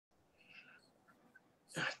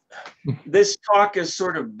this talk is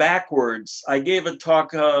sort of backwards. I gave a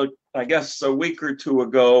talk, I guess, a week or two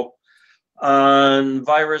ago on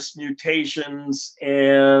virus mutations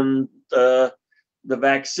and the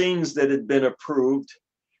vaccines that had been approved.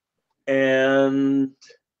 And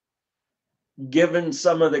given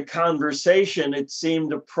some of the conversation, it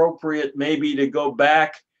seemed appropriate maybe to go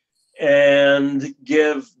back and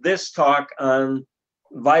give this talk on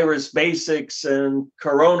virus basics and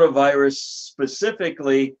coronavirus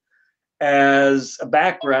specifically as a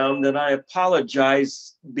background. And I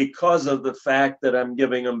apologize because of the fact that I'm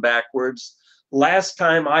giving them backwards. Last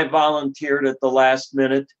time I volunteered at the last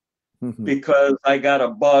minute because I got a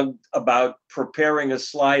bug about preparing a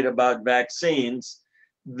slide about vaccines.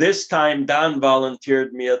 This time Don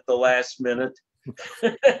volunteered me at the last minute.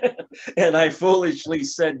 And I foolishly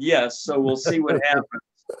said yes, so we'll see what happens.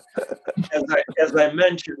 As I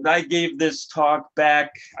mentioned, I gave this talk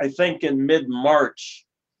back, I think in mid-March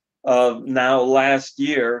of last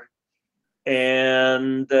year,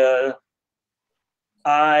 and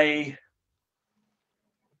I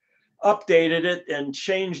updated it and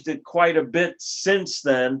changed it quite a bit since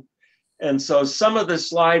then. And so some of the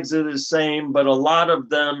slides are the same, but a lot of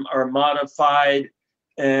them are modified,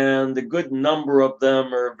 and a good number of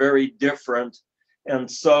them are very different. And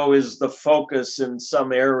so is the focus in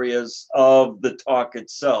some areas of the talk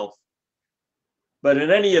itself. But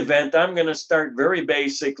in any event, I'm going to start very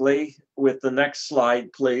basically with the next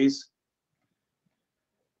slide, please.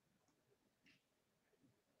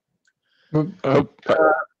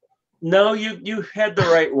 No, you had the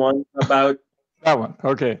right one about that one.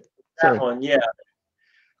 Okay. Sorry. That one, yeah.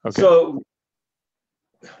 Okay. So,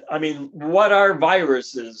 I mean, what are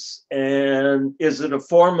viruses? And is it a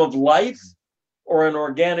form of life or an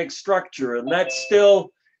organic structure? And that's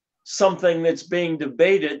still something that's being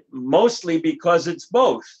debated, mostly because it's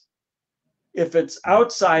both. If it's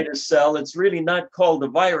outside a cell, it's really not called a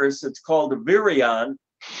virus, it's called a virion,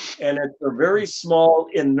 and it's a very small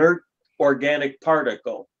inert organic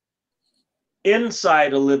particle.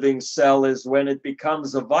 Inside a living cell is when it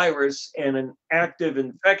becomes a virus and an active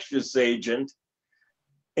infectious agent,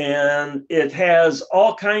 and it has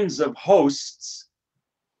all kinds of hosts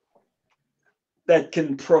that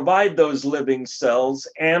can provide those living cells,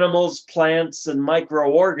 animals, plants, and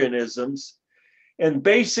microorganisms. And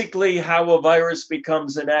basically how a virus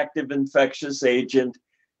becomes an active infectious agent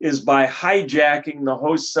is by hijacking the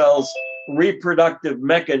host cell's reproductive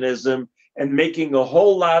mechanism and making a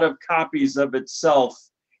whole lot of copies of itself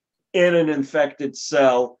in an infected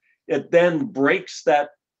cell. It then breaks that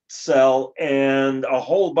cell, and a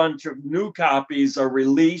whole bunch of new copies are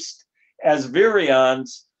released as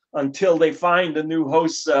virions until they find a new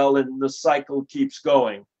host cell, and the cycle keeps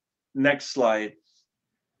going. Next slide.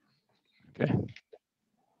 Okay.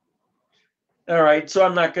 All right, so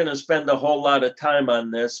I'm not going to spend a whole lot of time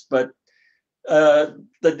on this, but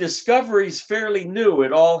the discovery is fairly new.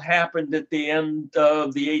 It all happened at the end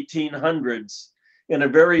of the 1800s in a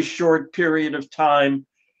very short period of time.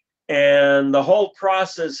 And the whole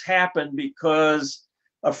process happened because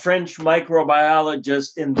a French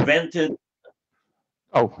microbiologist invented.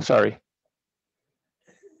 Oh, sorry.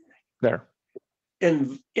 There.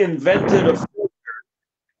 Invented a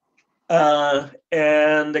filter.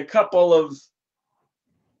 And a couple of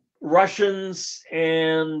Russians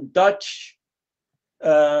and Dutch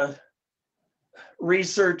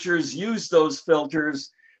researchers used those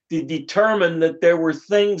filters to determine that there were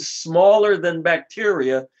things smaller than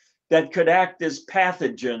bacteria that could act as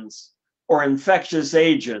pathogens or infectious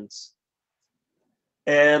agents.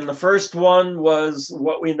 And the first one was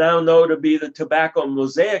what we now know to be the tobacco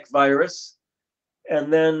mosaic virus.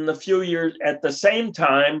 And then a few years at the same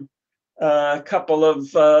time, a couple of,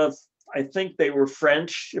 I think they were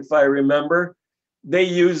French, if I remember, they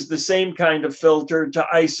used the same kind of filter to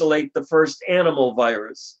isolate the first animal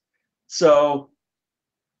virus. So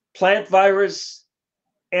plant virus,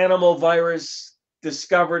 animal virus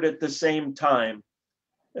discovered at the same time.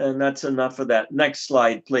 And that's enough of that. Next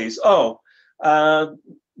slide, please. Oh,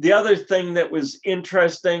 the other thing that was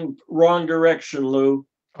interesting, wrong direction, Lou.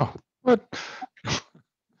 Oh, what?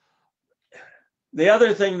 The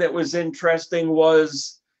other thing that was interesting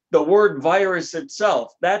was the word virus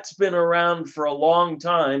itself. That's been around for a long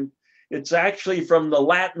time. It's actually from the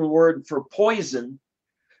Latin word for poison,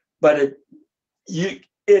 but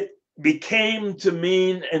it became to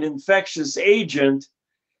mean an infectious agent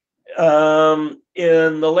in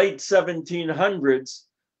the late 1700s.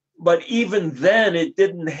 But even then, it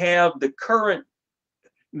didn't have the current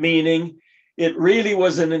meaning. It really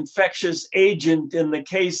was an infectious agent in the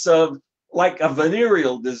case of like a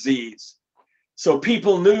venereal disease. So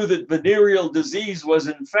people knew that venereal disease was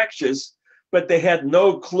infectious, but they had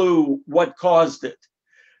no clue what caused it.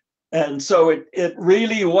 And so it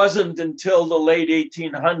really wasn't until the late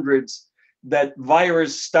 1800s that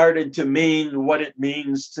virus started to mean what it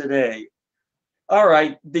means today. All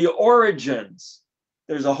right, the origins.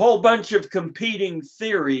 There's a whole bunch of competing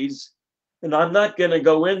theories, and I'm not going to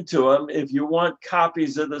go into them. If you want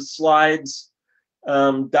copies of the slides,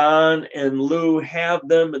 Don and Lou have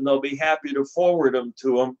them, and they'll be happy to forward them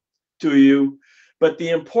to you. But the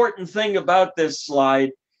important thing about this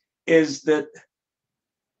slide is that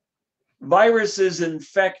viruses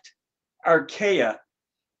infect archaea,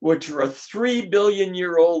 which are a 3 billion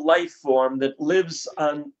year old life form that lives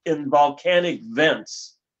in volcanic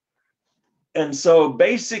vents. And so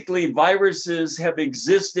basically viruses have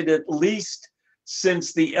existed at least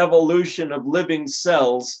since the evolution of living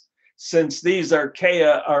cells, since these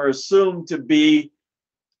archaea are assumed to be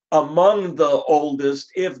among the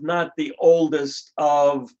oldest, if not the oldest,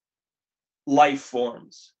 of life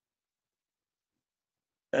forms.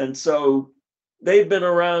 And so they've been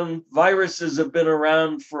around, viruses have been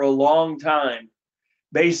around for a long time,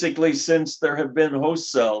 basically since there have been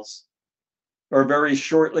host cells, or very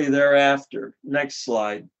shortly thereafter. Next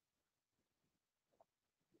slide.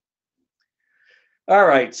 All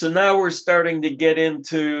right, so now we're starting to get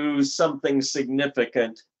into something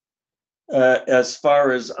significant as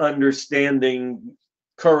far as understanding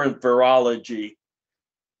current virology.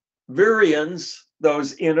 Virions,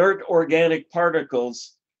 those inert organic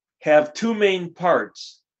particles, have two main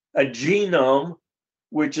parts: a genome,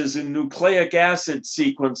 which is a nucleic acid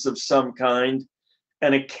sequence of some kind,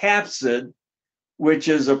 and a capsid, which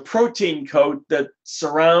is a protein coat that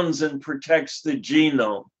surrounds and protects the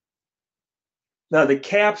genome. Now, the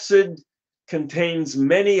capsid contains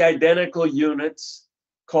many identical units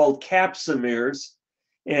called capsomeres.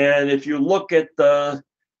 And if you look at the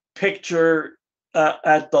picture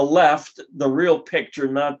at the left, the real picture,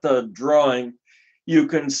 not the drawing, you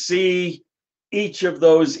can see each of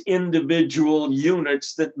those individual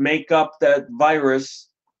units that make up that virus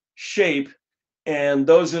shape. And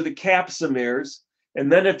those are the capsomeres.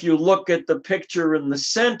 And then if you look at the picture in the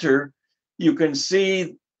center, you can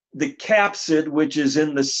see the capsid, which is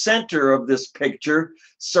in the center of this picture,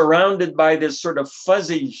 surrounded by this sort of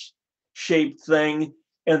fuzzy shaped thing.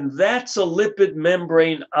 And that's a lipid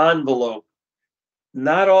membrane envelope.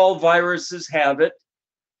 Not all viruses have it,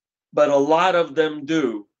 but a lot of them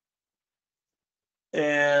do.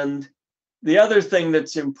 And the other thing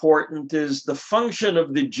that's important is the function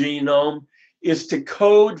of the genome is to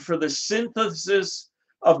code for the synthesis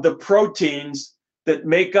of the proteins that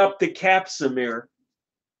make up the capsomere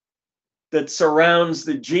that surrounds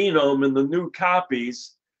the genome in the new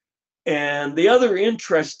copies. And the other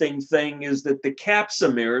interesting thing is that the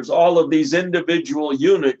capsomeres, all of these individual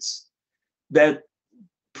units that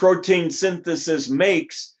protein synthesis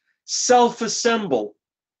makes, self-assemble.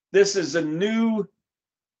 This is a new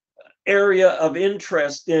area of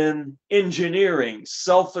interest in engineering,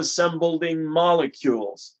 self-assembling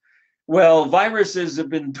molecules. Well, viruses have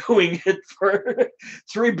been doing it for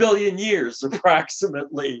 3 billion years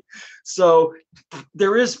approximately. So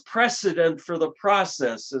there is precedent for the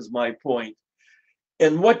process, is my point.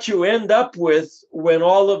 And what you end up with when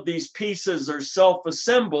all of these pieces are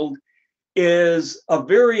self-assembled is a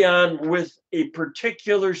virion with a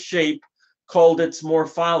particular shape called its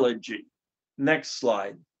morphology. Next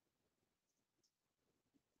slide.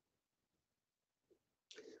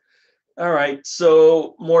 All right,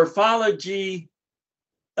 so morphology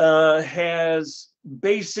has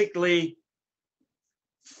basically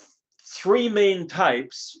 3 main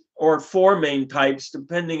types, or 4 main types,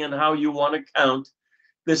 depending on how you want to count.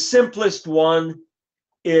 The simplest one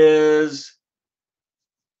is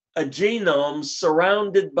a genome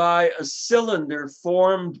surrounded by a cylinder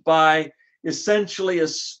formed by essentially a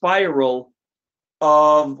spiral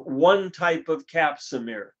of one type of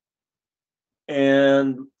capsomere.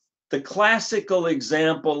 And the classical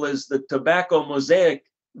example is the tobacco mosaic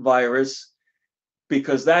virus,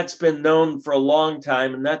 because that's been known for a long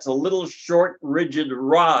time, and that's a little short, rigid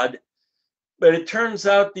rod. But it turns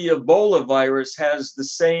out the Ebola virus has the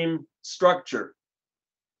same structure,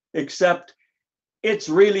 except it's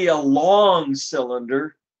really a long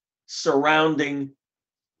cylinder surrounding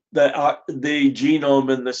the genome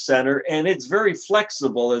in the center, and it's very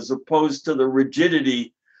flexible as opposed to the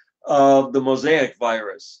rigidity of the mosaic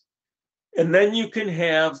virus. And then you can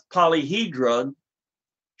have polyhedron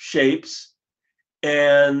shapes,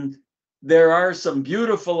 and there are some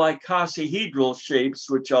beautiful icosahedral shapes,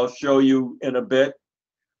 which I'll show you in a bit.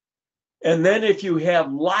 And then if you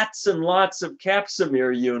have lots and lots of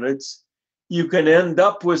capsomere units, you can end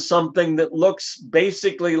up with something that looks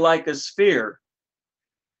basically like a sphere.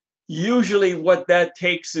 Usually what that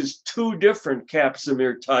takes is two different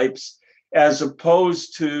capsamere types as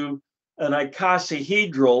opposed to an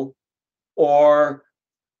icosahedral or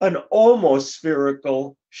an almost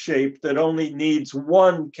spherical shape that only needs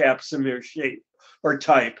one capsamere shape or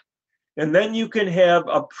type. And then you can have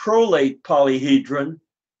a prolate polyhedron,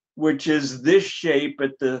 which is this shape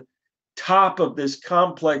at the top of this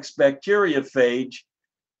complex bacteriophage.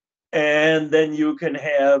 And then you can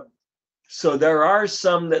have, so there are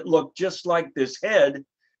some that look just like this head,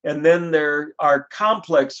 and then there are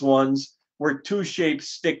complex ones where two shapes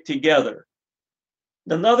stick together.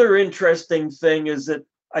 Another interesting thing is that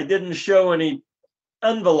I didn't show any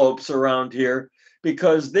envelopes around here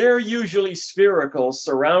because they're usually spherical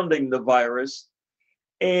surrounding the virus.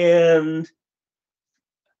 And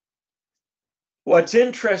what's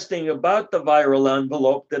interesting about the viral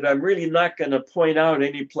envelope that I'm really not going to point out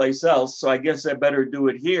anyplace else, so I guess I better do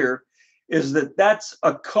it here, is that that's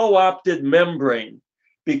a co-opted membrane,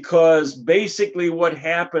 because basically what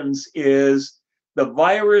happens is the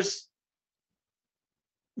virus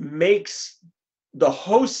makes the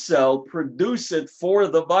host cell produce it for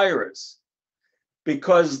the virus,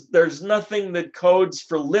 because there's nothing that codes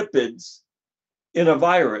for lipids in a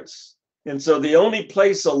virus. And so the only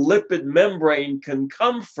place a lipid membrane can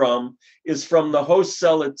come from is from the host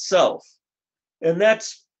cell itself. And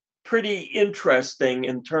that's pretty interesting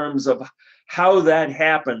in terms of how that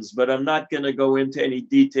happens, but I'm not going to go into any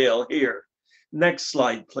detail here. Next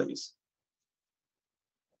slide, please.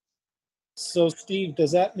 So Steve,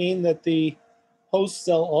 does that mean that the host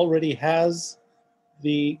cell already has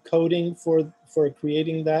the coding for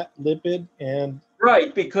creating that lipid? And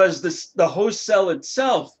right, because the host cell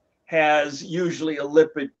itself has usually a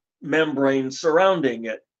lipid membrane surrounding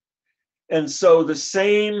it. And so the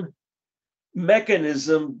same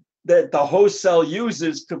mechanism that the host cell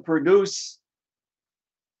uses to produce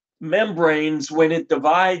membranes when it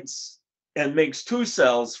divides and makes two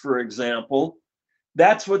cells, for example,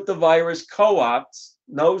 that's what the virus co-opts,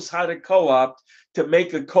 knows how to co-opt to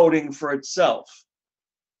make a coating for itself.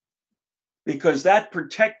 Because that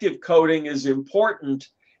protective coating is important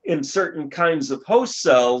in certain kinds of host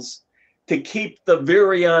cells to keep the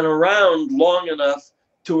virion around long enough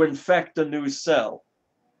to infect a new cell.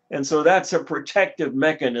 And so that's a protective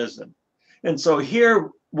mechanism. And so here,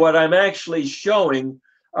 what I'm actually showing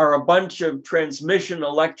are a bunch of transmission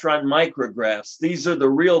electron micrographs. These are the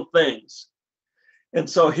real things. And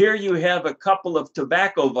so here you have a couple of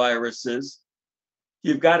tobacco viruses.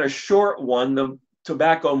 You've got a short one, the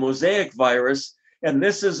tobacco mosaic virus, and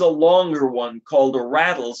this is a longer one called a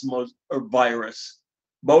rattles virus,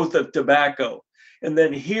 both of tobacco. And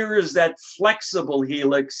then here is that flexible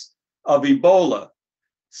helix of Ebola.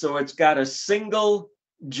 So it's got a single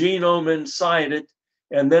genome inside it,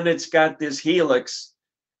 and then it's got this helix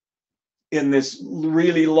in this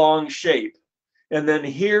really long shape. And then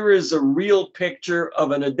here is a real picture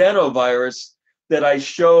of an adenovirus that I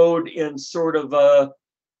showed in sort of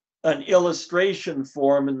an illustration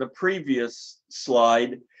form in the previous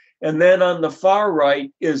slide. And then on the far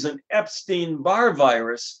right is an Epstein-Barr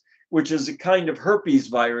virus, which is a kind of herpes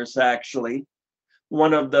virus, actually.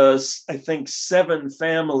 One of the, I think, 7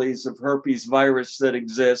 families of herpes virus that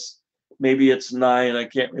exist. Maybe it's 9, I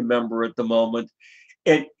can't remember at the moment.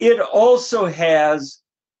 And it also has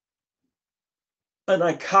an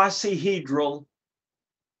icosahedral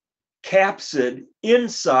capsid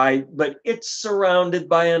inside, but it's surrounded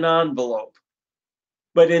by an envelope.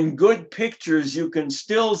 But in good pictures, you can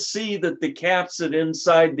still see that the capsid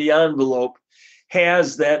inside the envelope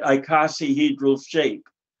has that icosahedral shape.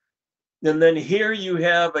 And then here you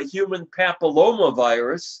have a human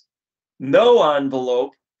papillomavirus, no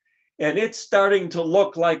envelope, and it's starting to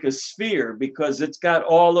look like a sphere because it's got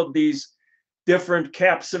all of these different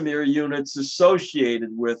capsamere units associated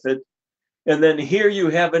with it. And then here you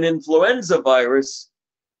have an influenza virus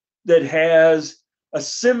that has a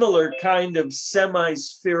similar kind of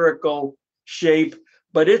semi-spherical shape,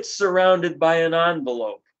 but it's surrounded by an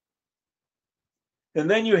envelope. And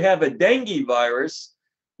then you have a dengue virus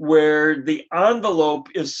where the envelope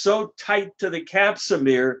is so tight to the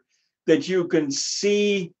capsamere that you can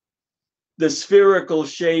see the spherical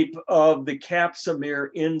shape of the capsamere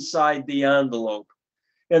inside the envelope.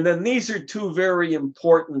 And then these are 2 very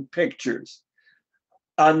important pictures.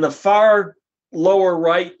 On the far lower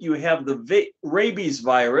right, you have the rabies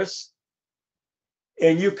virus,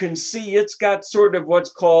 and you can see it's got sort of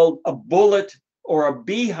what's called a bullet or a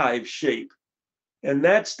beehive shape. And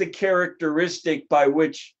that's the characteristic by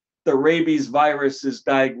which the rabies virus is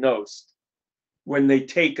diagnosed. When they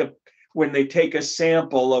take when they take a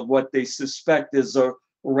sample of what they suspect is a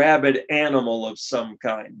rabid animal of some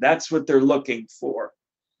kind. That's what they're looking for.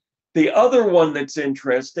 The other one that's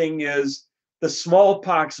interesting is the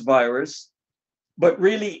smallpox virus, but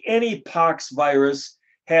really any pox virus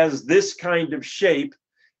has this kind of shape,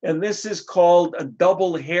 and this is called a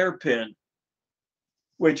double hairpin,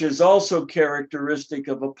 which is also characteristic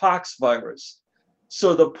of a pox virus.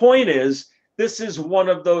 So the point is, this is one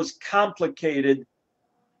of those complicated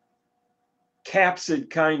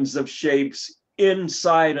capsid kinds of shapes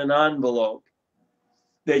inside an envelope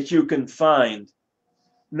that you can find.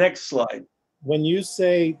 Next slide. When you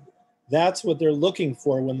say that's what they're looking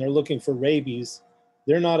for when they're looking for rabies,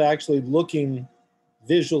 they're not actually looking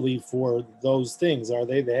visually for those things, are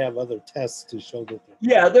they? They have other tests to show that they're...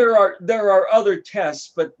 Yeah, there are other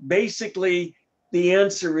tests, but basically the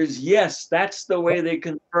answer is yes, that's the way they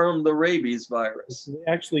confirm the rabies virus.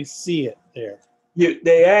 They actually see it there.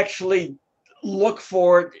 They actually look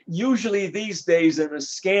for it, usually these days in a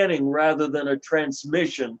scanning rather than a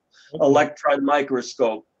transmission electron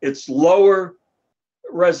microscope. It's lower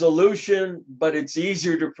resolution, but it's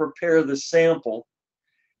easier to prepare the sample.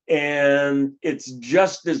 And it's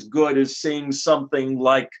just as good as seeing something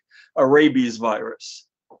like a rabies virus.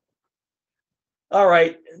 All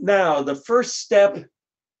right, now the first step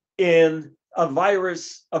in a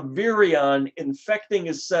virus, a virion infecting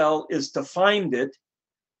a cell, is to find it.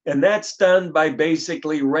 And that's done by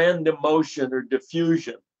basically random motion or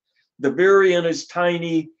diffusion. The virion is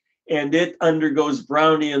tiny and it undergoes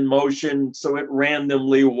Brownian motion, so it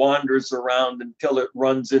randomly wanders around until it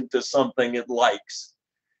runs into something it likes.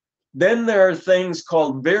 Then there are things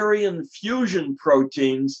called virion fusion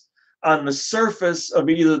proteins on the surface of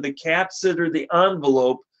either the capsid or the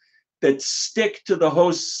envelope that stick to the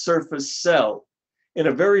host surface cell in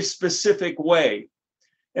a very specific way.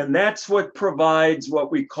 And that's what provides what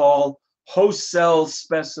we call host cell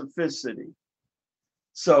specificity.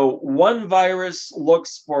 So one virus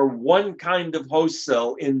looks for one kind of host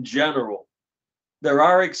cell in general. There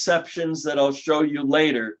are exceptions that I'll show you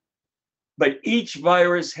later, but each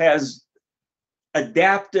virus has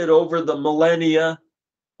adapted over the millennia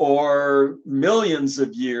or millions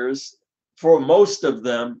of years, for most of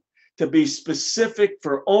them, to be specific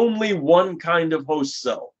for only one kind of host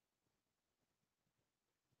cell.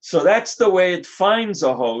 So that's the way it finds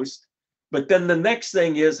a host. But then the next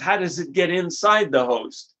thing is, how does it get inside the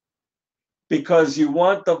host? Because you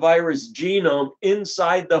want the virus genome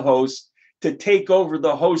inside the host to take over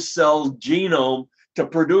the host cell's genome to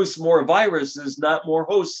produce more viruses, not more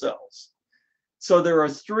host cells. So there are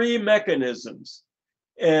three mechanisms.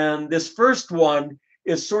 And this first one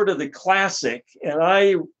is sort of the classic. And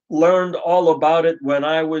I learned all about it when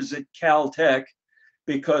I was at Caltech,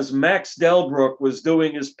 because Max Delbruck was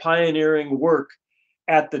doing his pioneering work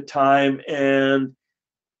at the time, and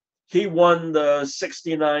he won the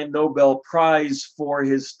 '69 Nobel Prize for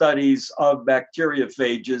his studies of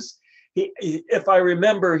bacteriophages. If I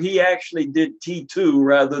remember, he actually did T2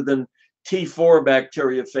 rather than T4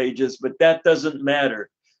 bacteriophages, but that doesn't matter.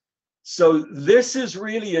 So this is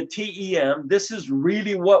really a TEM. This is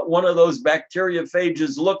really what one of those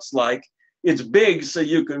bacteriophages looks like. It's big, so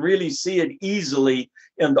you can really see it easily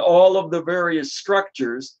in all of the various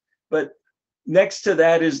structures. But next to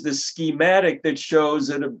that is the schematic that shows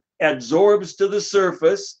it absorbs to the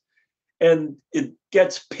surface and it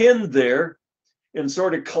gets pinned there and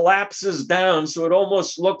sort of collapses down. So it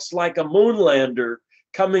almost looks like a moonlander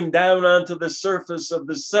coming down onto the surface of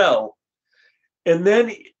the cell. And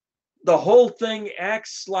then the whole thing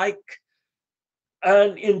acts like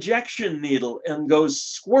an injection needle and goes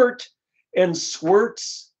squirt and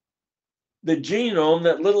squirts the genome,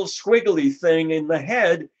 that little squiggly thing in the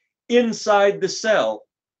head, inside the cell,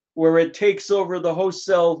 where it takes over the host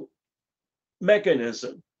cell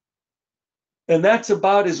mechanism. And that's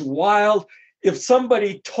about as wild. If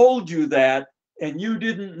somebody told you that and you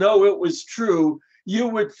didn't know it was true, you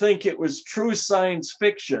would think it was true science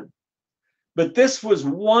fiction. But this was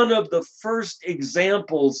one of the first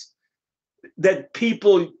examples that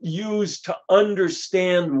people used to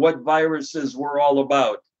understand what viruses were all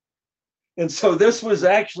about. And so this was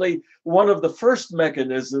actually one of the first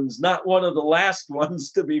mechanisms, not one of the last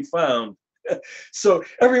ones to be found. So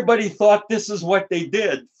everybody thought this is what they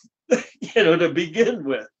did, to begin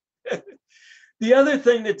with. The other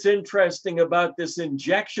thing that's interesting about this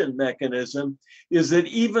injection mechanism is that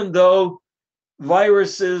even though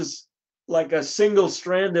viruses like a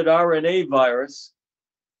single-stranded RNA virus,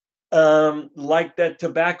 like that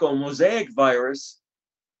tobacco mosaic virus,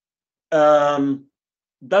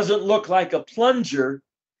 doesn't look like a plunger,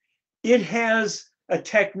 it has a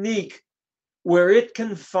technique where it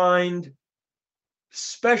can find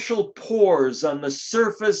special pores on the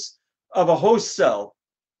surface of a host cell,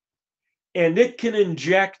 and it can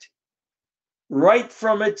inject right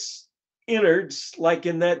from its innards, like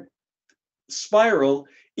in that spiral,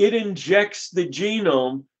 it injects the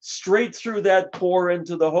genome straight through that pore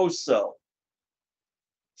into the host cell.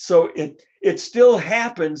 So it still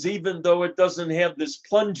happens even though it doesn't have this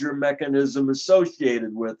plunger mechanism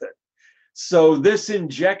associated with it. So this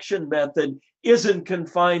injection method isn't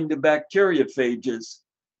confined to bacteriophages,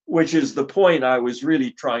 which is the point I was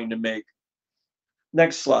really trying to make.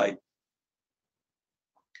 Next slide.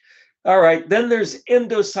 All right, then there's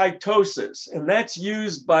endocytosis, and that's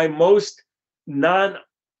used by most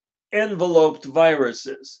non-enveloped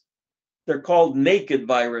viruses. They're called naked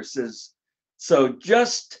viruses. So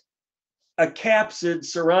just a capsid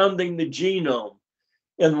surrounding the genome.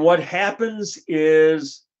 And what happens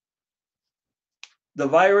is the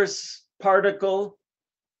virus particle,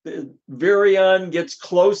 the virion, gets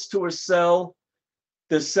close to a cell.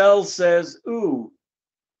 The cell says, ooh,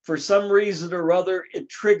 for some reason or other, it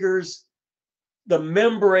triggers the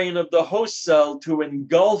membrane of the host cell to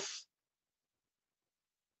engulf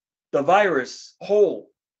the virus whole.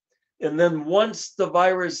 And then once the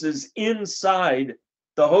virus is inside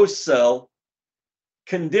the host cell,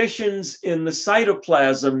 conditions in the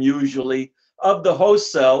cytoplasm usually of the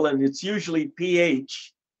host cell, and it's usually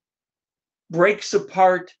pH, breaks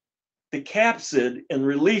apart the capsid and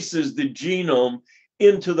releases the genome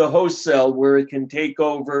into the host cell where it can take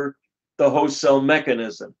over the host cell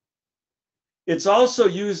mechanism. It's also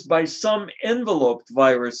used by some enveloped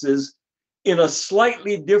viruses in a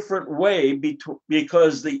slightly different way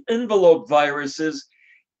because the enveloped viruses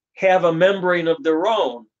have a membrane of their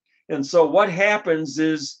own. And so what happens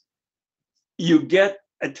is you get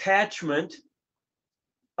attachment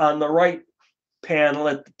on the right panel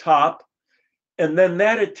at the top, and then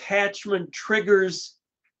that attachment triggers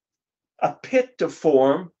a pit to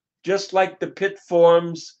form, just like the pit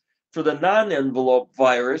forms for the non-enveloped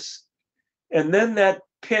virus. And then that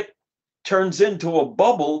pit turns into a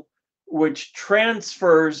bubble, which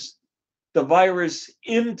transfers the virus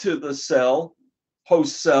into the cell,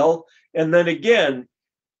 host cell, and then again,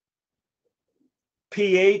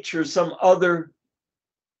 pH or some other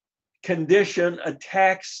condition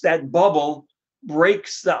attacks that bubble,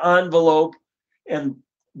 breaks the envelope, and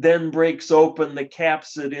then breaks open the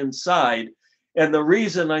capsid inside. And the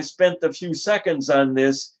reason I spent a few seconds on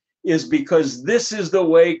this is because this is the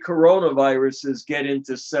way coronaviruses get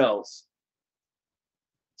into cells.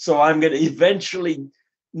 So I'm going to eventually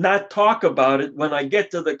not talk about it when I get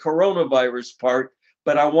to the coronavirus part,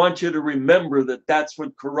 but I want you to remember that that's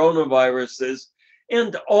what coronavirus is,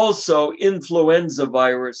 and also influenza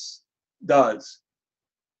virus does.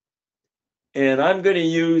 And I'm going to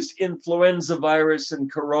use influenza virus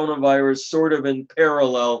and coronavirus sort of in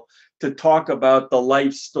parallel to talk about the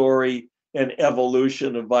life story and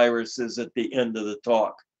evolution of viruses at the end of the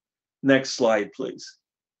talk. Next slide, please.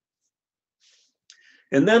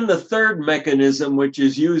 And then the third mechanism, which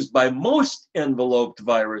is used by most enveloped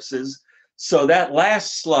viruses. So that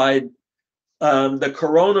last slide, the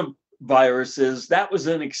coronaviruses, that was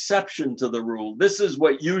an exception to the rule. This is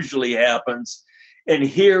what usually happens. And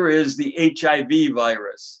here is the HIV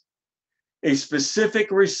virus. A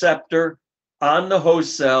specific receptor on the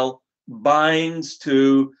host cell binds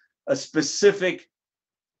to a specific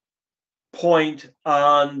point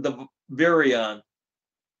on the virion.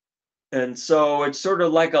 And so it's sort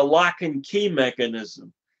of like a lock and key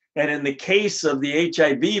mechanism. And in the case of the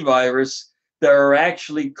HIV virus, there are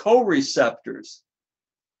actually co-receptors.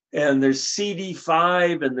 And there's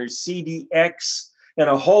CD5 and there's CDX and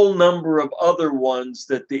a whole number of other ones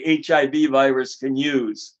that the HIV virus can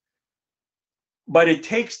use. But it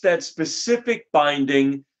takes that specific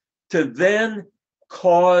binding to then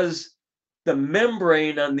cause the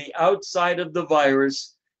membrane on the outside of the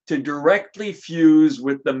virus to directly fuse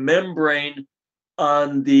with the membrane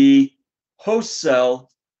on the host cell,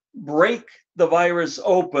 break the virus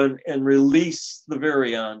open, and release the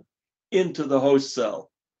virion into the host cell.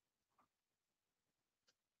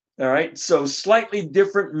 All right, so slightly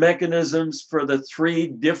different mechanisms for the three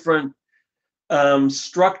different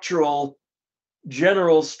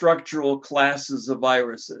general structural classes of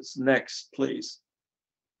viruses. Next, please.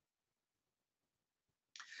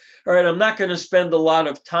 All right, I'm not going to spend a lot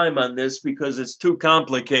of time on this because it's too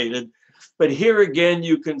complicated, but here again,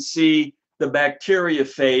 you can see the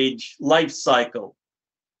bacteriophage life cycle.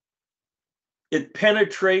 It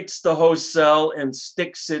penetrates the host cell and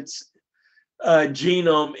sticks its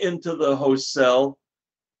genome into the host cell.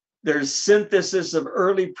 There's synthesis of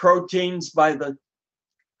early proteins by the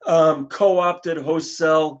co-opted host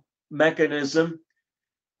cell mechanism.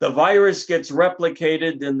 The virus gets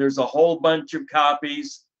replicated, and there's a whole bunch of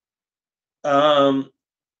copies of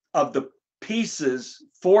the pieces,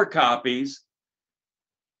 4 copies.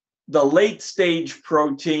 The late stage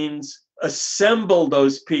proteins assemble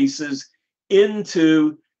those pieces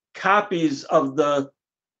into copies of the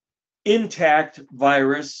intact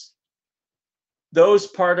virus. Those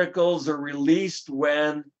particles are released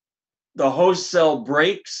when the host cell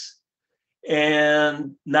breaks,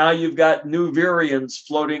 and now you've got new virions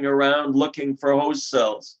floating around looking for host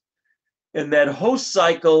cells. And that host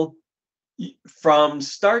cycle from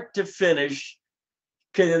start to finish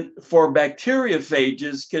can, for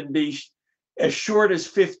bacteriophages, can be as short as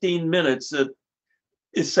 15 minutes at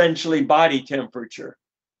essentially body temperature.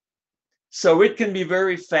 So it can be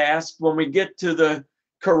very fast. When we get to the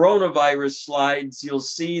coronavirus slides, you'll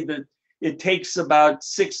see that it takes about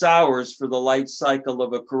 6 hours for the life cycle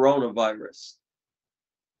of a coronavirus.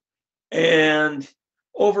 And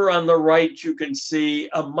over on the right, you can see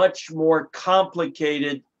a much more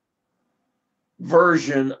complicated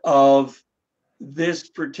version of this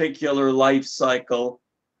particular life cycle,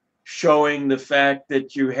 showing the fact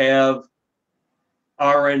that you have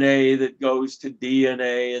RNA that goes to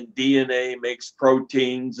DNA, and DNA makes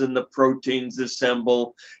proteins, and the proteins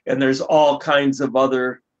assemble, and there's all kinds of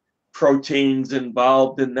other proteins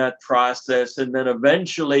involved in that process. And then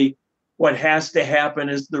eventually what has to happen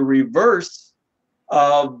is the reverse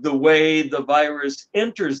of the way the virus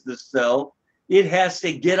enters the cell. It has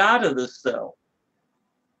to get out of the cell.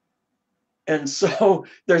 And so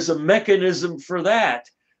there's a mechanism for that,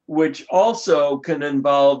 which also can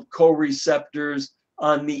involve co-receptors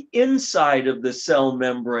on the inside of the cell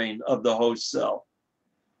membrane of the host cell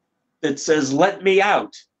that says, let me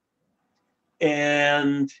out.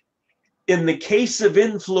 And in the case of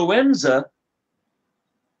influenza,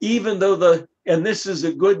 even though and this is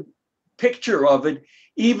a good picture of it,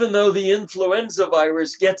 even though the influenza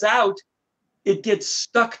virus gets out, it gets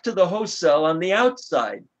stuck to the host cell on the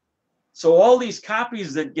outside. So all these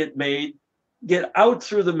copies that get made get out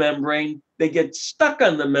through the membrane, they get stuck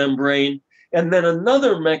on the membrane, and then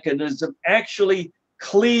another mechanism actually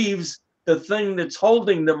cleaves the thing that's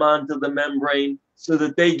holding them onto the membrane so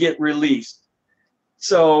that they get released.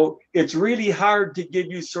 So it's really hard to give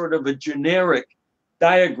you sort of a generic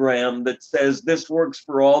diagram that says this works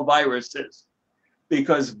for all viruses,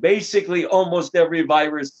 because basically almost every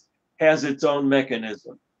virus has its own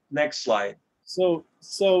mechanism. Next slide.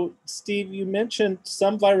 So Steve, you mentioned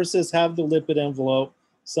some viruses have the lipid envelope,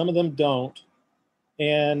 some of them don't,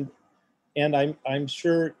 and I'm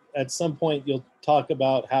sure at some point you'll talk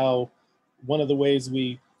about how one of the ways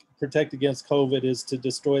we protect against COVID is to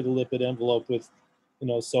destroy the lipid envelope with,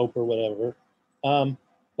 soap or whatever.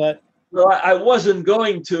 But well, I wasn't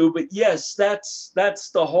going to, but yes, that's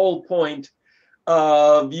the whole point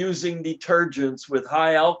of using detergents with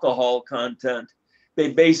high alcohol content.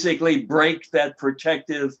 They basically break that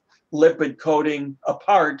protective lipid coating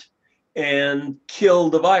apart and kill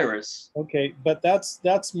the virus. Okay, but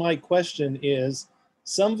that's my question is,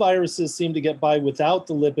 some viruses seem to get by without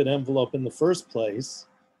the lipid envelope in the first place,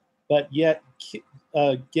 but yet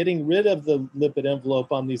getting rid of the lipid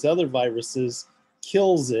envelope on these other viruses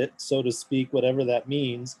kills it, so to speak, whatever that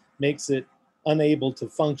means, makes it unable to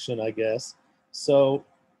function, I guess. So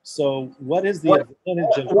what is the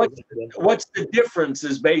advantage of what's the difference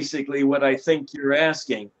is basically what I think you're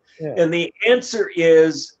asking. Yeah. And the answer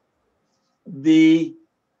is the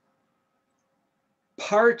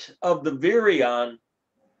part of the virion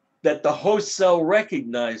that the host cell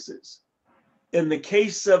recognizes. In the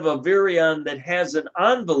case of a virion that has an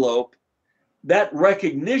envelope, that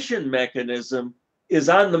recognition mechanism is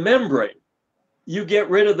on the membrane. You get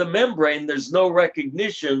rid of the membrane, there's no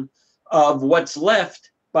recognition of what's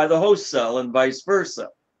left by the host cell and vice versa.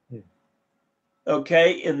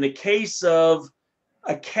 Okay, in the case of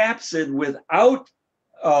a capsid without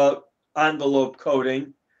envelope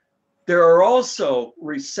coating, there are also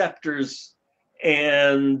receptors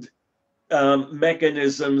and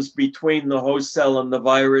mechanisms between the host cell and the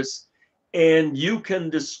virus, and you can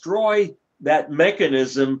destroy that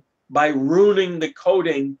mechanism by ruining the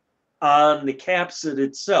coating on the capsid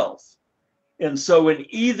itself. And so in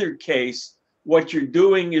either case, what you're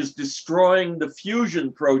doing is destroying the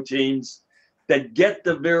fusion proteins that get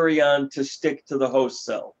the virion to stick to the host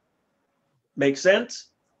cell. Make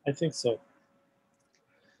sense? I think so.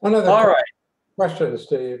 One other All right. question,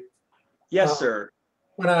 Steve. Yes, sir.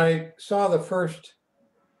 When I saw the first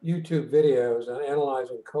YouTube videos on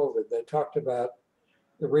analyzing COVID, they talked about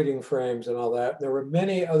the reading frames and all that. There were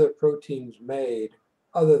many other proteins made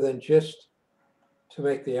other than just to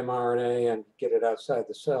make the mRNA and get it outside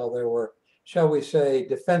the cell. There were, shall we say,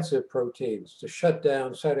 defensive proteins to shut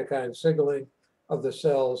down cytokine signaling of the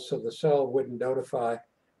cells so the cell wouldn't notify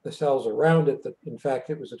the cells around it that, in fact,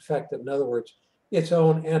 it was infected. In other words, its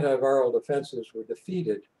own antiviral defenses were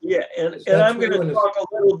defeated. Yeah, and Is that I'm going true? to And talk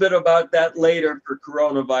a little bit about that later for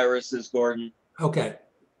coronaviruses, Gordon. okay.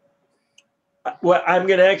 Well, I'm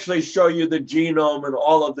going to actually show you the genome and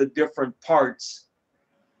all of the different parts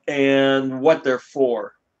and what they're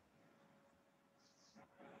for.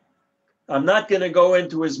 I'm not going to go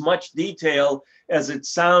into as much detail as it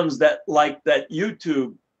sounds that like that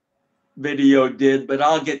YouTube video did, but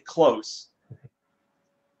I'll get close.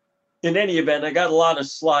 In any event, I got a lot of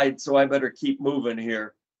slides, so I better keep moving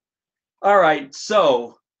here. All right,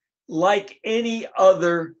 so like any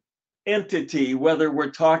other entity, whether we're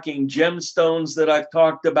talking gemstones that I've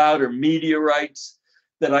talked about or meteorites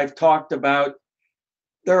that I've talked about,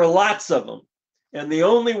 there are lots of them. And the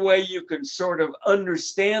only way you can sort of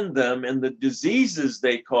understand them and the diseases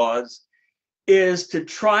they cause is to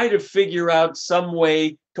try to figure out some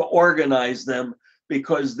way to organize them,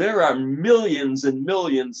 because there are millions and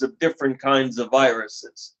millions of different kinds of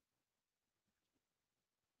viruses.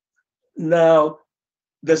 Now,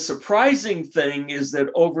 the surprising thing is that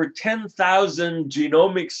over 10,000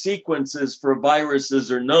 genomic sequences for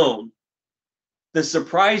viruses are known. The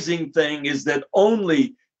surprising thing is that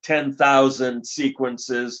only 10,000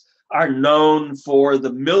 sequences are known for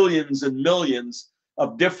the millions and millions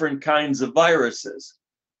of different kinds of viruses.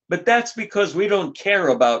 But that's because we don't care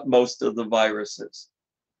about most of the viruses.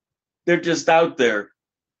 They're just out there.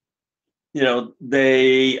 You know,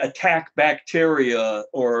 they attack bacteria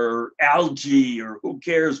or algae or who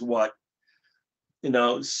cares what. You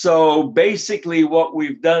know, so basically what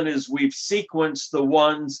we've done is we've sequenced the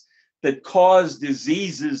ones that cause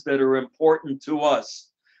diseases that are important to us,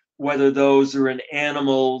 whether those are in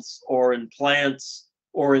animals or in plants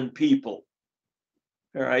or in people.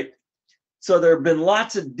 All right. So there have been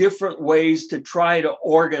lots of different ways to try to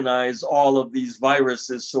organize all of these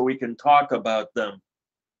viruses so we can talk about them.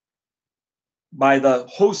 By the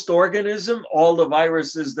host organism, all the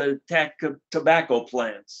viruses that attack tobacco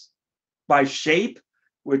plants. By shape,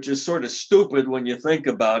 which is sort of stupid when you think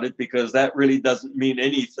about it, because that really doesn't mean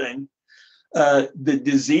anything. The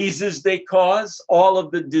diseases they cause, all of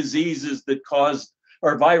the diseases that cause,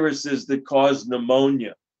 or viruses that cause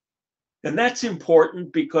pneumonia. And that's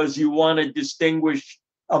important because you want to distinguish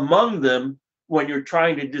among them when you're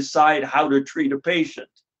trying to decide how to treat a patient.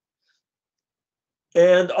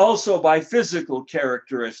 And also by physical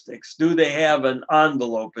characteristics. Do they have an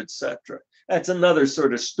envelope, etc.? That's another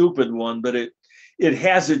sort of stupid one, but it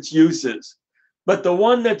has its uses. But the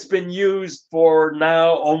one that's been used for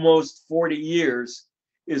now almost 40 years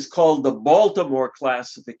is called the Baltimore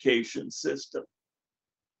classification system.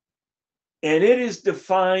 And it is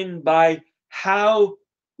defined by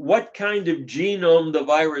what kind of genome the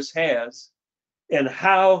virus has and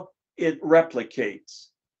how it replicates.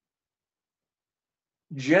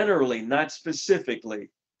 Generally, not specifically.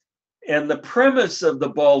 And the premise of the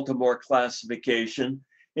Baltimore classification,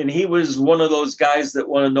 and he was one of those guys that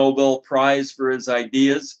won a Nobel Prize for his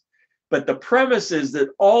ideas, but the premise is that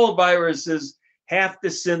all viruses have to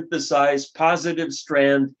synthesize positive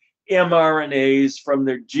strand mRNAs from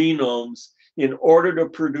their genomes in order to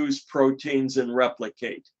produce proteins and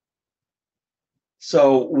replicate.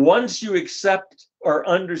 So once you accept or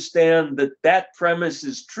understand that that premise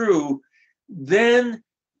is true, then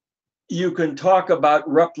you can talk about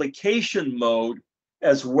replication mode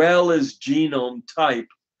as well as genome type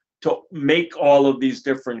to make all of these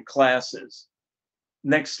different classes.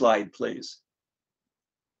 Next slide, please.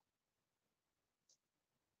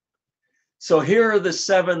 So here are the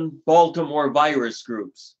 7 Baltimore virus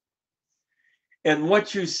groups. And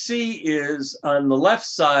what you see is on the left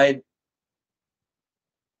side,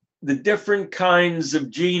 the different kinds of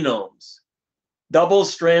genomes.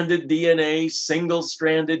 Double-stranded DNA,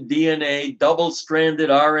 single-stranded DNA, double-stranded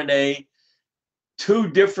RNA, 2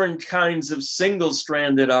 different kinds of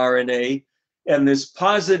single-stranded RNA, and this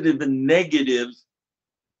positive and negative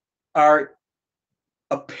are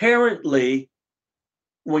apparently,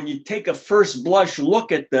 when you take a first blush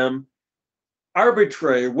look at them,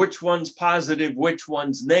 arbitrary, which one's positive, which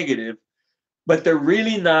one's negative, but they're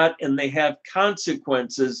really not, and they have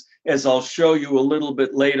consequences, as I'll show you a little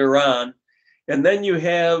bit later on. And then you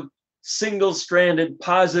have single-stranded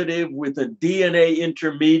positive with a DNA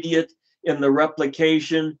intermediate in the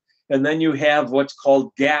replication, and then you have what's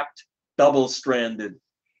called gapped double-stranded.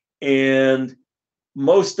 And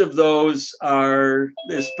most of those are,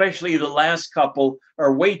 especially the last couple,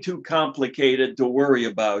 are way too complicated to worry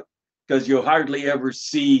about because you hardly ever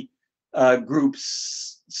see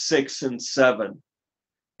groups 6 and 7.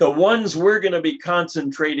 The ones we're going to be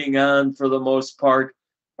concentrating on for the most part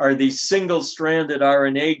are these single-stranded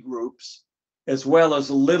RNA groups, as well as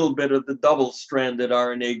a little bit of the double-stranded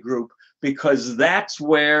RNA group, because that's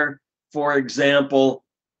where, for example,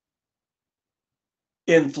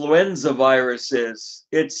 influenza virus is.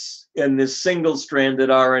 It's in this single-stranded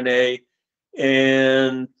RNA,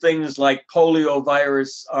 and things like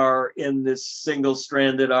poliovirus are in this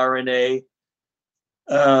single-stranded RNA.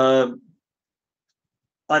 On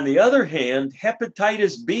the other hand,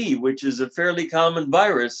 hepatitis B, which is a fairly common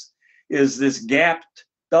virus, is this gapped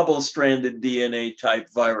double-stranded DNA type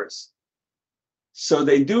virus. So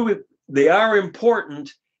they are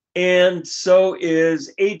important, and so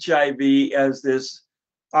is HIV as this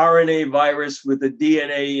RNA virus with a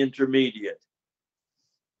DNA intermediate.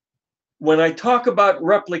 When I talk about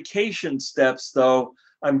replication steps, though,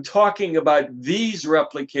 I'm talking about these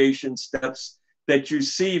replication steps that you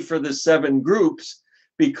see for the 7 groups,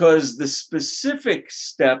 because the specific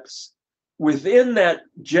steps within that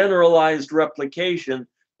generalized replication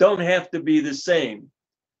don't have to be the same.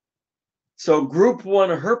 So group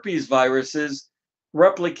 1 herpes viruses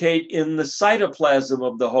replicate in the cytoplasm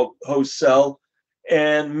of the host cell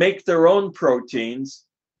and make their own proteins.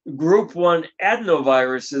 Group 1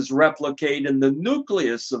 adenoviruses replicate in the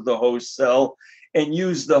nucleus of the host cell and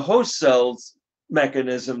use the host cell's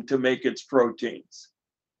mechanism to make its proteins.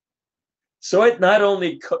 So it not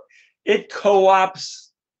only co-opts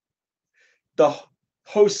the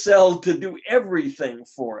host cell to do everything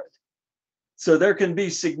for it. So there can be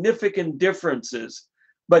significant differences.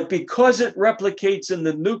 But because it replicates in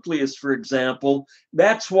the nucleus, for example,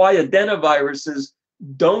 that's why adenoviruses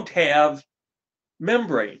don't have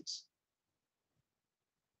membranes,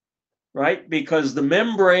 right? Because the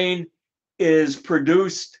membrane is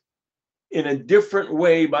produced in a different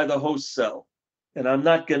way by the host cell. And I'm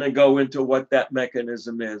not going to go into what that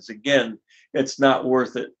mechanism is. Again, it's not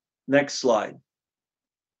worth it. Next slide.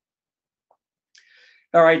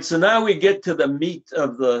 All right, so now we get to the meat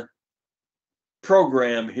of the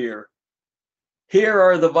program here. Here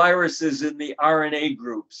are the viruses in the RNA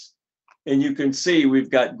groups. And you can see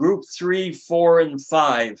we've got group 3, 4, and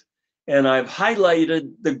 5. And I've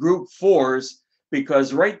highlighted the group 4s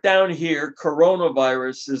because right down here,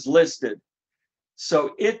 coronavirus is listed.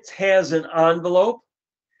 So it has an envelope.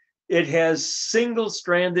 It has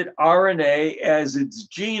single-stranded RNA as its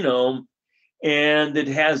genome, and it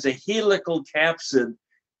has a helical capsid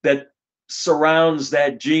that surrounds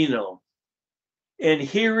that genome. And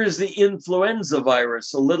here is the influenza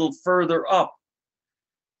virus a little further up.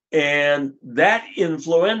 And that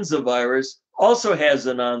influenza virus also has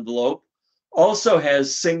an envelope, also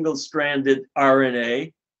has single-stranded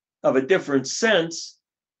RNA of a different sense,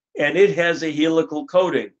 and it has a helical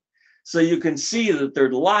coating. So you can see that there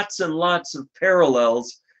are lots and lots of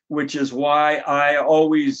parallels, which is why I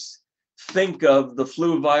always think of the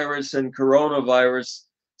flu virus and coronavirus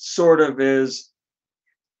sort of as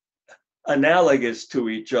analogous to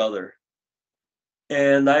each other.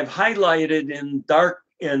 And I've highlighted in dark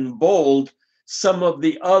and bold some of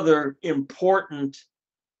the other important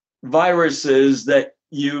viruses that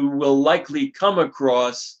you will likely come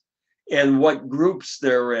across and what groups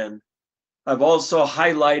they're in. I've also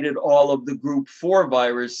highlighted all of the group 4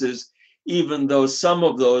 viruses, even though some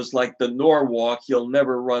of those, like the Norwalk, you'll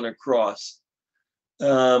never run across.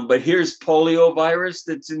 But here's poliovirus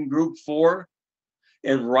that's in group 4,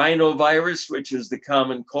 and rhinovirus, which is the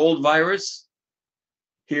common cold virus.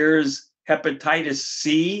 Here's hepatitis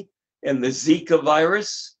C and the Zika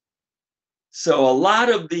virus. So a lot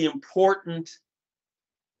of the important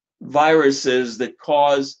viruses that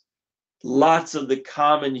cause lots of the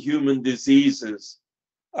common human diseases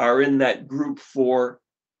are in that group 4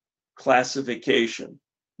 classification.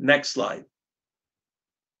 Next slide.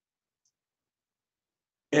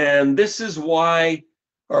 And this is why,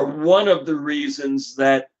 or one of the reasons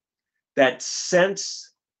that that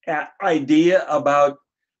sense idea about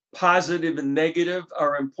positive and negative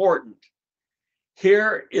are important.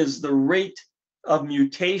 Here is the rate of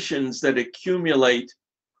mutations that accumulate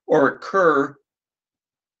or occur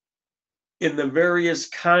in the various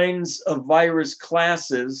kinds of virus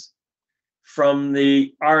classes, from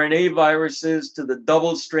the RNA viruses to the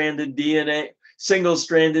double-stranded DNA,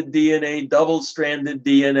 single-stranded DNA, double-stranded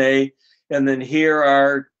DNA, and then here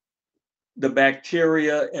are the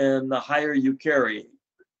bacteria and the higher eukaryotes.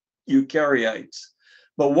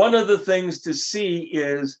 But one of the things to see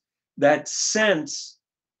is that sense,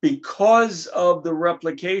 because of the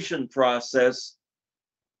replication process,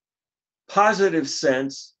 positive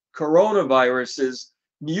sense, coronaviruses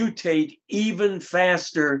mutate even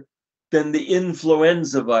faster than the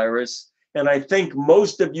influenza virus. And I think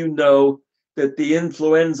most of you know that the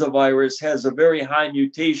influenza virus has a very high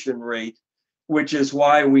mutation rate, which is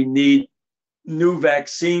why we need new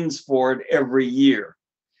vaccines for it every year.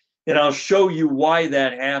 And I'll show you why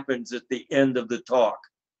that happens at the end of the talk.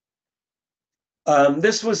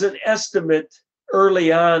 This was an estimate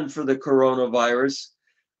early on for the coronavirus,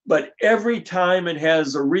 but every time it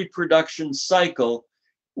has a reproduction cycle,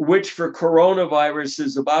 which for coronavirus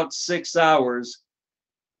is about 6 hours,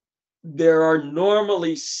 there are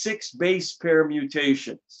normally 6 base pair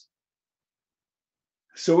mutations.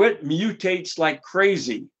 So it mutates like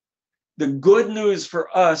crazy. The good news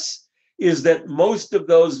for us is that most of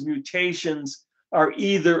those mutations are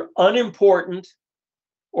either unimportant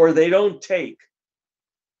or they don't take.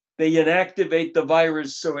 They inactivate the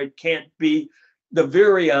virus so it can't be the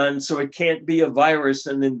virion, so it can't be a virus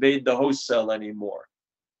and invade the host cell anymore.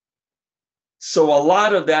 So a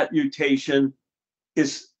lot of that mutation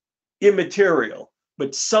is immaterial,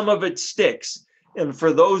 but some of it sticks. And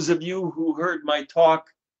for those of you who heard my talk,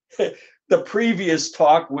 the previous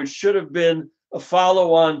talk, which should have been a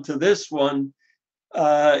follow-on to this one,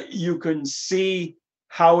 you can see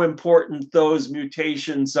how important those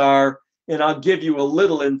mutations are. And I'll give you a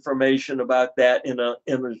little information about that in a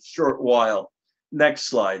short while. Next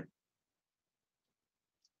slide.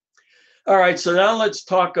 All right, so now let's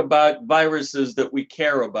talk about viruses that we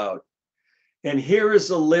care about. And here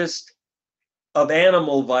is a list of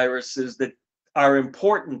animal viruses that are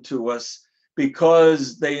important to us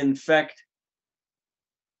because they infect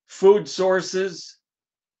food sources,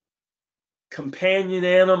 companion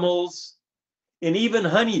animals, and even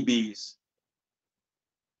honeybees.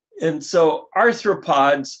 And so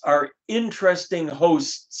arthropods are interesting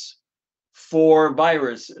hosts for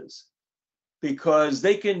viruses because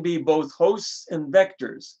they can be both hosts and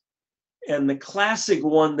vectors. And the classic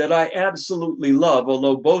one that I absolutely love,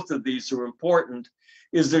 although both of these are important,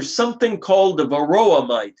 is there's something called the varroa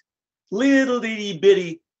mite, little itty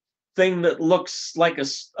bitty thing that looks like a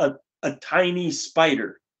tiny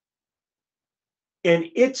spider. And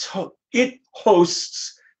it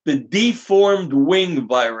hosts the deformed wing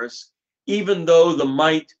virus, even though the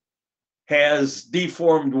mite has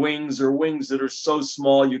deformed wings or wings that are so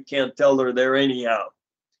small you can't tell they're there anyhow.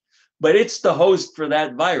 But it's the host for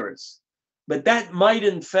that virus. But that might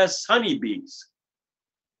infest honeybees.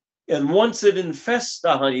 And once it infests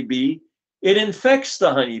the honeybee, it infects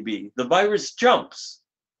the honeybee. The virus jumps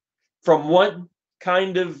from one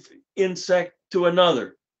kind of insect to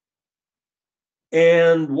another.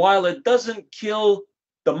 And while it doesn't kill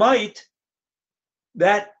the mite,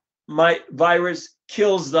 that virus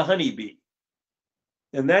kills the honeybee.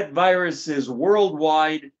 And that virus is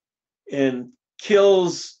worldwide and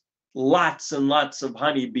kills lots and lots of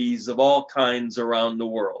honeybees of all kinds around the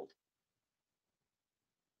world.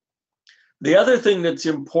 The other thing that's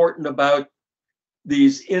important about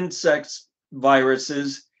these insects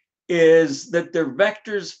viruses is that they're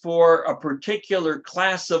vectors for a particular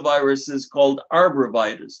class of viruses called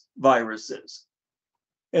arborviruses.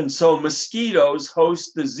 And so mosquitoes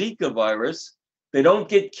host the Zika virus. They don't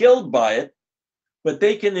get killed by it, but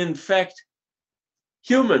they can infect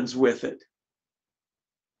humans with it.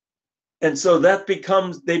 And so they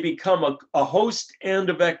become a host and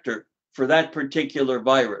a vector for that particular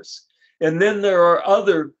virus. And then there are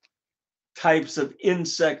other types of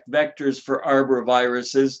insect vectors for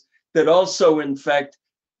arborviruses that also infect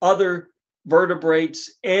other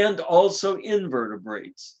vertebrates and also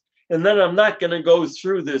invertebrates. And then I'm not going to go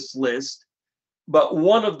through this list, but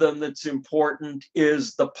one of them that's important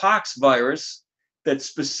is the pox virus that's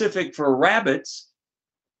specific for rabbits.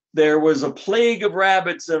 There was a plague of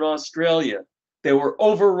rabbits in Australia. They were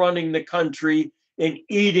overrunning the country and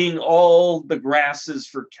eating all the grasses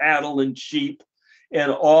for cattle and sheep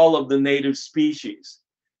and all of the native species.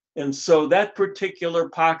 And so that particular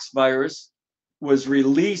pox virus was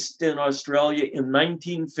released in Australia in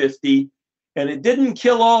 1950, and it didn't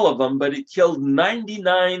kill all of them, but it killed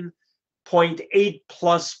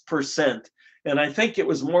 99.8+%. And I think it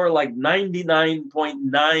was more like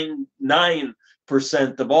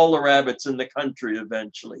 99.99% of all the rabbits in the country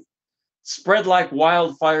eventually. Spread like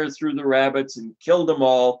wildfire through the rabbits and killed them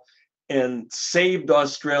all and saved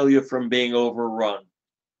Australia from being overrun.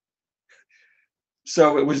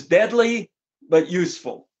 So it was deadly, but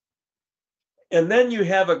useful. And then you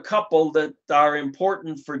have a couple that are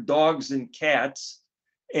important for dogs and cats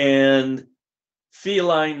and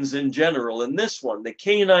felines in general. And this one, the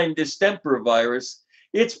canine distemper virus,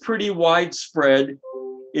 it's pretty widespread.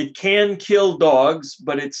 It can kill dogs,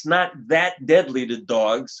 but it's not that deadly to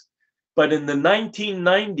dogs. But in the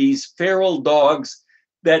 1990s, feral dogs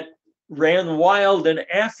that ran wild in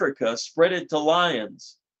Africa spread it to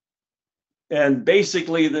lions. And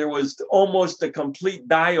basically, there was almost a complete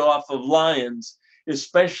die-off of lions,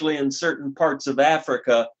 especially in certain parts of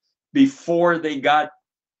Africa, before they got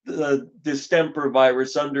the distemper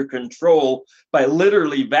virus under control by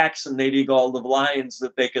literally vaccinating all the lions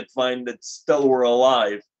that they could find that still were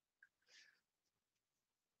alive.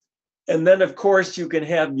 And then, of course, you can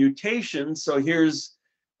have mutations. So here's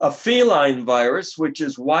a feline virus, which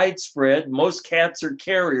is widespread. Most cats are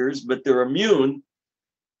carriers, but they're immune.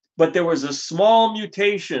 But there was a small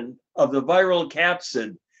mutation of the viral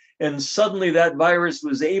capsid, and suddenly that virus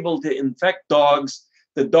was able to infect dogs.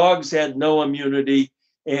 The dogs had no immunity,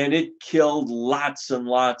 and it killed lots and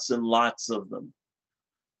lots and lots of them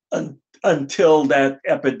until that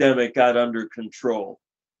epidemic got under control.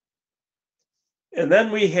 And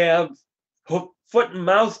then we have foot and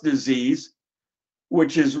mouth disease,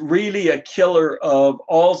 which is really a killer of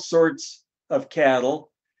all sorts of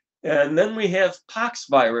cattle. And then we have pox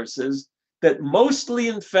viruses that mostly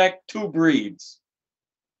infect two breeds,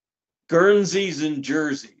 Guernseys and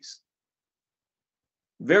Jerseys.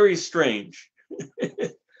 Very strange.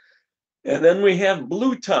 And then we have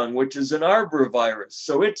blue tongue, which is an arborvirus.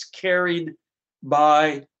 So it's carried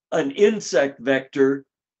by an insect vector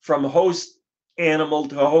from host animal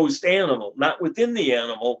to host animal, not within the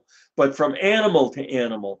animal, but from animal to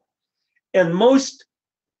animal. And most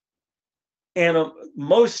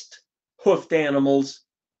hoofed animals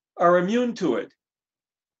are immune to it.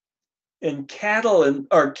 And cattle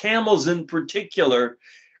or camels in particular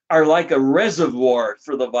are like a reservoir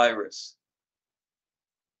for the virus.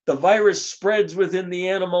 The virus spreads within the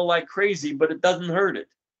animal like crazy, but it doesn't hurt it.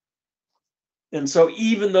 And so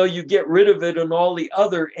even though you get rid of it in all the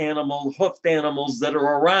other hoofed animals that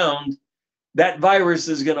are around, that virus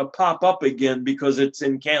is going to pop up again because it's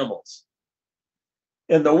in camels.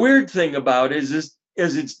 And the weird thing about it is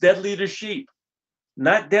it's deadly to sheep,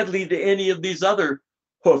 not deadly to any of these other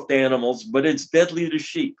hoofed animals, but it's deadly to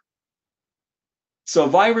sheep. So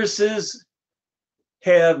viruses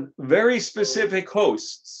have very specific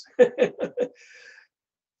hosts.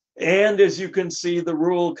 And as you can see, the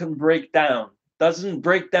rule can break down. Doesn't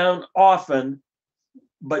break down often,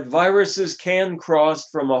 but viruses can cross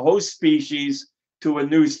from a host species to a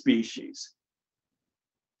new species.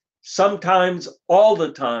 Sometimes, all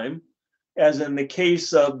the time, as in the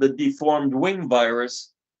case of the deformed wing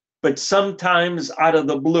virus, but sometimes out of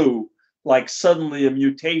the blue, like suddenly a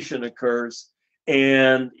mutation occurs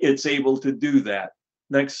and it's able to do that.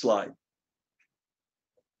 Next slide.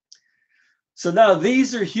 So now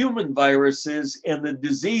these are human viruses and the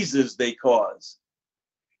diseases they cause.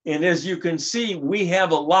 And as you can see, we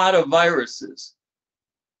have a lot of viruses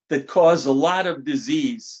that cause a lot of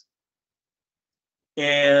disease.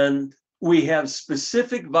 And we have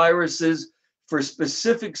specific viruses for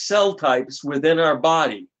specific cell types within our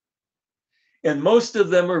body. And most of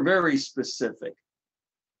them are very specific.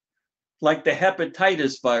 Like the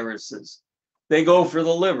hepatitis viruses, they go for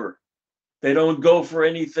the liver. They don't go for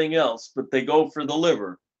anything else, but they go for the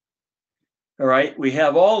liver. All right, we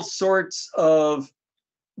have all sorts of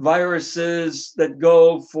viruses that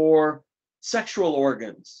go for sexual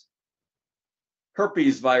organs.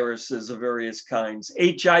 Herpes viruses of various kinds,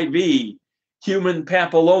 HIV, human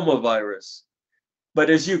papillomavirus. But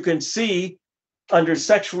as you can see, under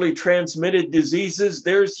sexually transmitted diseases,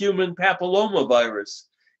 there's human papillomavirus.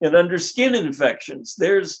 And under skin infections,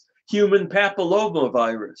 there's human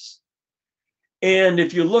papillomavirus. And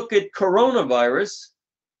if you look at coronavirus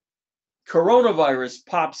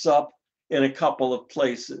pops up in a couple of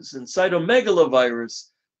places, and cytomegalovirus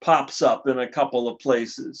pops up in a couple of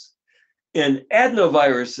places, and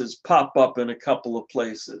adenoviruses pop up in a couple of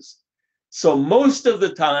places. So most of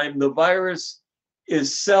the time, the virus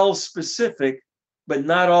is cell specific, but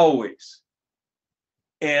not always.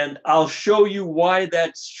 And I'll show you why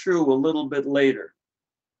that's true a little bit later,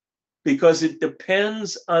 because it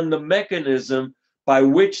depends on the mechanism by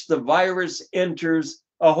which the virus enters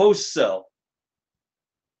a host cell.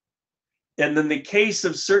 And in the case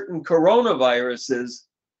of certain coronaviruses,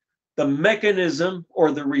 the mechanism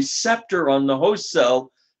or the receptor on the host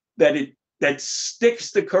cell that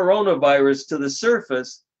sticks the coronavirus to the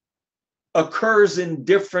surface occurs in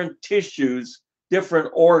different tissues, different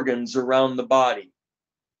organs around the body.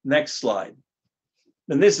 Next slide.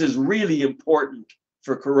 And this is really important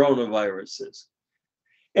for coronaviruses.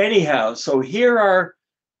 Anyhow, so here are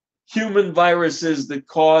human viruses that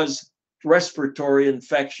cause respiratory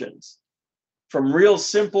infections, from real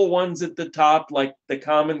simple ones at the top, like the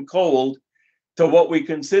common cold, to what we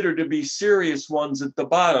consider to be serious ones at the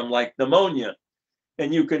bottom, like pneumonia.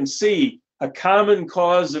 And you can see a common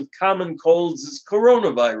cause of common colds is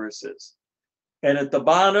coronaviruses. And at the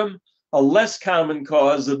bottom, a less common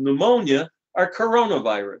cause of pneumonia are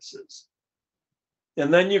coronaviruses.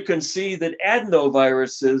 And then you can see that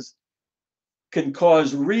adenoviruses can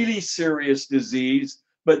cause really serious disease,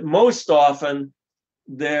 but most often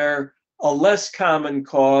they're a less common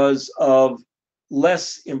cause of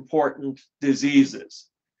less important diseases.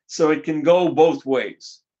 So it can go both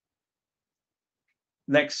ways.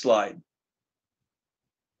 Next slide.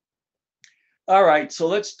 All right, so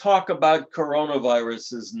let's talk about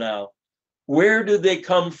coronaviruses now. Where do they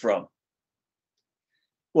come from?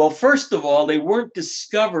 Well, first of all, they weren't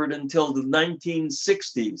discovered until the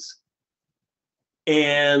 1960s.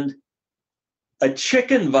 And a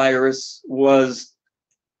chicken virus was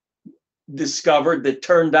discovered that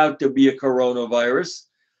turned out to be a coronavirus.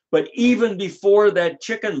 But even before that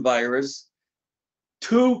chicken virus,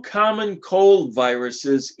 2 common cold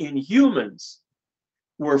viruses in humans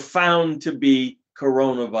were found to be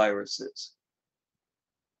coronaviruses.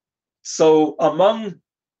 So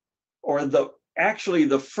actually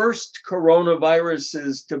the first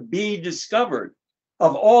coronaviruses to be discovered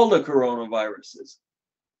of all the coronaviruses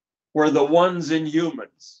were the ones in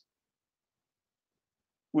humans,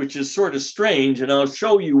 which is sort of strange. And I'll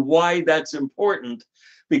show you why that's important,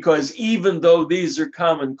 because even though these are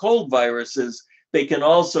common cold viruses, they can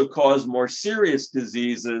also cause more serious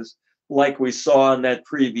diseases, like we saw on that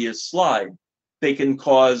previous slide. They can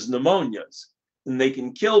cause pneumonias and they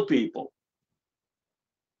can kill people,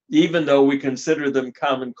 even though we consider them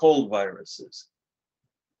common cold viruses.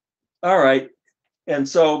 All right, and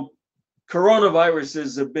so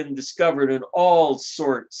coronaviruses have been discovered in all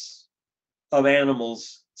sorts of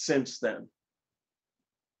animals since then.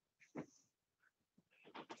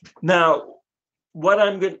 Now, what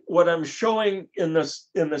I'm showing in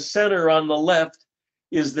the center on the left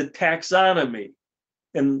is the taxonomy.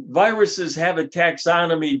 And viruses have a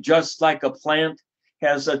taxonomy just like a plant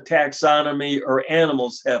has a taxonomy or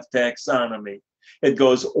animals have taxonomy. It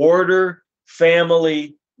goes order,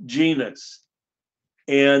 family, genus.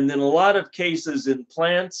 And in a lot of cases in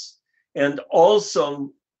plants and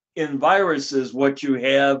also in viruses, what you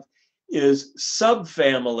have is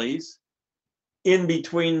subfamilies in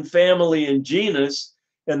between family and genus.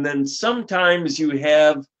 And then sometimes you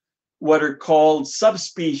have what are called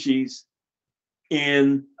subspecies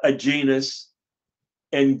in a genus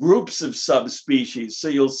and groups of subspecies. So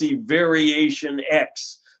you'll see variation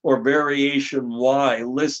X or variation Y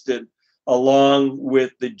listed along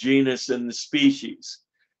with the genus and the species.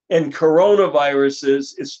 And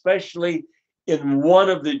coronaviruses, especially in one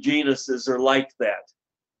of the genuses, are like that.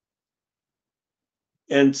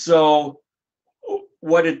 And so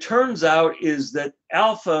what it turns out is that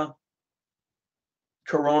alpha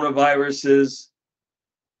coronaviruses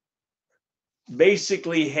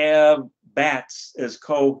basically have bats as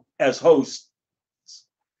hosts,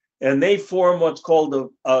 and they form what's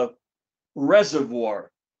called a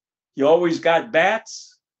reservoir. You always got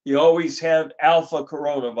bats, you always have alpha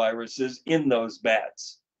coronaviruses in those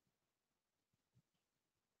bats.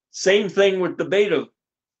 Same thing with the beta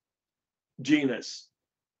genus.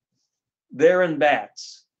 They're in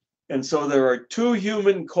bats. And so there are 2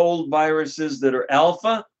 human cold viruses that are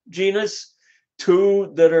alpha genus,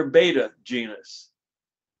 2 that are beta genus.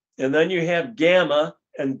 And then you have gamma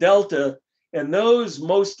and delta, and those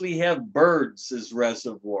mostly have birds as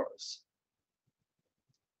reservoirs.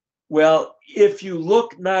 Well, if you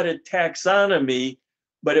look not at taxonomy,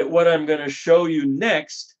 but at what I'm going to show you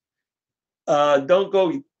next, don't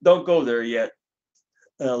go there yet,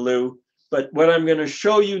 Lou. But what I'm going to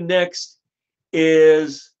show you next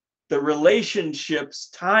is the relationships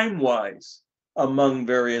time-wise among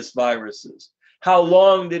various viruses. How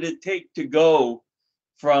long did it take to go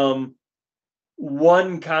from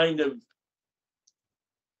one kind of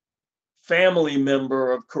family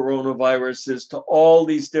member of coronaviruses to all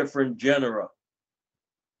these different genera?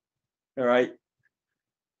 All right.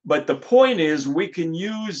 But the point is, we can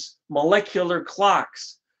use molecular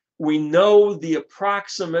clocks. We know the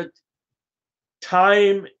approximate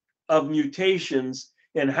time of mutations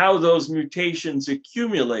and how those mutations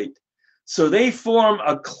accumulate. So they form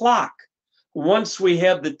a clock once we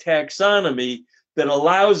have the taxonomy that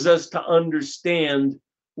allows us to understand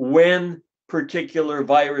when particular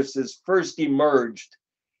viruses first emerged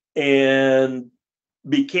and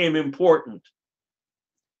became important.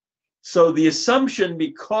 So the assumption,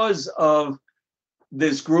 because of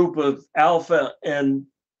this group of alpha and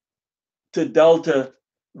to delta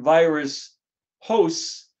virus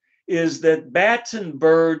hosts, is that bats and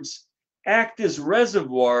birds act as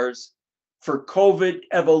reservoirs for COVID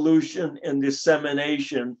evolution and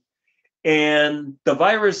dissemination. And the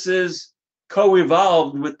viruses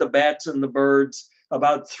co-evolved with the bats and the birds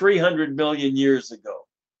about 300 million years ago.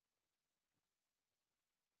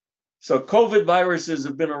 So COVID viruses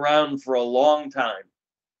have been around for a long time.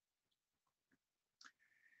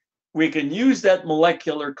 We can use that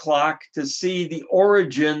molecular clock to see the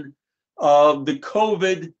origin of the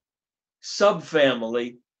COVID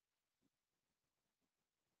subfamily,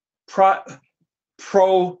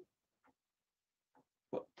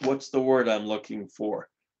 what's the word I'm looking for?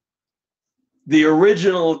 The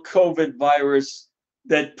original COVID virus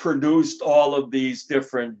that produced all of these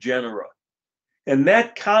different genera. And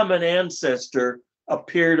that common ancestor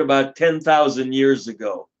appeared about 10,000 years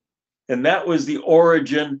ago. And that was the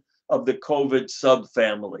origin of the COVID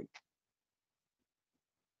subfamily.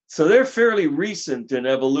 So they're fairly recent in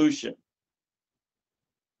evolution,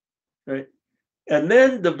 right? And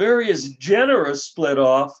then the various genera split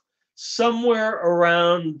off somewhere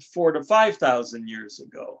around 4,000 to 5,000 years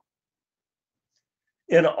ago,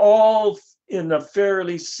 and all in a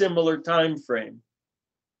fairly similar time frame.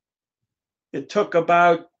 It took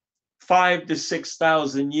about 5,000 to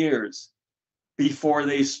 6,000 years before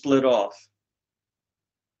they split off.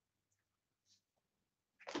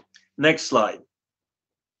 Next slide.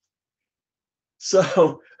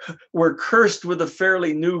 So we're cursed with a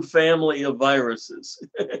fairly new family of viruses.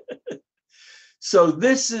 So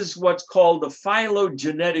this is what's called the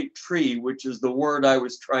phylogenetic tree, which is the word I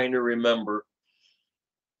was trying to remember.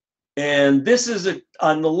 And this is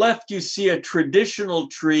on the left, you see a traditional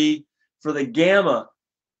tree for the gamma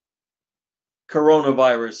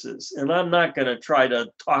coronaviruses. And I'm not going to try to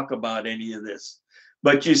talk about any of this,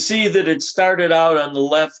 but you see that it started out on the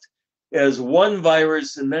left as one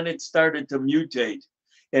virus, and then it started to mutate.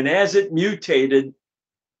 And as it mutated,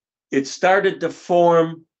 it started to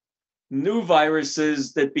form new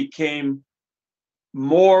viruses that became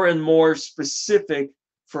more and more specific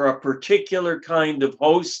for a particular kind of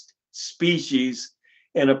host species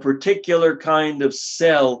and a particular kind of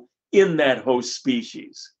cell in that host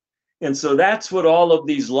species. And so that's what all of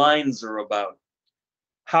these lines are about,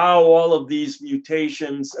 how all of these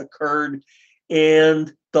mutations occurred.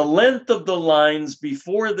 And the length of the lines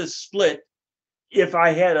before the split, if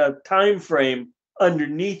I had a time frame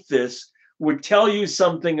underneath this, would tell you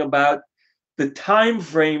something about the time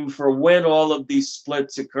frame for when all of these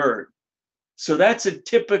splits occurred. So that's a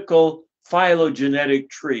typical phylogenetic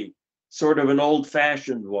tree, sort of an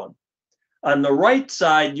old-fashioned one. On the right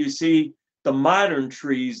side, you see the modern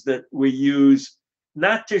trees that we use,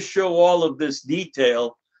 not to show all of this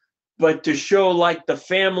detail, but to show like the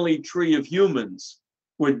family tree of humans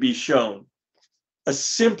would be shown. A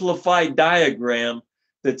simplified diagram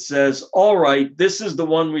that says, all right, this is the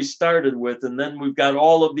one we started with, and then we've got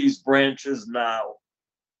all of these branches now.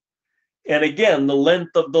 And again, the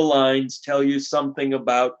length of the lines tell you something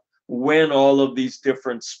about when all of these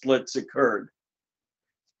different splits occurred.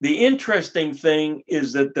 The interesting thing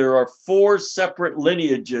is that there are 4 separate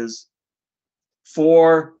lineages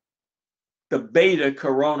for the beta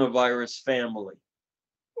coronavirus family,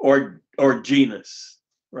 or genus,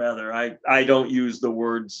 rather. I don't use the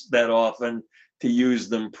words that often to use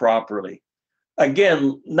them properly.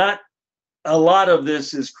 Again, not a lot of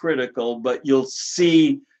this is critical, but you'll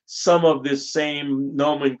see some of this same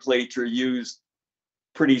nomenclature used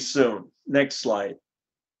pretty soon. Next slide.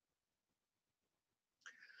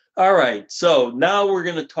 All right, so now we're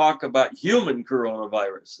going to talk about human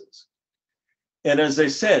coronaviruses. And as I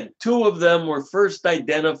said, 2 of them were first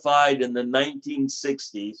identified in the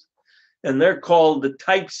 1960s, and they're called the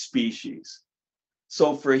type species.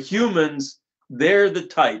 So for humans, they're the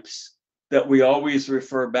types that we always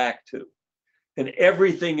refer back to, and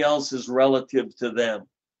everything else is relative to them.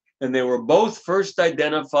 And they were both first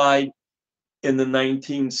identified in the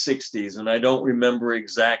 1960s, and I don't remember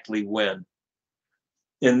exactly when.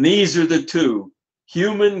 And these are the 2,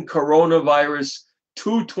 human coronavirus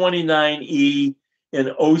 229E and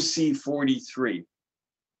OC43.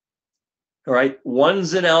 All right,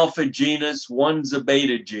 one's an alpha genus, one's a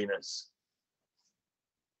beta genus.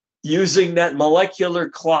 Using that molecular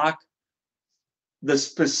clock, the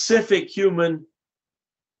specific human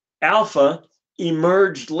alpha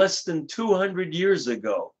emerged less than 200 years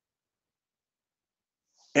ago.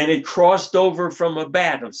 And it crossed over from a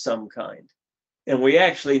bat of some kind. And we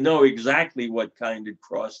actually know exactly what kind it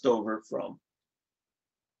crossed over from.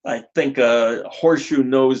 I think a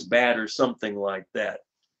horseshoe-nosed bat or something like that.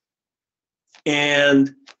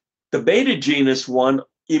 And the beta genus one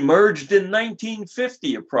emerged in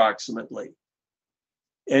 1950 approximately.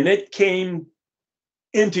 And it came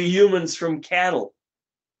into humans from cattle.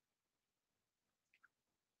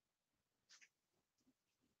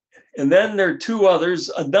 And then there are two others,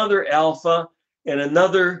 another alpha and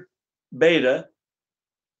another beta.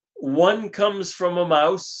 One comes from a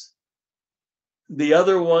mouse, the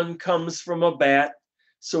other one comes from a bat.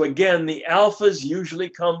 So again, the alphas usually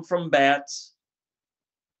come from bats,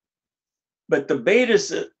 but the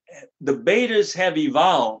betas have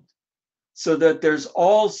evolved so that there's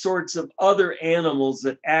all sorts of other animals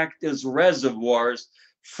that act as reservoirs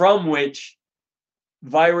from which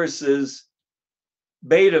viruses,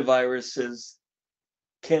 beta viruses,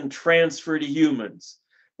 can transfer to humans.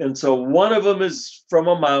 And so one of them is from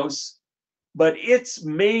a mouse, but its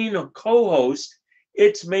main co-host,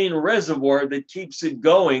 its main reservoir that keeps it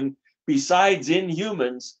going, besides in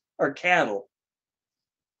humans, are cattle.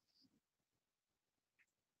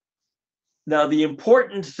 Now, the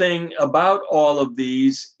important thing about all of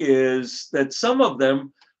these is that some of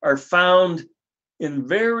them are found in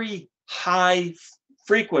very high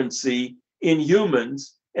frequency in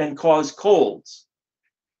humans and cause colds.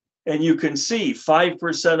 And you can see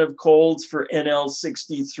 5% of colds for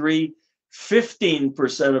NL63,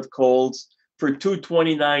 15% of colds for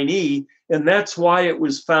 229E, and that's why it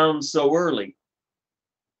was found so early.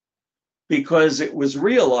 Because it was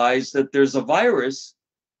realized that there's a virus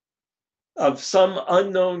of some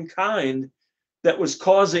unknown kind that was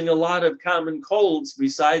causing a lot of common colds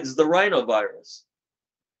besides the rhinovirus.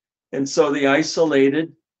 And so they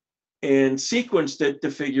isolated and sequenced it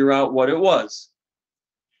to figure out what it was.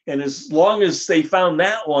 And as long as they found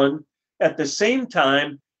that one, at the same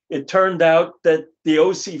time, it turned out that the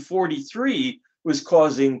OC43 was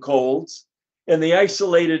causing colds, and they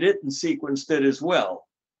isolated it and sequenced it as well.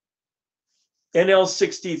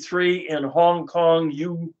 NL63 and Hong Kong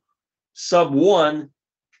U sub 1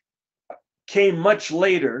 came much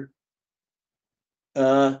later,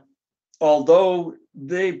 although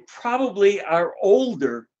they probably are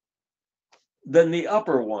older than the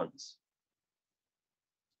upper ones.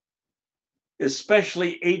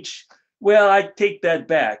 Especially well, I take that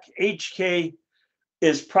back. HK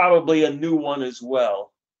is probably a new one as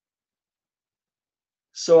well.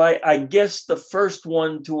 So I guess the first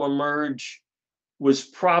one to emerge was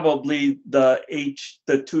probably the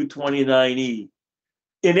 229E.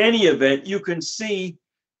 In any event, you can see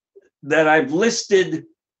that I've listed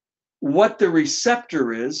what the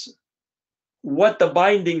receptor is, what the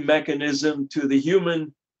binding mechanism to the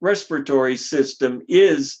human respiratory system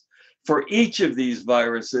is for each of these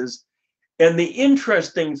viruses. And the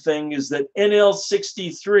interesting thing is that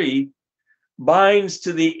NL63 binds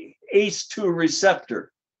to the ACE2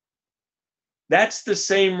 receptor. That's the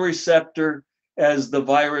same receptor as the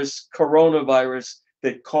virus, coronavirus,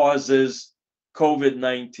 that causes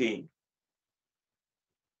COVID-19.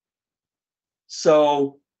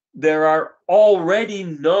 So there are already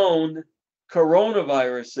known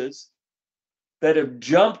coronaviruses that have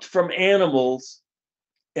jumped from animals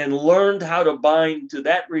and learned how to bind to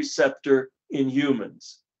that receptor in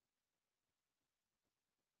humans.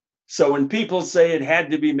 So when people say it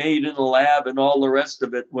had to be made in a lab and all the rest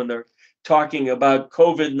of it, when they're talking about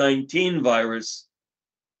COVID-19 virus,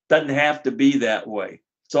 doesn't have to be that way.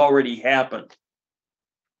 It's already happened.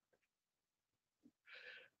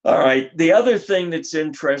 All right, the other thing that's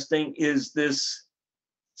interesting is this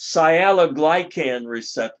sialoglycan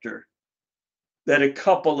receptor that a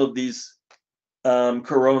couple of these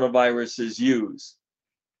coronaviruses use.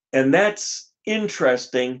 And that's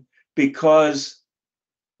interesting because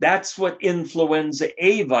that's what influenza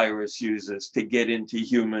A virus uses to get into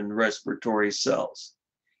human respiratory cells.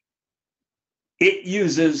 It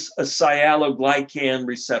uses a sialoglycan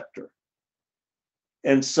receptor.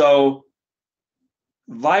 And so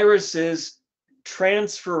viruses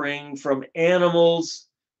transferring from animals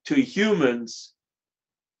to humans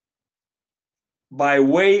by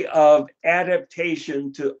way of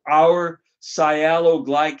adaptation to our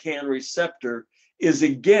sialoglycan receptor is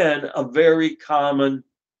again a very common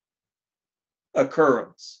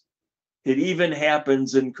occurrence. It even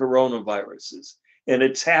happens in coronaviruses, and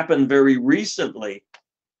it's happened very recently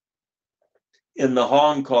in the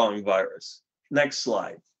Hong Kong virus. Next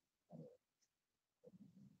slide.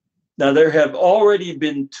 Now, there have already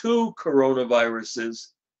been 2 coronaviruses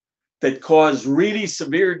that cause really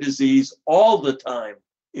severe disease all the time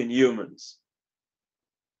in humans.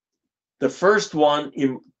 The first one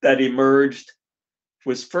that emerged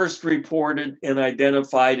was first reported and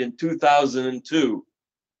identified in 2002.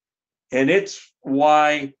 And it's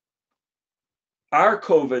why our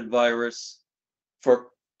COVID virus for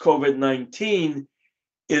COVID-19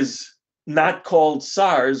 is not called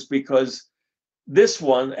SARS, because This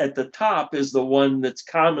one at the top is the one that's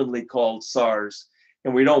commonly called SARS,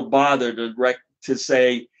 and we don't bother to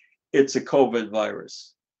say it's a COVID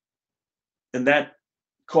virus. And that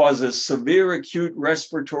causes severe acute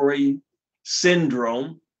respiratory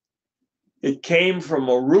syndrome. It came from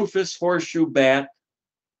a rufous horseshoe bat,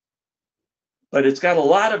 but it's got a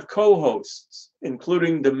lot of co-hosts,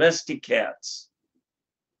 including domestic cats.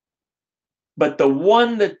 But the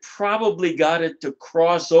one that probably got it to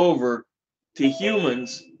cross over to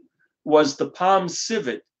humans was the palm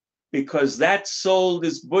civet, because that sold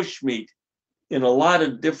as bushmeat in a lot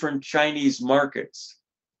of different Chinese markets.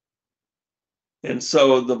 And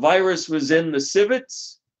so the virus was in the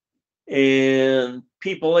civets, and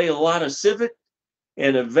people ate a lot of civet,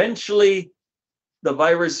 and eventually the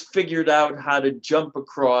virus figured out how to jump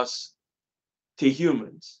across to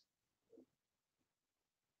humans.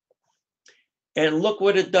 And look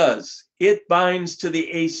what it does. It binds to the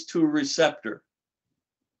ACE2 receptor.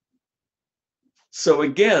 So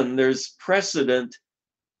again, there's precedent,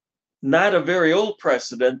 not a very old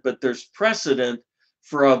precedent, but there's precedent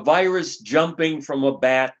for a virus jumping from a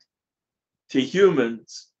bat to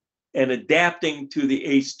humans and adapting to the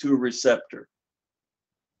ACE2 receptor.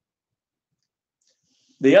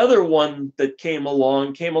 The other one that came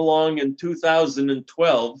along in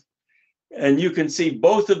 2012, and you can see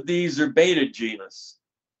both of these are beta genus.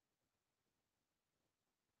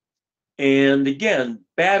 And again,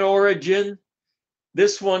 bat origin,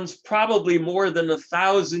 this one's probably more than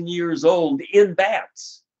 1,000 years old in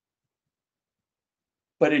bats.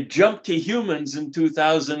 But it jumped to humans in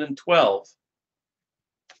 2012.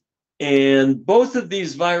 And both of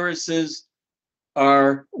these viruses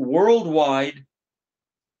are worldwide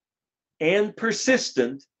and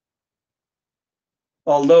persistent,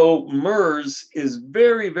 although MERS is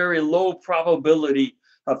very, very low probability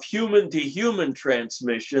of human-to-human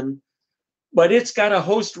transmission, but it's got a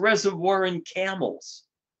host reservoir in camels.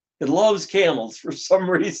 It loves camels for some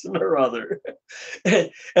reason or other.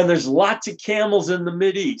 And there's lots of camels in the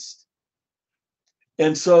Mideast.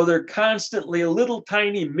 And so they're constantly little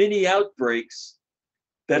tiny mini outbreaks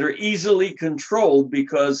that are easily controlled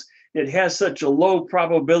because it has such a low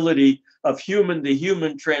probability of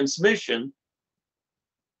human-to-human transmission.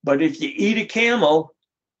 But if you eat a camel,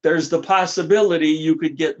 there's the possibility you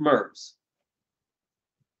could get MERS.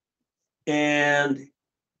 And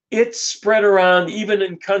it's spread around even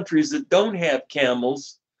in countries that don't have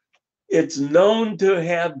camels. It's known to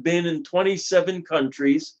have been in 27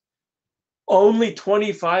 countries, only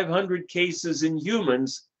 2,500 cases in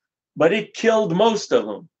humans, but it killed most of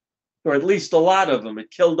them, or at least a lot of them.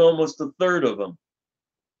 It killed almost a third of them.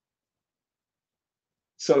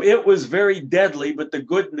 So it was very deadly, but the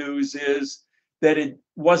good news is that it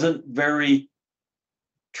wasn't very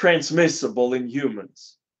transmissible in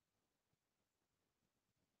humans.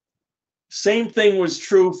 Same thing was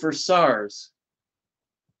true for SARS.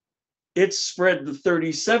 It spread to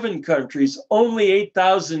 37 countries, only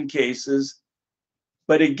 8,000 cases,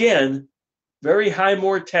 but again, very high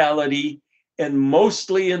mortality and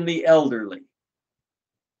mostly in the elderly.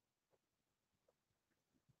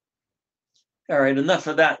 All right, enough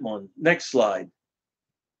of that one. Next slide.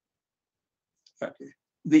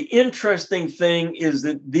 The interesting thing is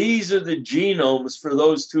that these are the genomes for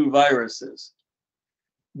those two viruses.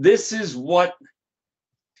 This is what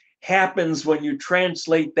happens when you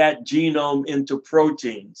translate that genome into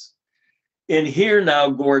proteins. And here now,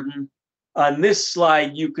 Gordon, on this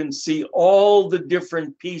slide, you can see all the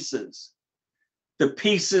different pieces. The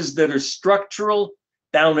pieces that are structural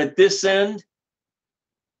down at this end,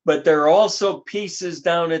 but there are also pieces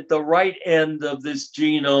down at the right end of this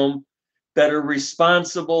genome that are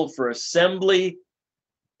responsible for assembly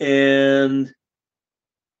and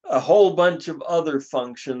a whole bunch of other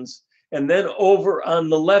functions. And then over on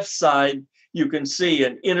the left side, you can see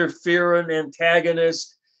an interferon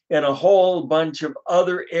antagonist and a whole bunch of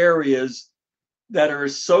other areas that are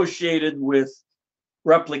associated with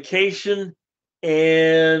replication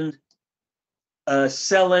and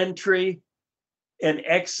cell entry and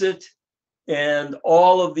exit and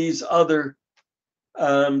all of these other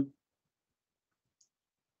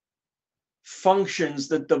functions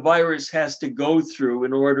that the virus has to go through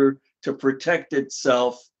in order to protect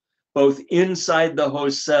itself, both inside the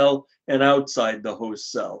host cell and outside the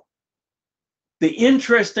host cell. The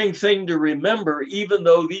interesting thing to remember, even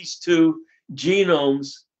though these two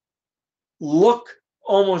genomes look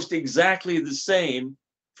almost exactly the same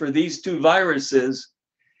for these two viruses,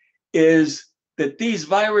 is that these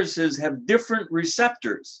viruses have different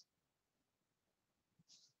receptors.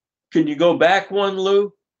 Can you go back one,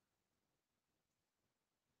 Lou?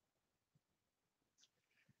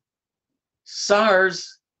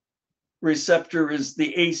 SARS receptor is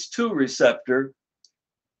the ACE2 receptor.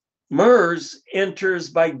 MERS enters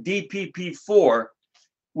by DPP4,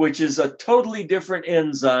 which is a totally different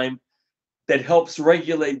enzyme that helps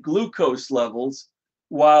regulate glucose levels,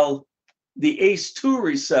 while the ACE2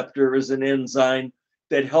 receptor is an enzyme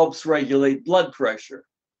that helps regulate blood pressure.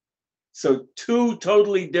 So two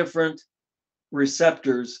totally different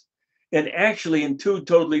receptors, and actually in two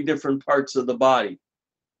totally different parts of the body,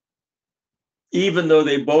 even though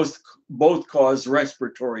they both cause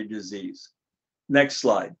respiratory disease. Next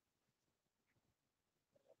slide.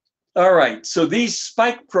 All right, so these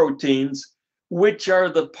spike proteins, which are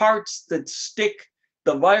the parts that stick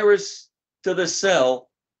the virus to the cell,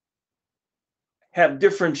 have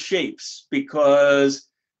different shapes because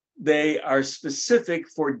they are specific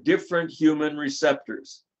for different human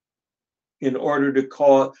receptors in order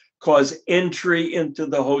to cause entry into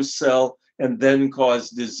the host cell and then cause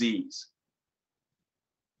disease.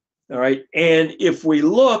 All right, and if we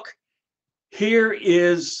look, here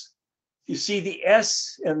is, you see the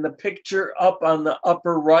S and the picture up on the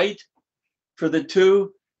upper right for the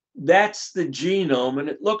two? That's the genome, and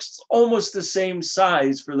it looks almost the same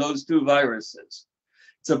size for those two viruses.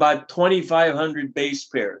 It's about 2,500 base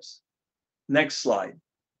pairs. Next slide.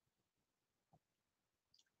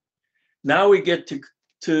 Now we get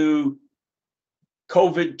to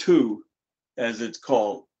COVID-2, as it's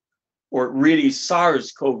called, or really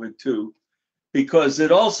SARS-CoV-2, because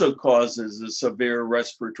it also causes a severe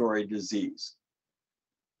respiratory disease.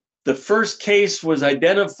 The first case was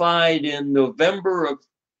identified in November of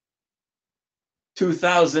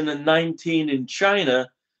 2019 in China,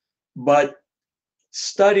 but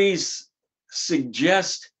studies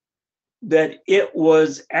suggest that it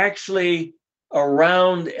was actually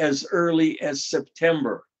around as early as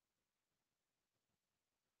September.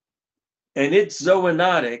 And it's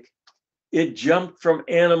zoonotic. It jumped from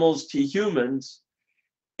animals to humans,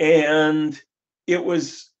 and it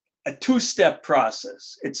was a two-step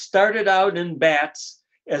process. It started out in bats,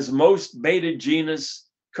 as most beta genus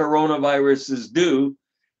coronaviruses do,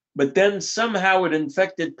 but then somehow it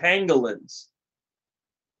infected pangolins.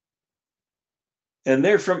 And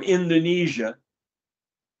they're from Indonesia,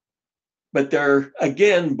 but they're,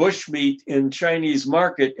 again, bushmeat in Chinese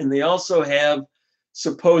market, and they also have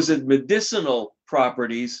supposed medicinal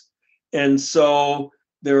properties. And so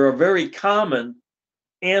they're a very common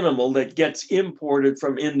animal that gets imported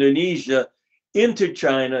from Indonesia into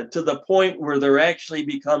China to the point where they're actually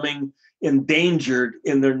becoming endangered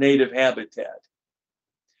in their native habitat.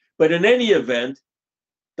 But in any event,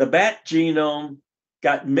 the bat genome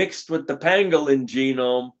got mixed with the pangolin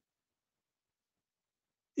genome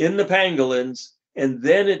in the pangolins, and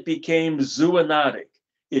then it became zoonotic.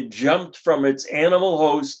 It jumped from its animal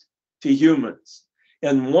host to humans.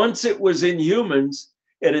 And once it was in humans,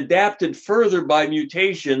 it adapted further by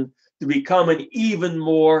mutation to become an even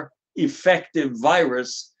more effective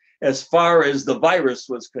virus as far as the virus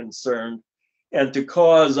was concerned, and to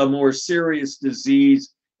cause a more serious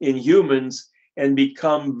disease in humans and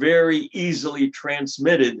become very easily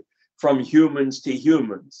transmitted from humans to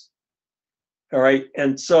humans. All right,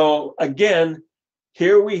 and so again,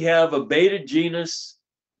 here we have a beta genus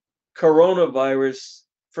coronavirus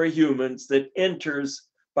for humans that enters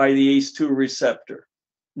by the ACE2 receptor.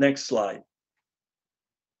 Next slide.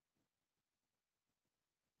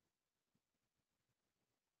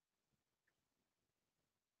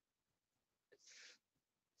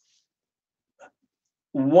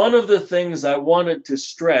 One of the things I wanted to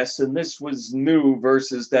stress, and this was new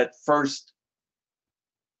versus that first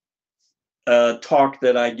talk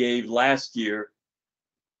that I gave last year,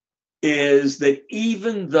 is that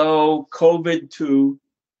even though COVID-2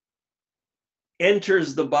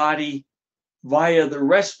 enters the body via the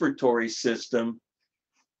respiratory system,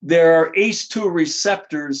 there are ACE2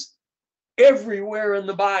 receptors everywhere in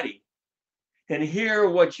the body. And here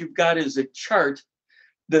what you've got is a chart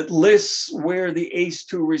that lists where the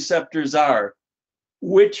ACE2 receptors are,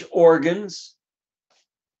 which organs,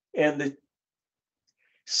 and the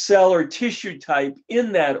cell or tissue type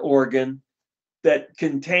in that organ that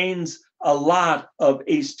contains a lot of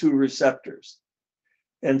ACE2 receptors.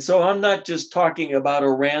 And so I'm not just talking about a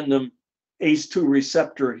random ACE2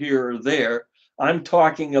 receptor here or there. I'm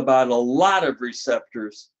talking about a lot of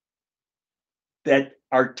receptors that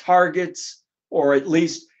are targets, or at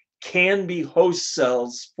least can be host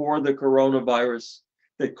cells for the coronavirus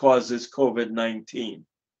that causes COVID-19.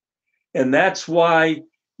 And that's why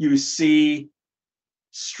you see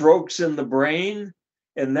strokes in the brain,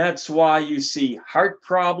 and that's why you see heart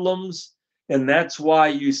problems, and that's why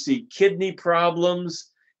you see kidney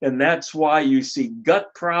problems, and that's why you see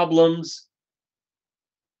gut problems.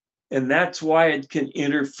 And that's why it can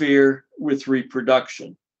interfere with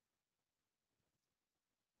reproduction.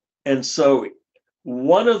 And so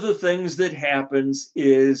one of the things that happens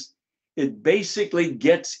is it basically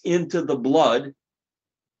gets into the blood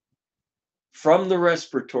from the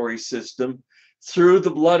respiratory system through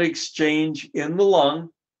the blood exchange in the lung.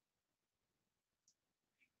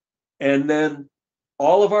 And then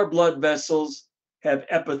all of our blood vessels have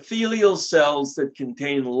epithelial cells that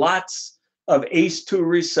contain lots of ACE2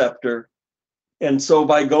 receptor. And so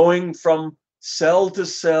by going from cell to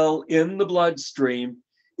cell in the bloodstream,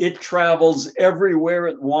 it travels everywhere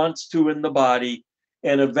it wants to in the body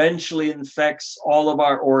and eventually infects all of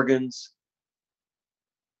our organs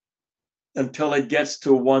until it gets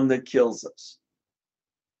to one that kills us.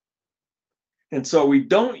 And so we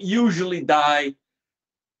don't usually die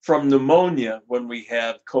from pneumonia when we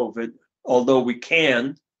have COVID, although we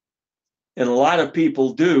can, and a lot of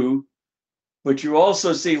people do, but you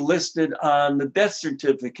also see listed on the death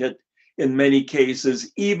certificate in many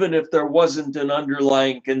cases, even if there wasn't an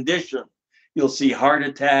underlying condition. You'll see heart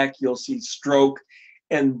attack, you'll see stroke,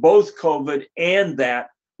 and both COVID and that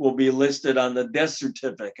will be listed on the death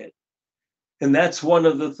certificate. And that's one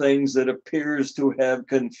of the things that appears to have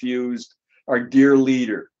confused our dear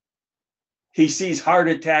leader. He sees heart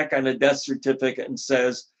attack on a death certificate and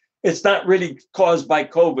says, it's not really caused by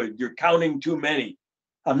COVID. You're counting too many.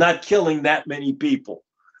 I'm not killing that many people.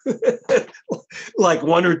 Like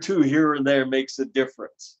one or two here and there makes a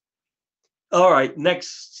difference. All right,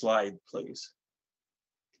 next slide, please.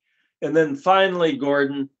 And then finally,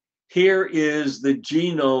 Gordon, here is the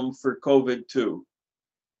genome for COVID-2.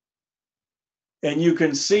 And you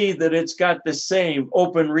can see that it's got the same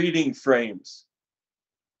open reading frames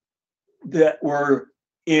that were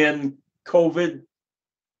in COVID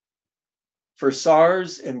for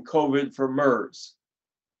SARS and COVID for MERS.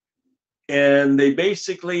 And they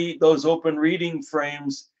basically, those open reading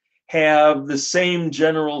frames have the same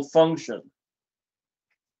general function.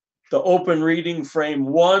 The open reading frame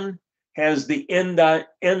 1 has the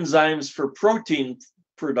enzymes for protein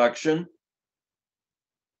production.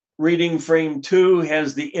 Reading frame 2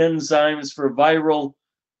 has the enzymes for viral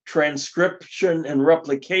transcription and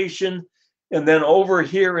replication. And then over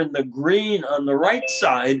here in the green on the right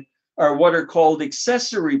side are what are called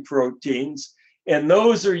accessory proteins. And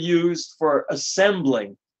those are used for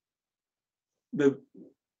assembling the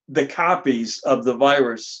copies of the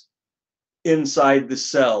virus inside the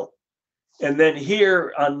cell. And then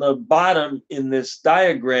here on the bottom in this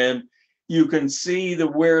diagram, you can see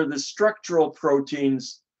where the structural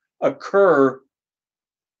proteins occur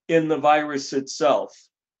in the virus itself.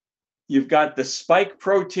 You've got the spike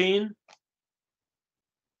protein,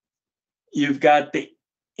 you've got the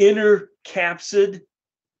inner capsid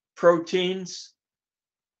proteins,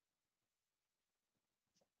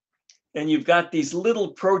 and you've got these little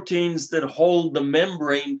proteins that hold the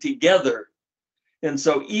membrane together. And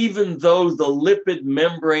so even though the lipid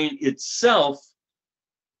membrane itself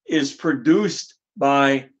is produced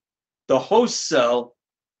by the host cell,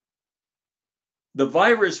 the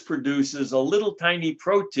virus produces a little tiny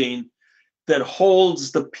protein that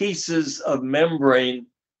holds the pieces of membrane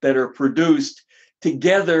that are produced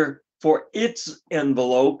together for its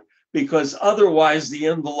envelope, because otherwise the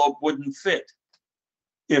envelope wouldn't fit.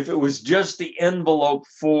 If it was just the envelope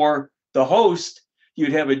for the host,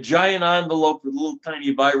 you'd have a giant envelope with a little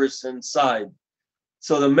tiny virus inside.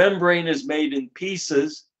 So the membrane is made in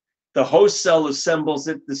pieces. The host cell assembles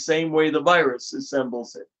it the same way the virus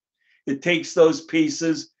assembles it. It takes those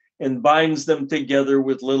pieces and binds them together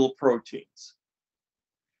with little proteins.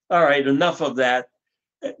 All right, enough of that.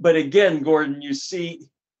 But again, Gordon, you see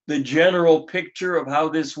the general picture of how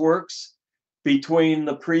this works between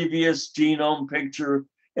the previous genome picture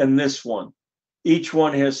and this one. Each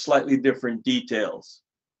one has slightly different details.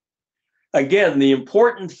 Again, the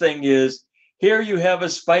important thing is here you have a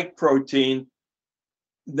spike protein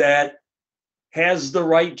that has the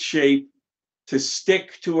right shape to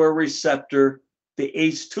stick to a receptor, the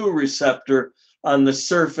ACE2 receptor, on the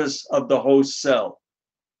surface of the host cell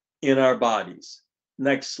in our bodies.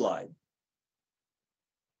 Next slide.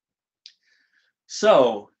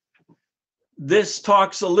 So this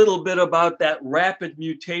talks a little bit about that rapid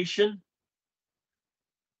mutation.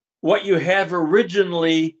 What you have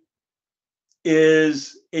originally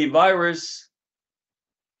is a virus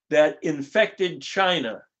that infected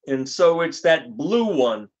China. And so it's that blue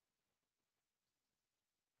one,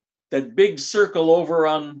 that big circle over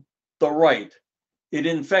on the right. It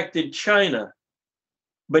infected China.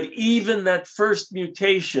 But even that first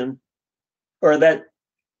mutation, or that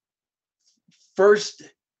first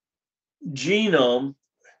genome,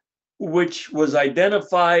 which was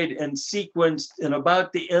identified and sequenced in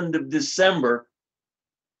about the end of December,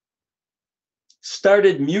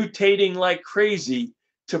 started mutating like crazy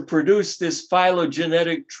to produce this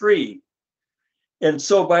phylogenetic tree. And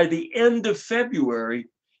so by the end of February,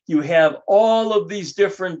 you have all of these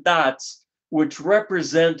different dots, which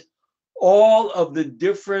represent all of the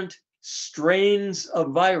different strains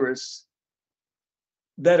of virus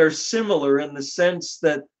that are similar in the sense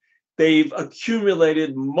that they've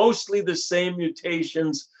accumulated mostly the same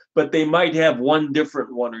mutations, but they might have one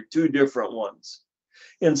different one or two different ones.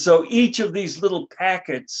 And so each of these little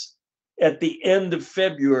packets at the end of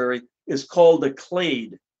February is called a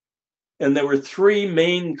clade. And there were three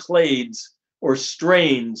main clades or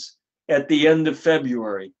strains at the end of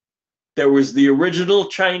February. There was the original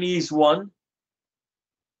Chinese one,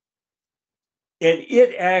 and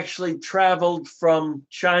it actually traveled from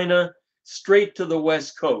China straight to the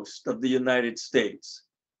west coast of the United States.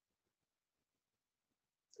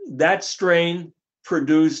 That strain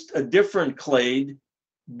produced a different clade,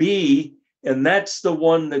 B, and that's the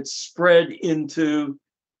one that spread into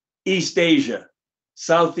East Asia,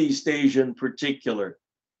 Southeast Asia in particular,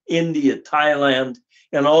 India, Thailand,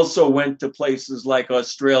 and also went to places like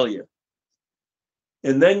Australia.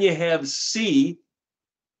 And then you have C,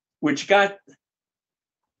 which got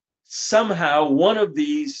somehow one of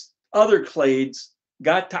these other clades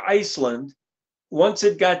got to Iceland. Once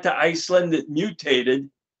it got to Iceland, it mutated,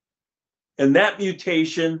 and that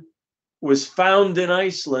mutation was found in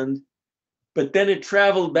Iceland, but then it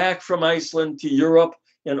traveled back from Iceland to Europe,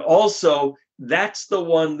 and also that's the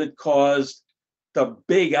one that caused the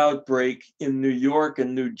big outbreak in New York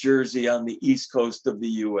and New Jersey on the east coast of the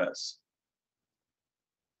US.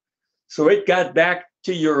 So it got back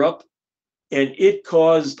to Europe, and it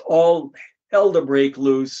caused all hell to break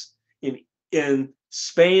loose in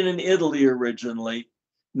Spain and Italy originally,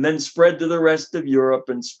 and then spread to the rest of Europe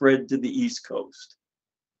and spread to the East Coast.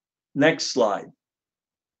 Next slide.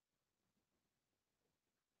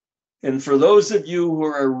 And for those of you who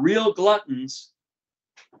are real gluttons,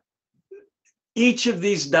 each of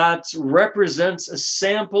these dots represents a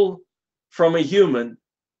sample from a human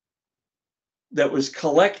that was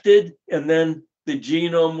collected, and then the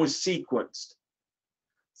genome was sequenced.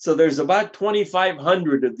 So there's about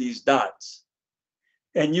 2,500 of these dots.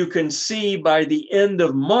 And you can see by the end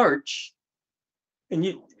of March, and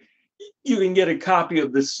you can get a copy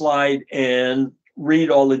of this slide and read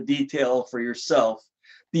all the detail for yourself.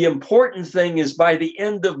 The important thing is by the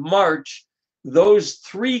end of March, those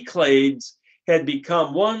three clades had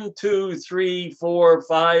become 1, 2, 3, 4,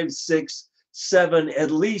 5, 6, 7,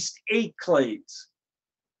 at least 8 clades.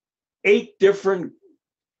 8 different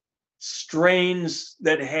strains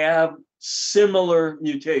that have similar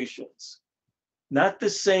mutations. Not the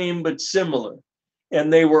same, but similar.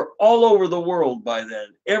 And they were all over the world by then.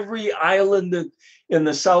 Every island in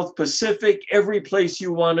the South Pacific, every place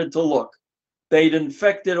you wanted to look. They'd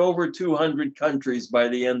infected over 200 countries by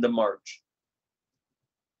the end of March.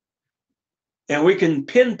 And we can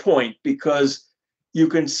pinpoint because you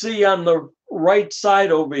can see on the right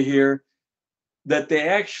side over here that they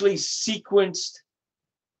actually sequenced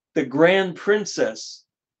the Grand Princess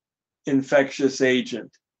infectious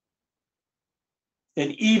agent.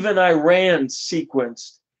 And even Iran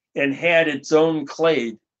sequenced and had its own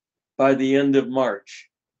clade by the end of March.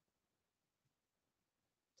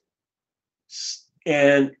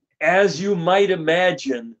 And as you might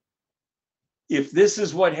imagine, if this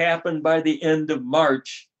is what happened by the end of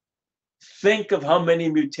March, think of how many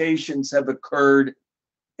mutations have occurred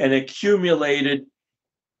and accumulated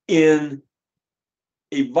in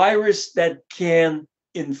a virus that can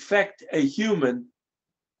infect a human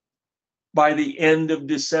by the end of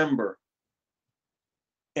December.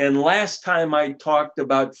 And last time I talked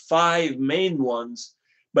about 5 main ones,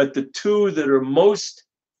 but the 2 that are most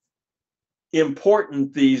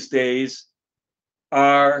important these days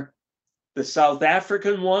are the South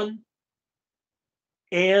African one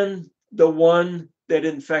and the one that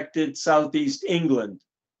infected Southeast England.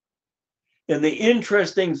 And the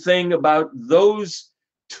interesting thing about those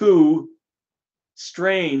 2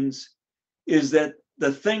 strains is that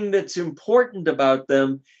the thing that's important about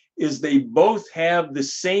them is they both have the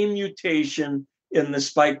same mutation in the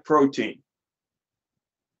spike protein.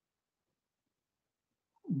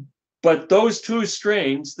 But those 2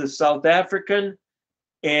 strains, the South African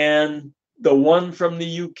and the one from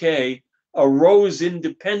the UK, arose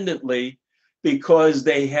independently because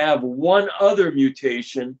they have one other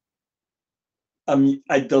mutation,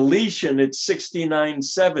 a deletion at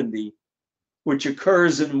 6970, which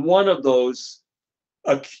occurs in one of those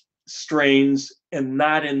strains and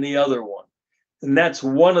not in the other one. And that's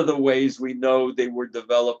one of the ways we know they were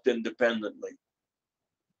developed independently.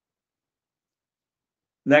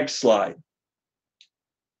 Next slide.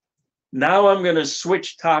 Now I'm going to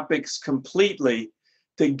switch topics completely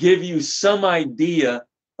to give you some idea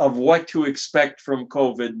of what to expect from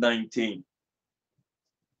COVID-19.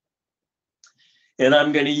 And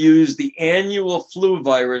I'm going to use the annual flu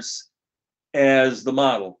virus as the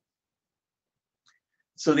model.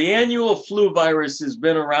 So the annual flu virus has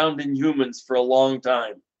been around in humans for a long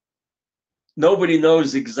time. Nobody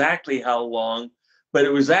knows exactly how long, but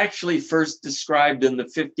it was actually first described in the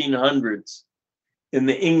 1500s in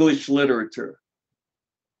the English literature.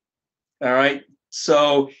 All right,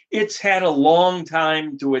 so it's had a long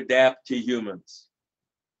time to adapt to humans.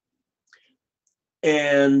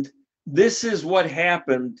 And this is what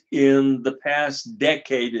happened in the past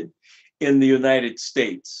decade in the United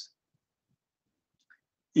States.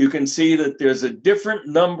 You can see that there's a different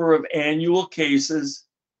number of annual cases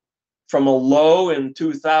from a low in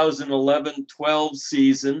 2011-12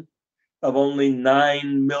 season of only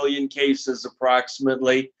 9 million cases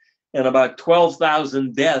approximately, and about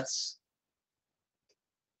 12,000 deaths,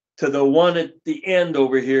 to the one at the end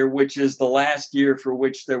over here, which is the last year for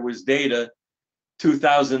which there was data,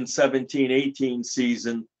 2017-18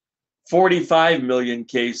 season, 45 million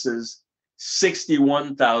cases,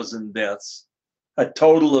 61,000 deaths, a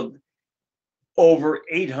total of over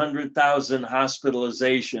 800,000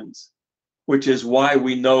 hospitalizations, which is why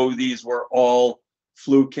we know these were all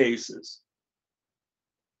flu cases.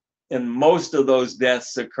 And most of those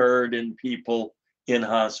deaths occurred in people in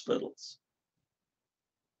hospitals.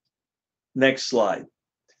 Next slide.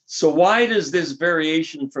 So why does this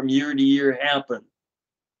variation from year to year happen?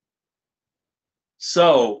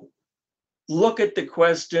 So look at the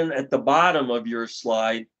question at the bottom of your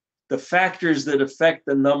slide, the factors that affect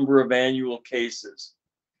the number of annual cases.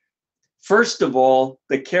 First of all,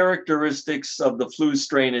 the characteristics of the flu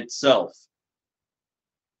strain itself,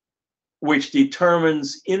 which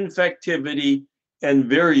determines infectivity and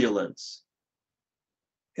virulence.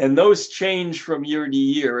 And those change from year to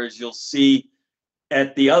year, as you'll see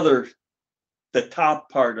at the top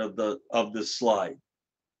part of the slide.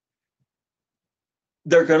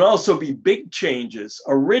 There can also be big changes.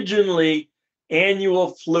 Originally,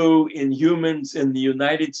 annual flu in humans in the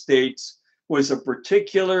United States was a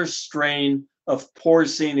particular strain of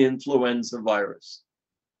porcine influenza virus.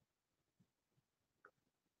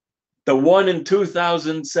 The one in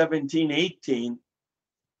 2017-18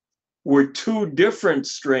 were two different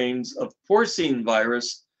strains of porcine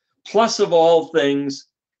virus, plus of all things,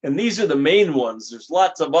 and these are the main ones. There's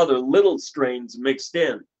lots of other little strains mixed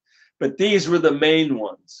in, but these were the main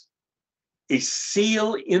ones. A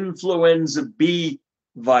seal influenza B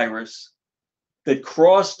virus that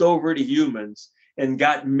crossed over to humans and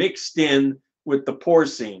got mixed in with the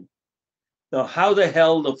porcine. Now, how the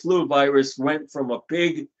hell the flu virus went from a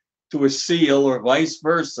pig to a seal or vice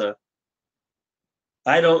versa,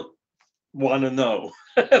 I don't want to know,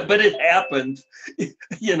 but it happened,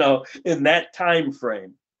 you know, in that time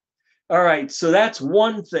frame. All right, so that's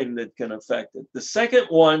one thing that can affect it. The second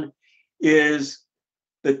one is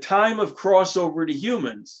the time of crossover to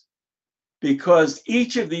humans, because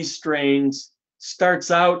each of these strains starts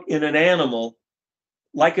out in an animal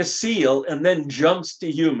like a seal and then jumps to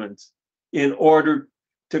humans in order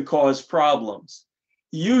to cause problems.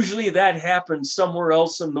 Usually that happens somewhere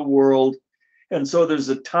else in the world. And so there's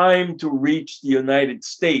a time to reach the United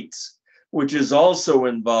States, which is also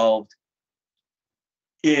involved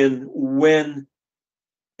in when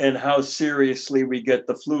and how seriously we get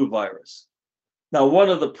the flu virus. Now, one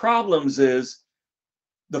of the problems is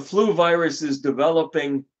the flu virus is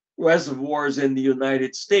developing reservoirs in the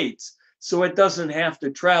United States, so it doesn't have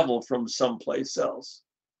to travel from someplace else.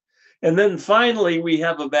 And then finally, we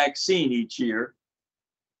have a vaccine each year.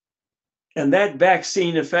 And that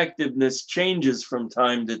vaccine effectiveness changes from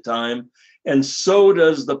time to time, and so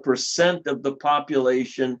does the percent of the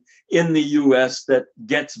population in the US that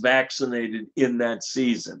gets vaccinated in that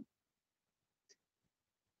season.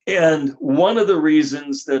 And one of the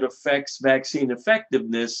reasons that affects vaccine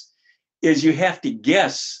effectiveness is you have to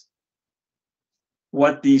guess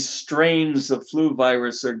what these strains of flu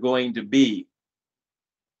virus are going to be.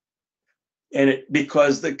 And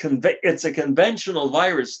because it's a conventional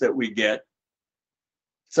virus that we get,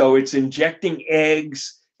 so it's injecting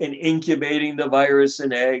eggs and incubating the virus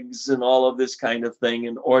in eggs and all of this kind of thing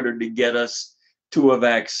in order to get us to a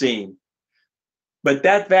vaccine. But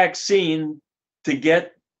that vaccine, to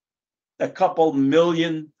get a couple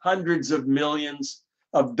million, hundreds of millions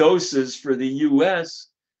of doses for the US,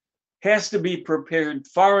 has to be prepared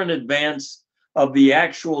far in advance of the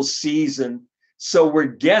actual season, So we're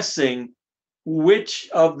guessing which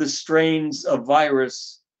of the strains of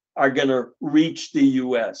virus are going to reach the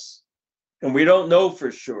US. And we don't know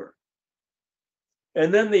for sure.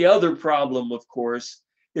 And then the other problem, of course,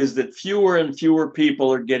 is that fewer and fewer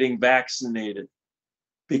people are getting vaccinated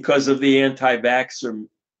because of the anti-vaxxer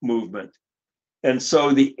movement. And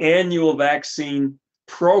so the annual vaccine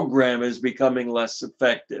program is becoming less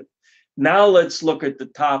effective. Now let's look at the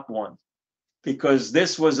top one, because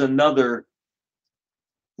this was another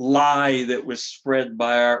lie that was spread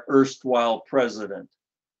by our erstwhile president.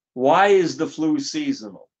 Why is the flu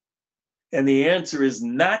seasonal? And the answer is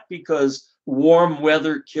not because warm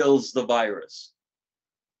weather kills the virus.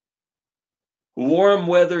 Warm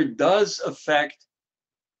weather does affect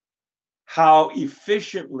how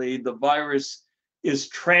efficiently the virus is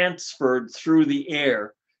transferred through the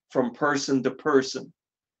air from person to person.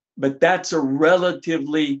 But that's a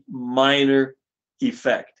relatively minor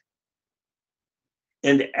effect.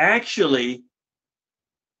 And actually,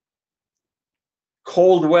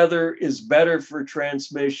 cold weather is better for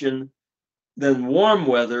transmission than warm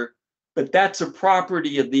weather, but that's a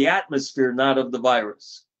property of the atmosphere, not of the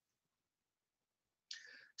virus.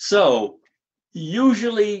 So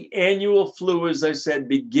usually annual flu, as I said,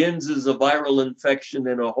 begins as a viral infection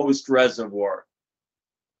in a host reservoir.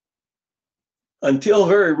 Until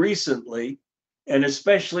very recently, and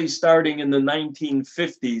especially starting in the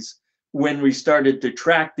 1950s, when we started to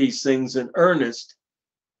track these things in earnest,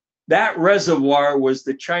 that reservoir was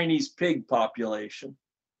the Chinese pig population.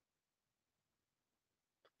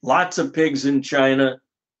 Lots of pigs in China.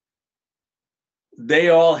 They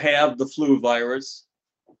all have the flu virus.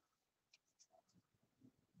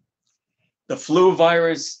 The flu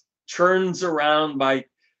virus churns around by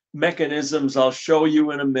mechanisms I'll show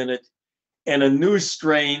you in a minute, and a new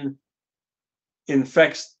strain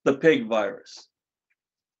infects the pig virus.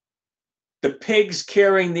 The pigs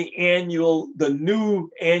carrying the new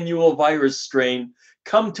annual virus strain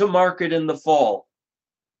come to market in the fall,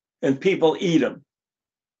 and people eat them.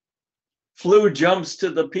 Flu jumps to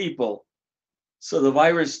the people, so the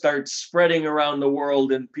virus starts spreading around the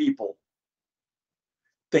world in people.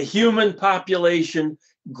 The human population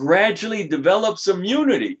gradually develops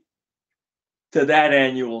immunity to that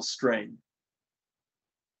annual strain.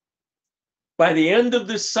 By the end of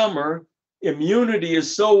the summer, immunity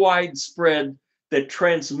is so widespread that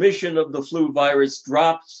transmission of the flu virus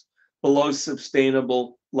drops below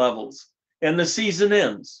sustainable levels, and the season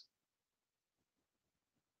ends.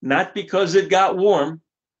 Not because it got warm,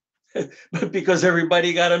 but because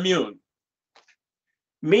everybody got immune.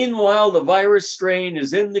 Meanwhile, the virus strain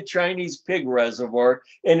is in the Chinese pig reservoir,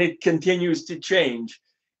 and it continues to change.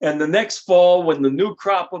 And the next fall, when the new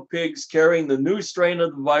crop of pigs carrying the new strain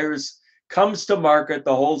of the virus comes to market,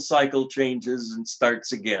 the whole cycle changes and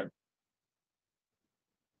starts again.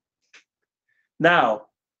 Now,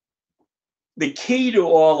 the key to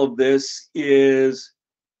all of this is,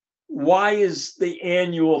 why is the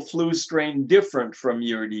annual flu strain different from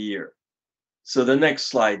year to year? So the next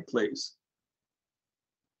slide, please.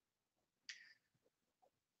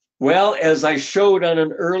 Well, as I showed on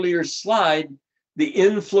an earlier slide, the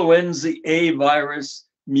influenza A virus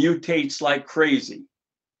mutates like crazy.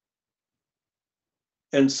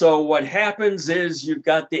 And so what happens is you've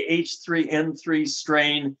got the H3N3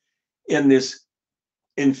 strain in this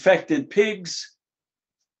infected pigs.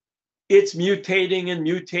 It's mutating and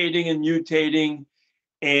mutating and mutating.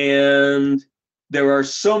 And there are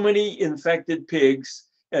so many infected pigs,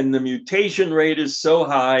 and the mutation rate is so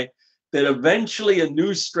high that eventually a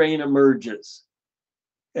new strain emerges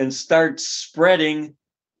and starts spreading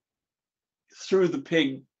through the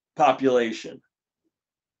pig population.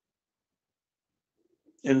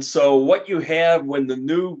 And so what you have when the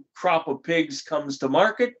new crop of pigs comes to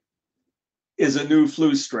market is a new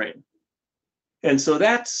flu strain. And so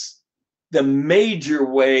that's the major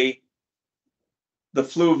way the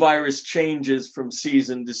flu virus changes from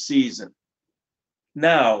season to season.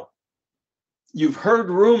 Now, you've heard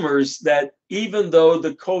rumors that even though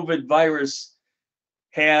the COVID virus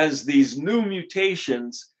has these new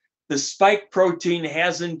mutations, the spike protein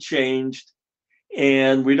hasn't changed,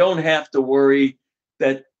 and we don't have to worry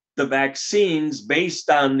that the vaccines based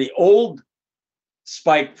on the old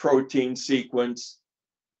spike protein sequence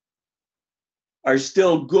are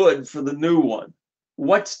still good for the new one.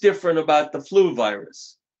 What's different about the flu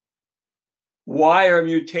virus? Why are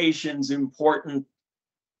mutations important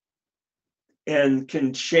and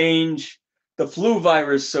can change the flu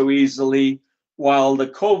virus so easily, while the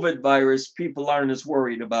COVID virus people aren't as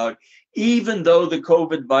worried about, even though the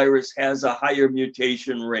COVID virus has a higher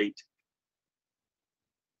mutation rate?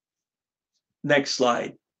 Next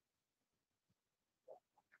slide.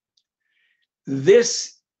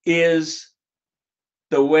 This is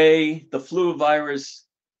the way the flu virus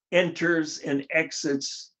enters and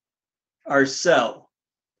exits our cell.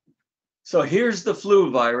 So here's the flu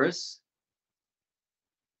virus.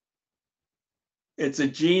 It's a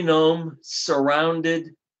genome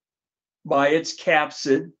surrounded by its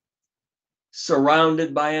capsid,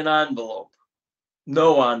 surrounded by an envelope.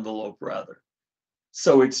 No envelope, rather.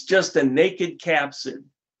 So it's just a naked capsid.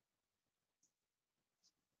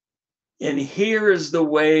 And here is the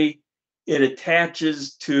way it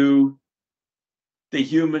attaches to the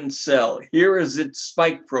human cell. Here is its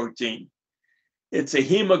spike protein. It's a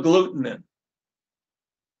hemagglutinin.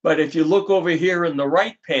 But if you look over here in the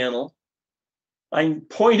right panel, I'm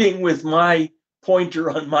pointing with my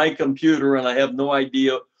pointer on my computer, and I have no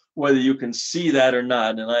idea whether you can see that or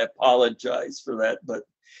not, and I apologize for that. But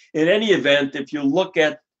in any event, if you look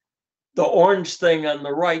at the orange thing on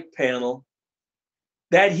the right panel,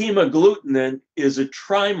 that hemagglutinin is a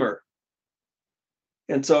trimer.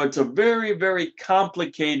 And so it's a very, very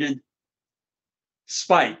complicated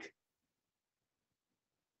spike.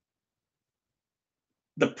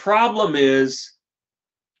 The problem is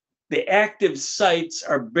the active sites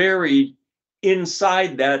are buried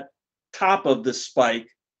inside that top of the spike,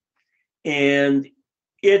 and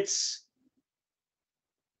it's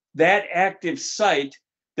that active site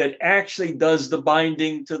that actually does the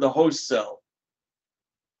binding to the host cell,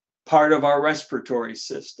 part of our respiratory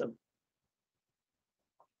system.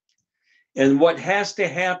 And what has to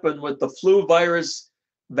happen with the flu virus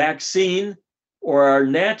vaccine or our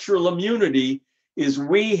natural immunity is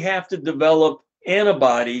we have to develop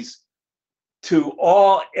antibodies to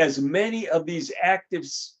as many of these active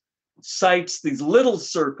sites, these little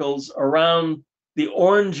circles around the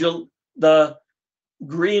orange, the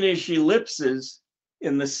greenish ellipses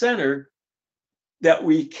in the center, that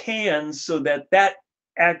we can, so that that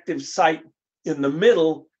active site in the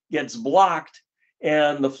middle gets blocked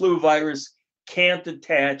and the flu virus can't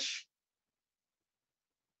attach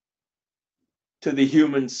to the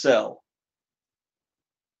human cell.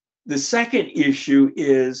 The second issue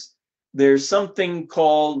is there's something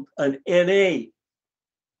called an NA,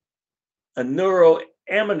 a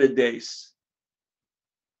neuroamidase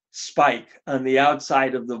spike on the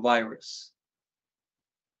outside of the virus.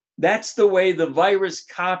 That's the way the virus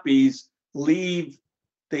copies leave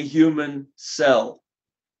the human cell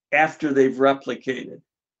after they've replicated.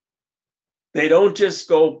 They don't just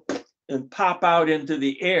go and pop out into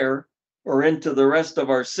the air or into the rest of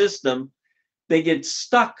our system. They get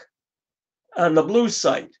stuck on the blue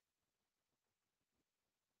site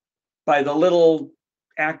by the little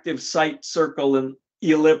active site circle and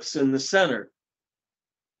ellipse in the center.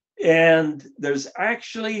 And there's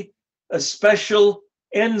actually a special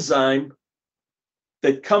enzyme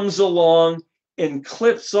that comes along and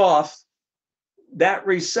clips off that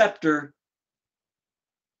receptor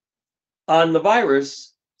on the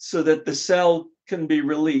virus so that the cell can be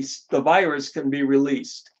released, the virus can be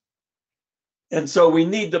released. And so we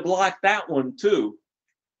need to block that one too,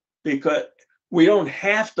 because we don't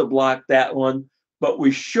have to block that one, but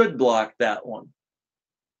we should block that one.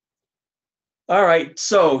 All right,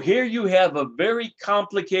 so here you have a very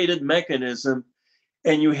complicated mechanism,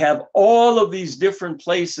 and you have all of these different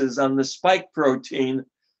places on the spike protein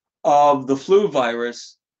of the flu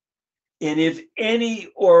virus. And if any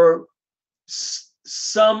or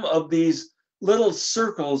some of these little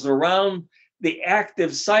circles around the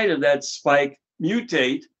active site of that spike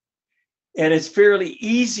mutate, and it's fairly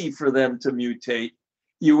easy for them to mutate,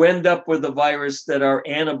 you end up with a virus that our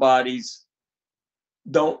antibodies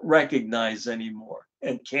don't recognize anymore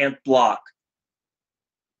and can't block.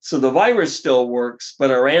 So the virus still works, but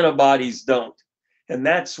our antibodies don't. And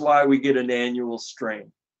that's why we get an annual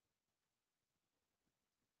strain.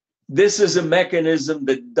 This is a mechanism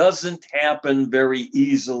that doesn't happen very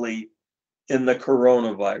easily in the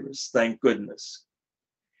coronavirus, thank goodness.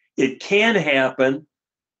 It can happen,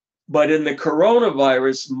 but in the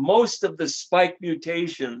coronavirus, most of the spike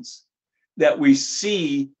mutations that we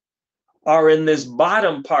see are in this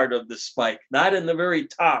bottom part of the spike, not in the very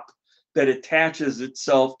top that attaches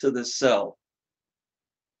itself to the cell.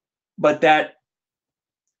 But that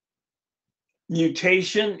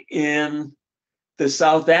mutation in the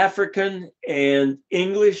South African and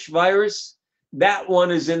English virus, that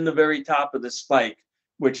one is in the very top of the spike,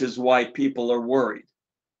 which is why people are worried.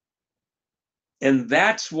 And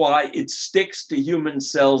that's why it sticks to human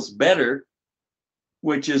cells better,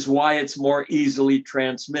 which is why it's more easily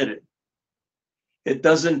transmitted. It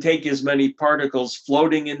doesn't take as many particles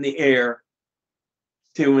floating in the air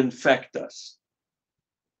to infect us.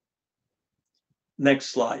 Next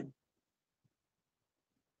slide.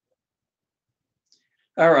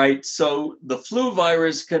 All right, so the flu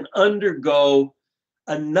virus can undergo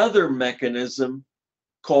another mechanism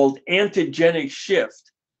called antigenic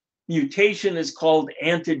shift. Mutation is called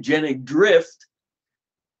antigenic drift.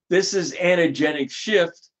 This is antigenic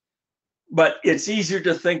shift, but it's easier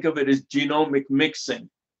to think of it as genomic mixing.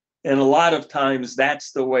 And a lot of times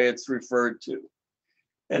that's the way it's referred to.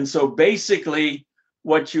 And so basically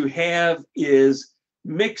what you have is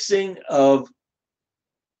mixing of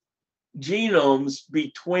genomes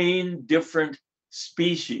between different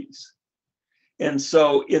species. And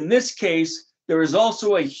so in this case, there is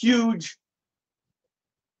also a huge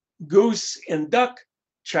goose and duck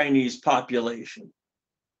Chinese population.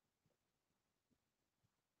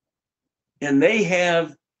 And they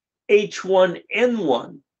have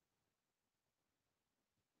H1N1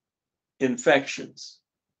 infections,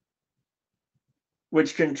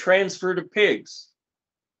 which can transfer to pigs.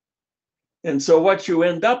 And so what you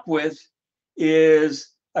end up with is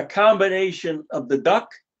a combination of the duck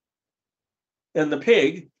and the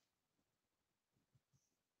pig.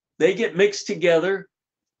 They get mixed together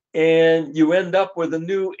and you end up with a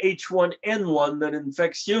new H1N1 that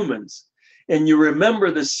infects humans. And you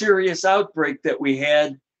remember the serious outbreak that we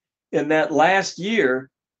had in that last year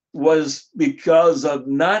was because of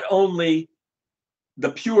not only the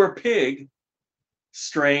pure pig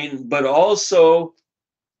strain, but also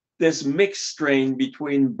this mixed strain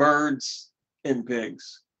between birds and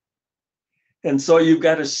pigs. And so you've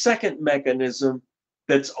got a second mechanism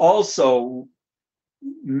that's also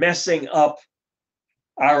messing up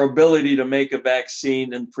our ability to make a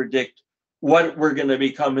vaccine and predict what we're going to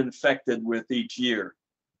become infected with each year.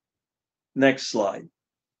 Next slide.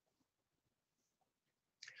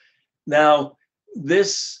 Now,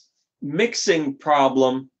 this mixing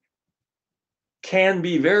problem can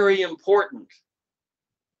be very important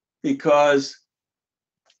because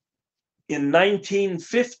in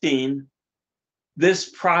 1915, this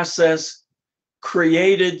process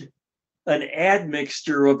created an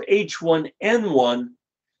admixture of H1N1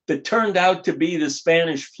 that turned out to be the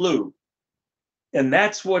Spanish flu. And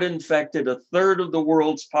that's what infected a third of the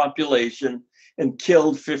world's population and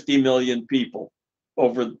killed 50 million people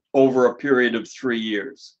over a period of 3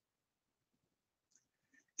 years.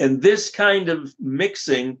 And this kind of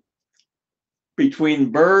mixing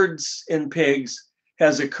between birds and pigs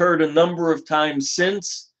has occurred a number of times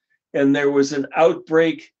since, and there was an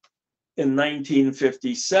outbreak in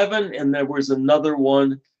 1957, and there was another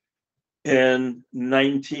one in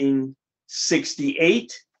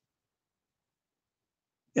 1968.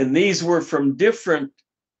 And these were from different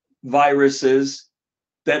viruses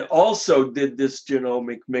that also did this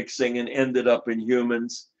genomic mixing and ended up in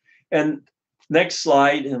humans. And next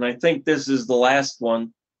slide, and I think this is the last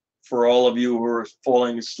one for all of you who are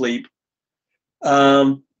falling asleep.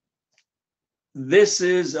 This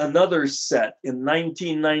is another set. In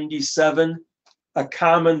 1997, a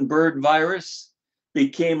common bird virus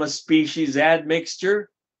became a species admixture,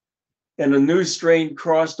 and a new strain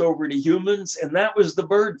crossed over to humans, and that was the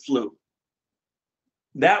bird flu.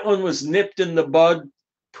 That one was nipped in the bud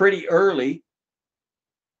pretty early,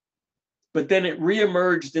 but then it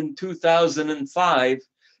reemerged in 2005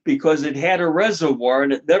 because it had a reservoir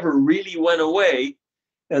and it never really went away,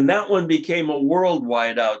 and that one became a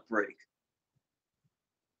worldwide outbreak.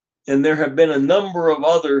 And there have been a number of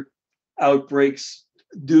other outbreaks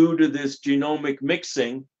due to this genomic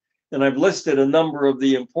mixing, and I've listed a number of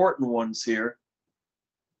the important ones here.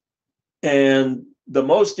 And the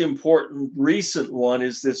most important recent one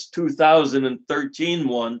is this 2013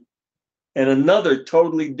 one, and another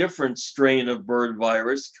totally different strain of bird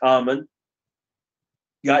virus, common,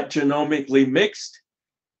 got genomically mixed,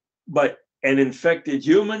 and infected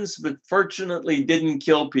humans, but fortunately didn't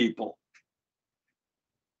kill people.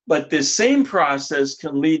 But this same process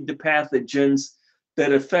can lead to pathogens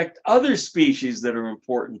that affect other species that are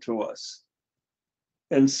important to us.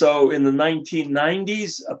 And so in the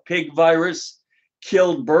 1990s, a pig virus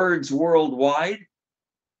killed birds worldwide.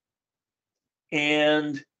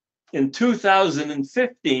 And in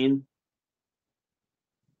 2015,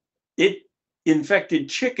 it infected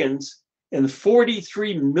chickens, and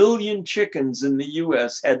 43 million chickens in the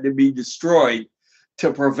US had to be destroyed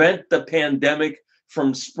to prevent the pandemic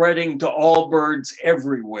from spreading to all birds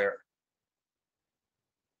everywhere.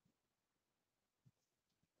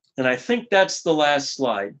 And I think that's the last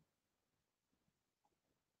slide.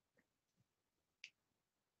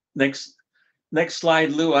 Next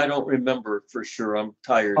slide, Lou. I don't remember for sure. I'm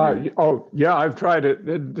tired. Oh, yeah, I've tried it.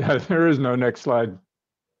 There is no next slide.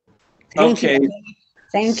 Okay.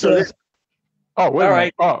 Thank So you. Oh, wait a All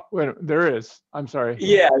minute. right. Oh, wait, there is. I'm sorry.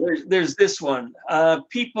 Yeah, there's this one.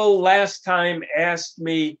 People last time asked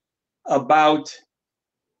me about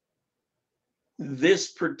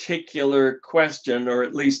this particular question, or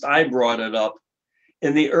at least I brought it up.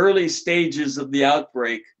 In the early stages of the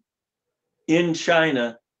outbreak in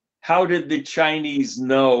China, how did the Chinese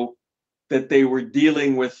know that they were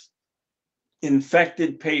dealing with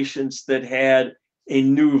infected patients that had a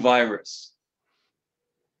new virus?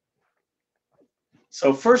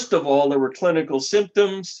 So first of all, there were clinical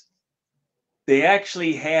symptoms. They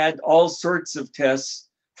actually had all sorts of tests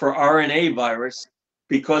for RNA virus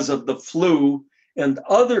because of the flu and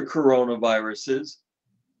other coronaviruses.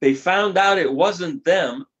 They found out it wasn't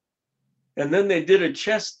them. And then they did a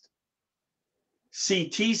chest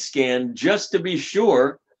CT scan just to be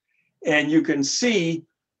sure. And you can see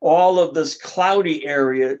all of this cloudy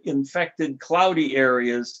area, infected cloudy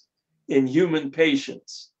areas in human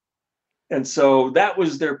patients. And so that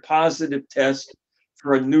was their positive test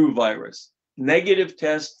for a new virus. Negative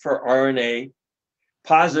test for RNA,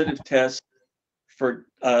 positive test for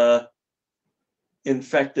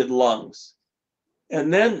infected lungs.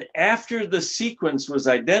 And then after the sequence was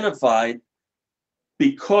identified,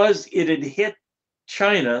 because it had hit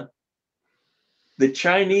China, the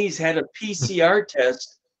Chinese had a PCR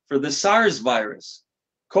test for the SARS virus,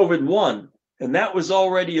 COVID-1, and that was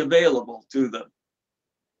already available to them.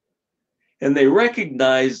 And they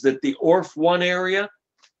recognized that the ORF1 area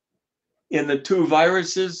in the two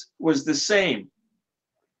viruses was the same.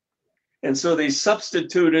 And so they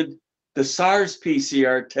substituted the SARS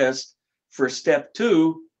PCR test for step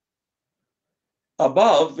 2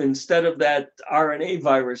 above instead of that RNA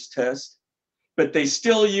virus test, but they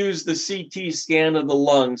still used the CT scan of the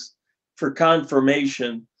lungs for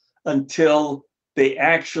confirmation until they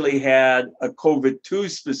actually had a COVID-2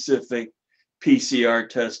 specific PCR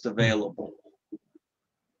test available.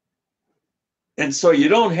 And so you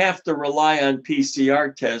don't have to rely on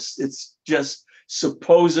PCR tests. It's just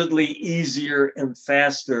supposedly easier and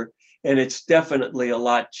faster, and it's definitely a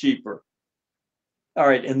lot cheaper. All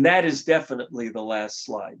right, and that is definitely the last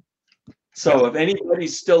slide. So if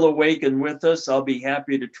anybody's still awake and with us, I'll be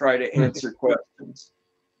happy to try to answer questions.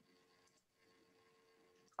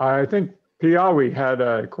 I think Piawi had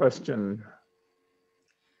a question.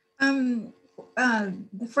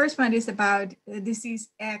 The first one is about disease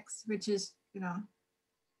X, which is,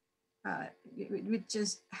 which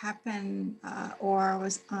just happened or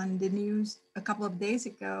was on the news a couple of days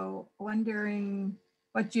ago, wondering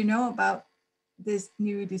what you know about this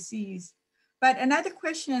new disease. But another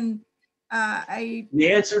question, The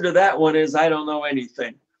answer to that one is I don't know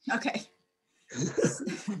anything. Okay.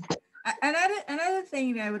 Another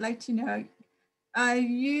thing that I would like to know,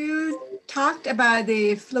 you talked about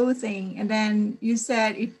the flu thing, and then you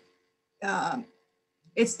said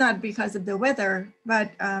it's not because of the weather,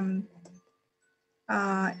 but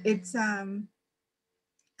it's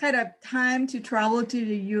kind of time to travel to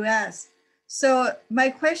the US. So my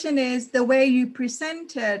question is, the way you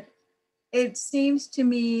presented, it seems to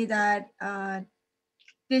me that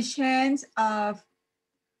the chance of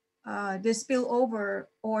the spillover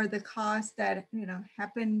or the cause that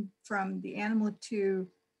happened from the animal to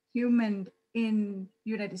human in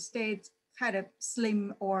United States kind of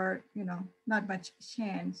slim, or not much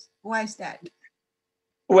chance. Why is that?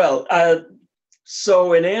 Well,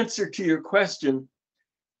 so in answer to your question,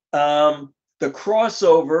 the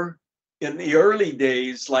crossover in the early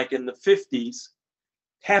days, like in the 50s,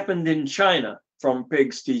 happened in China from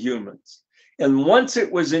pigs to humans. And once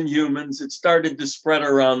it was in humans, it started to spread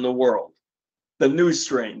around the world, the new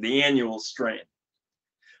strain, the annual strain.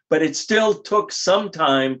 But it still took some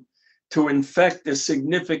time to infect a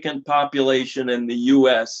significant population in the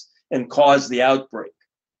US and cause the outbreak.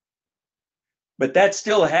 But that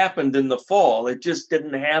still happened in the fall. It just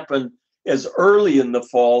didn't happen as early in the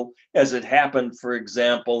fall as it happened, for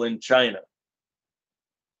example, in China.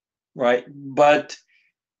 Right? But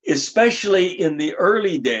especially in the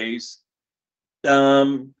early days,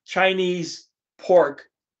 Chinese pork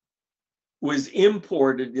was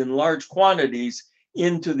imported in large quantities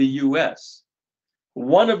into the US.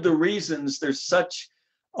 One of the reasons there's such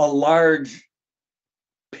a large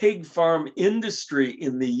pig farm industry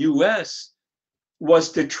in the US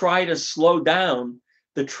was to try to slow down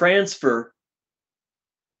the transfer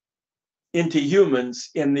into humans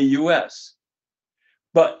in the US.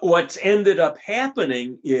 But what's ended up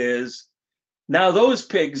happening is now those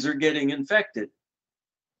pigs are getting infected.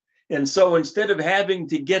 And so instead of having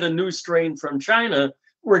to get a new strain from China,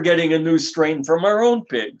 we're getting a new strain from our own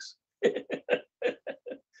pigs.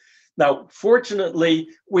 Now, fortunately,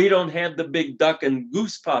 we don't have the big duck and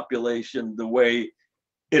goose population the way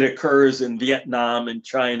it occurs in Vietnam and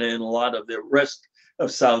China and a lot of the rest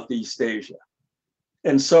of Southeast Asia.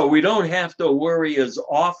 And so we don't have to worry as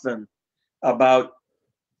often about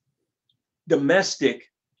domestic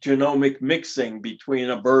genomic mixing between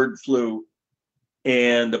a bird flu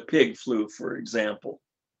and a pig flu, for example.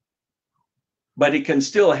 But it can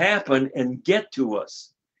still happen and get to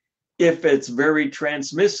us if it's very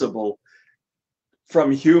transmissible from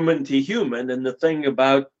human to human. And the thing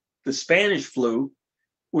about the Spanish flu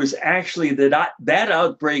was actually that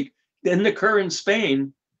outbreak didn't occur in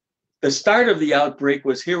Spain. The start of the outbreak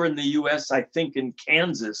was here in the US, I think in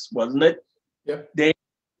Kansas, wasn't it? Yep.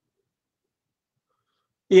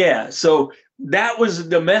 Yeah, so that was a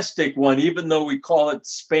domestic one, even though we call it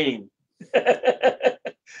Spain.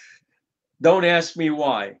 Don't ask me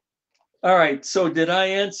why. All right, so did I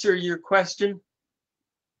answer your question?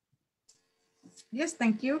 Yes,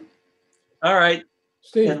 thank you. All right.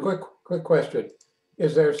 Steve, And- quick question.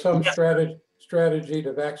 Is there some Yeah. strategy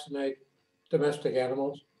to vaccinate domestic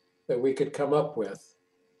animals that we could come up with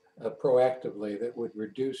proactively that would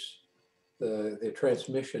reduce the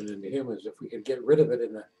transmission into humans if we could get rid of it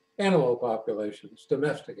in the animal populations,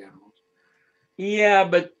 domestic animals? Yeah,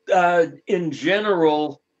 but in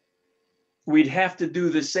general, we'd have to do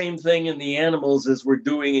the same thing in the animals as we're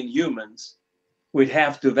doing in humans. We'd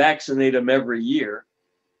have to vaccinate them every year.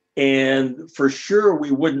 And for sure, we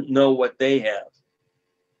wouldn't know what they have.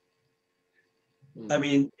 I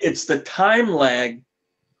mean, it's the time lag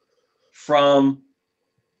from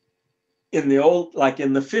in the old, like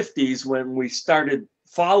in the 50s, when we started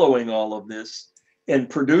following all of this and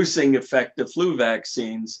producing effective flu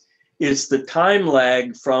vaccines. It's the time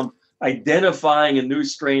lag from identifying a new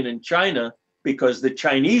strain in China because the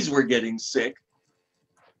Chinese were getting sick,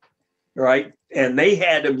 right? And they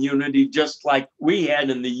had immunity just like we had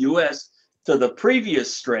in the US to the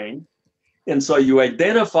previous strain. And so you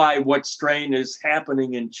identify what strain is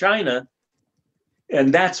happening in China,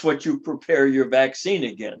 and that's what you prepare your vaccine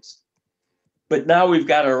against. But now we've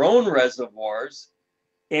got our own reservoirs,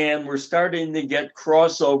 and we're starting to get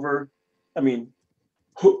crossover. I mean,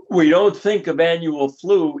 we don't think of annual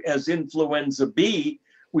flu as influenza B,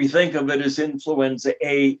 we think of it as influenza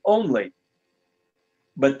A only.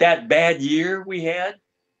 But that bad year we had,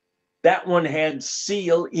 that one had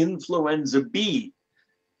seal influenza B,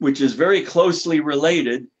 which is very closely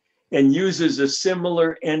related and uses a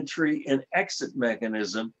similar entry and exit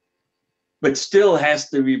mechanism, but still has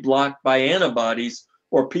to be blocked by antibodies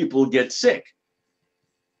or people get sick.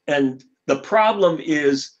 And the problem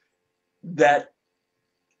is that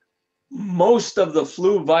most of the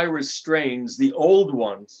flu virus strains, the old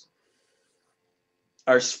ones,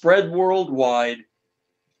 are spread worldwide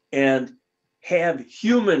and have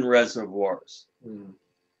human reservoirs.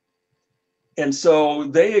 And so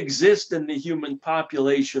they exist in the human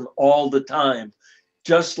population all the time,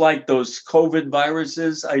 just like those COVID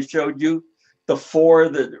viruses I showed you, the 4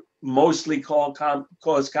 that mostly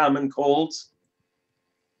cause common colds.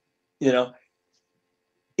 You know,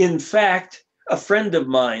 in fact, a friend of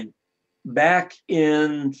mine back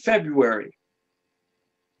in February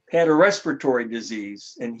had a respiratory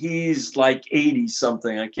disease, and he's like 80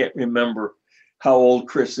 something. I can't remember how old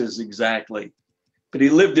Chris is exactly, but he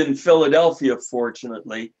lived in Philadelphia,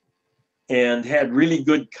 fortunately, and had really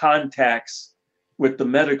good contacts with the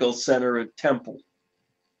medical center at Temple.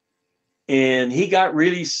 And he got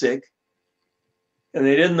really sick, and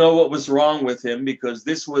they didn't know what was wrong with him because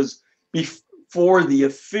this was before the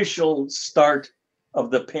official start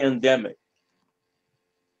of the pandemic.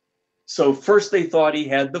 So first they thought he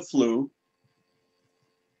had the flu.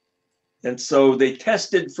 And so they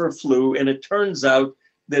tested for flu, and it turns out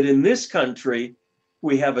that in this country,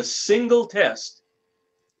 we have a single test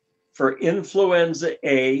for influenza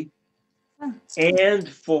A and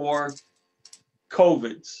for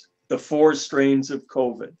COVIDs, the 4 strains of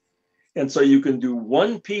COVID. And so you can do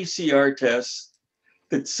one PCR test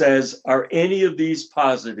that says, are any of these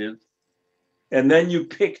positive? And then you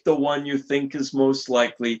pick the one you think is most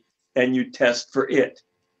likely and you test for it.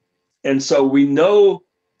 And so we know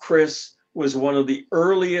Chris was one of the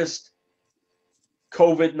earliest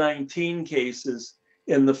COVID-19 cases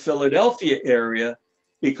in the Philadelphia area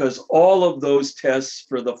because all of those tests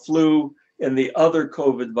for the flu and the other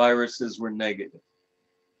COVID viruses were negative.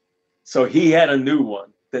 So he had a new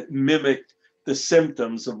one that mimicked the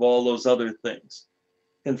symptoms of all those other things.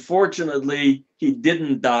 And fortunately, he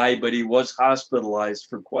didn't die, but he was hospitalized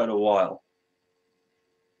for quite a while.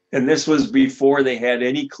 And this was before they had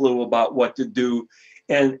any clue about what to do.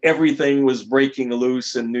 and everything was breaking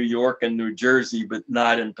loose in New York and New Jersey, but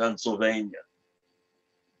not in Pennsylvania.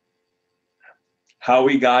 How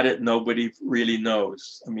he got it, nobody really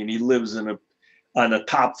knows. I mean, he lives on the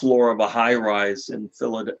top floor of a high-rise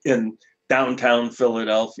in downtown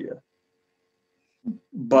Philadelphia.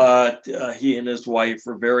 But he and his wife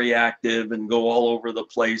are very active and go all over the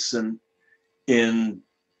place in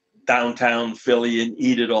downtown Philly and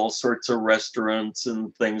eat at all sorts of restaurants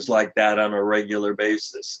and things like that on a regular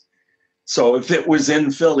basis. So if it was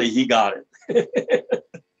in Philly, he got it.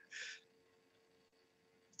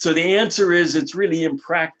 So the answer is it's really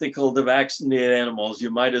impractical to vaccinate animals.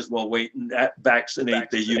 You might as well wait and vaccinate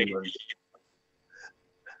the humans.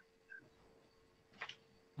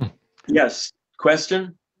 Yes,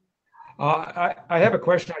 question? I have a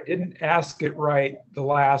question. I didn't ask it right the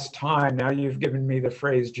last time. Now you've given me the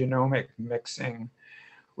phrase genomic mixing,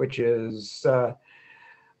 which is...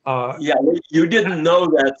 yeah, you didn't know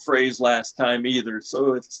that phrase last time either,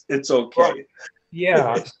 so it's okay.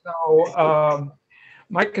 Yeah, so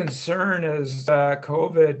my concern is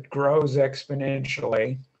COVID grows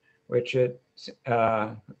exponentially, which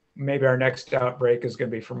maybe our next outbreak is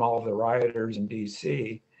going to be from all of the rioters in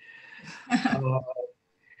DC.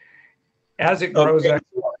 As it grows, okay.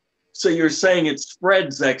 So you're saying it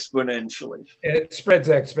spreads exponentially? It spreads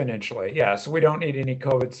exponentially, yeah. So we don't need any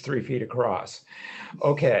COVIDs 3 feet across.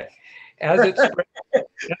 Okay. As it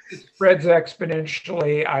spreads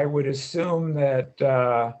exponentially, I would assume that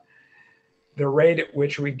the rate at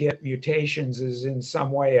which we get mutations is in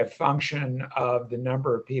some way a function of the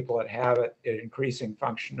number of people that have it, an increasing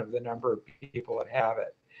function of the number of people that have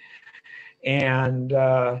it. And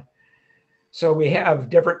so we have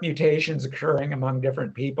different mutations occurring among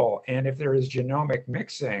different people. And if there is genomic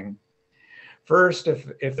mixing, first,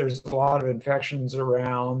 if there's a lot of infections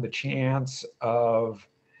around, the chance of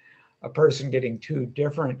a person getting 2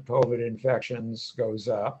 different COVID infections goes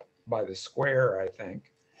up by the square, I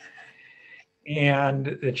think.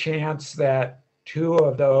 And the chance that 2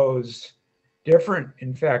 of those different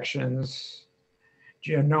infections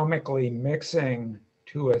genomically mixing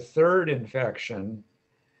to a 3rd infection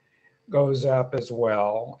goes up as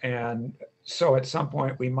well. And so at some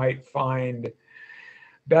point we might find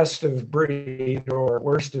best of breed or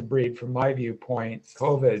worst of breed, from my viewpoint,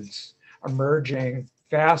 COVIDs emerging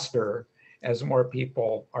faster as more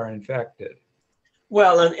people are infected.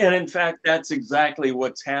 Well, and in fact, that's exactly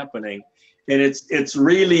what's happening. And it's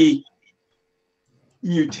really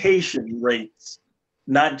mutation rates,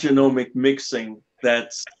 not genomic mixing,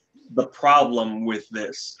 that's the problem with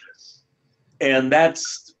this. And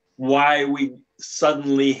that's why we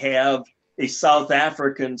suddenly have a South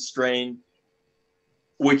African strain,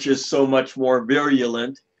 which is so much more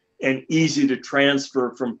virulent and easy to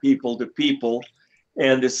transfer from people to people.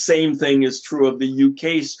 And the same thing is true of the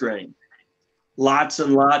UK strain. Lots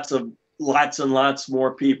and lots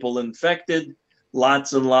more people infected,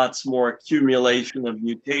 lots and lots more accumulation of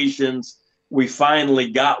mutations. We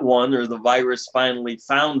finally got one, or the virus finally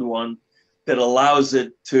found one, that allows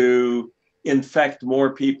it to infect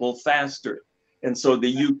more people faster. And so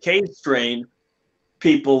the UK strain,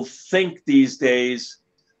 people think these days,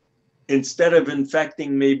 instead of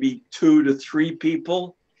infecting maybe 2 to 3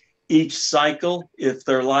 people each cycle, if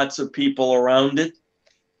there are lots of people around it,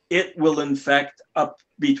 it will infect up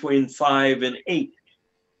between 5 and 8.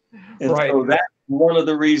 And right. So that's one of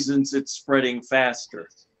the reasons it's spreading faster.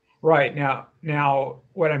 Right. Now,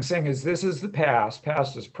 what I'm saying is this is the past.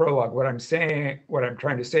 Past is prologue. What I'm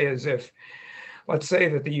trying to say is, if, let's say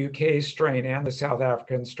that the UK strain and the South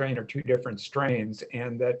African strain are 2 different strains,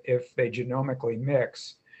 and that if they genomically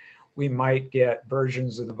mix, we might get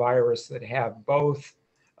versions of the virus that have both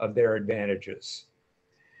of their advantages.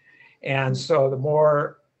 And so the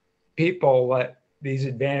more people that these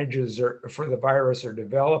advantages for the virus are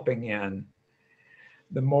developing in,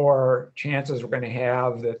 the more chances we're going to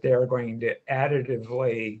have that they're going to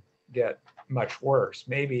additively get much worse.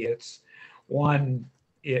 Maybe it's one,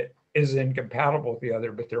 it is incompatible with the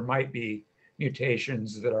other, but there might be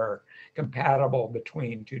mutations that are compatible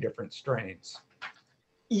between 2 different strains.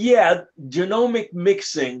 Yeah, genomic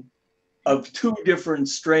mixing of 2 different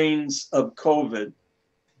strains of COVID,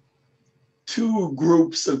 2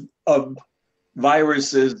 groups of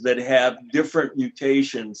viruses that have different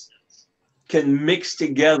mutations, can mix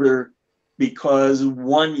together because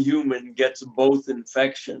one human gets both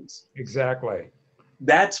infections. Exactly.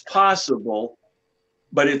 That's possible,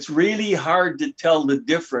 but it's really hard to tell the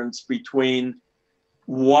difference between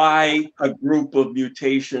why a group of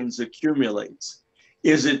mutations accumulates.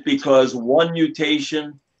 Is it because one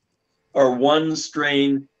mutation or one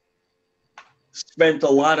strain spent a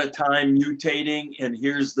lot of time mutating and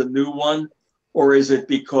here's the new one? Or is it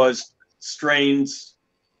because strains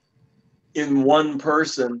in one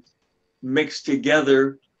person mixed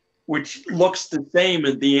together, which looks the same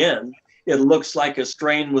at the end? It looks like a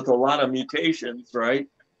strain with a lot of mutations, right?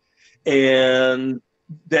 And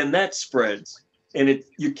then that spreads. And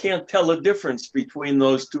you can't tell the difference between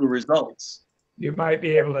those two results. You might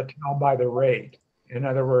be able to tell by the rate. In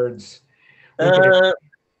other words,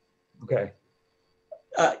 okay.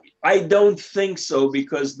 I don't think so,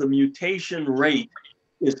 because the mutation rate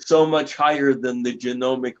is so much higher than the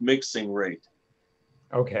genomic mixing rate.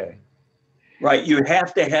 Okay. Right. You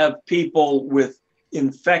have to have people with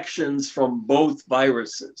infections from both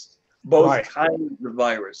viruses, both kinds of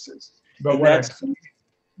viruses. But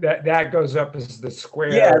that goes up as the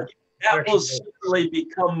square. Yeah, that will certainly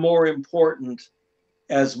become more important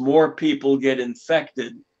as more people get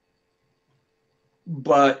infected,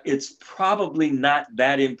 but it's probably not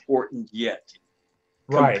that important yet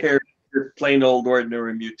compared to plain old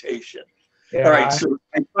ordinary mutation. Yeah. All right, so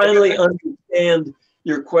I finally understand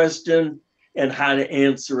your question and how to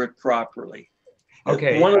answer it properly.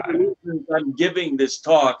 Okay. One of the reasons I'm giving this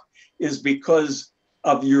talk is because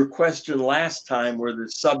of your question last time, where the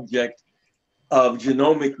subject of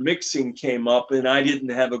genomic mixing came up and I didn't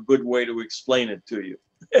have a good way to explain it to you.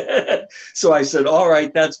 So I said, all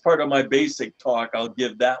right, that's part of my basic talk. I'll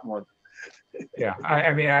give that one. Yeah,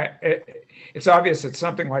 I mean, it's obvious that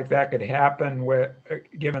something like that could happen with,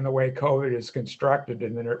 given the way COVID is constructed,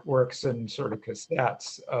 and then it works in sort of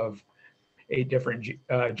cassettes of 8 different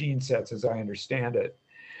gene sets, as I understand it.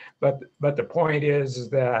 But the point is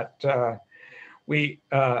that we,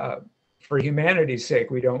 for humanity's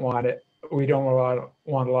sake, we don't want it. We don't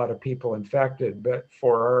want a lot of people infected, but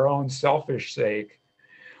for our own selfish sake,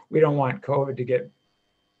 we don't want COVID to get,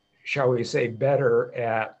 shall we say, better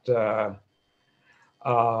at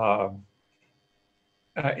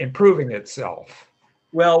improving itself.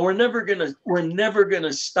 Well, we're never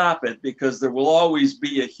gonna stop it, because there will always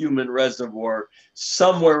be a human reservoir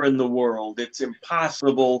somewhere in the world. It's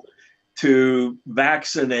impossible to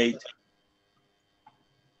vaccinate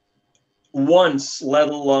once, let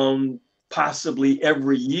alone possibly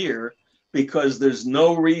every year, because there's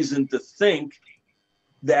no reason to think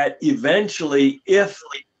that eventually, if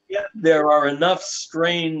there are enough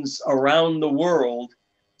strains around the world,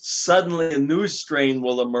 suddenly a new strain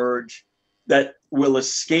will emerge that will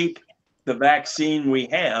escape the vaccine we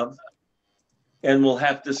have, and we'll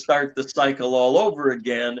have to start the cycle all over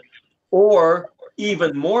again. Or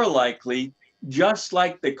even more likely, just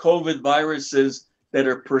like the COVID viruses that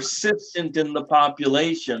are persistent in the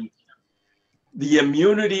population, the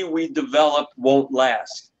immunity we develop won't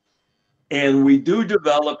last. And we do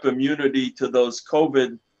develop immunity to those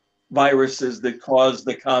COVID viruses that cause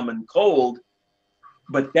the common cold,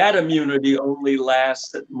 but that immunity only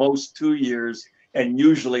lasts at most 2 years and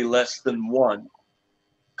usually less than 1.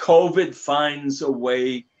 COVID finds a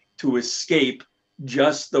way to escape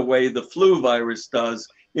just the way the flu virus does.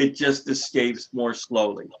 It just escapes more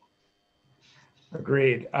slowly.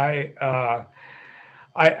 Agreed. I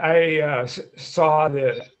saw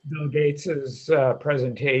the Bill Gates's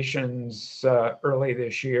presentations early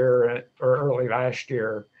this year or early last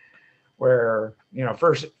year, where, you know,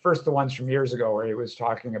 first the ones from years ago where he was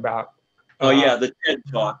talking about the TED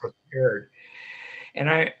Talk. And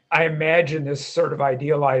I imagine this sort of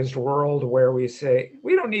idealized world where we say,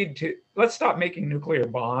 we don't need to, let's stop making nuclear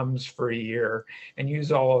bombs for a year and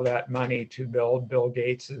use all of that money to build Bill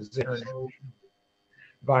Gates's international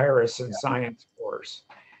virus and science force.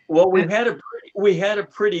 Well, we had a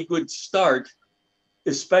pretty good start,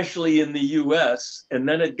 especially in the US, and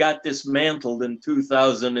then it got dismantled in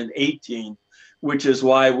 2018, which is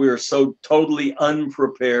why we're so totally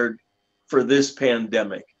unprepared for this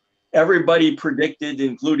pandemic. Everybody predicted,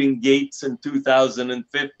 including Gates in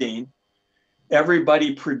 2015,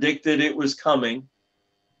 everybody predicted it was coming,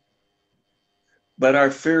 but our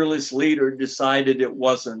fearless leader decided it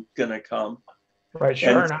wasn't gonna come. Right,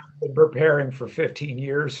 Sharon and I have been preparing for 15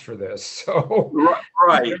 years for this, so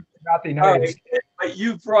right. About the United States. But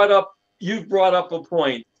you've brought up a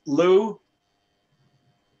point. Lou,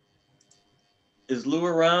 is Lou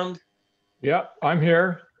around? Yep, I'm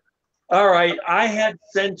here. All right, I had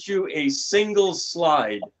sent you a single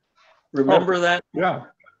slide. Remember that? Yeah,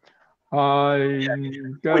 I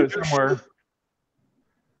got it somewhere.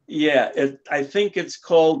 Yeah, I think it's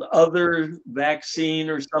called Other Vaccine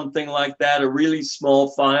or something like that, a really small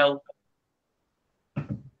file.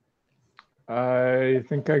 I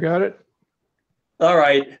think I got it. All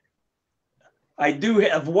right. I do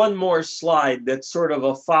have one more slide that's sort of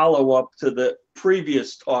a follow-up to the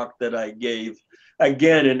previous talk that I gave,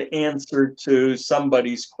 again, in answer to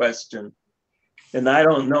somebody's question. And I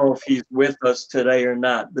don't know if he's with us today or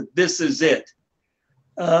not, but this is it.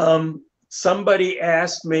 Somebody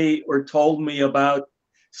asked me or told me about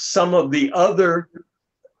some of the other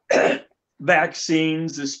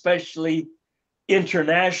vaccines, especially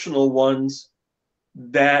international ones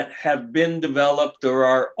that have been developed or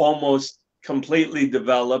are almost completely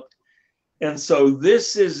developed. And so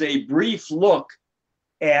this is a brief look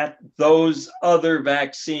at those other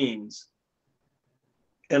vaccines.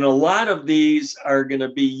 And a lot of these are going to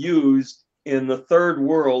be used in the third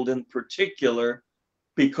world in particular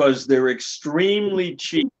because they're extremely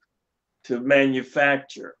cheap to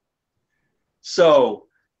manufacture. So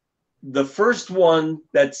the first one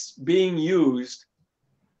that's being used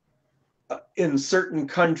in certain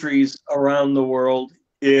countries around the world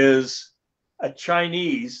is a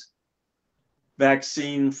Chinese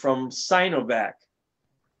vaccine from Sinovac.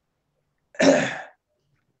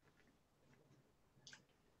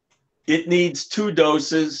 It needs 2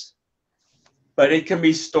 doses, but it can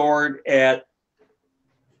be stored at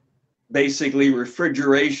basically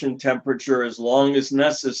refrigeration temperature as long as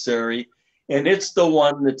necessary. And it's the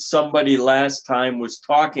one that somebody last time was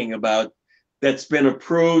talking about that's been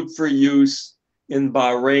approved for use in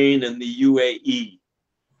Bahrain and the UAE.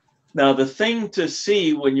 Now, the thing to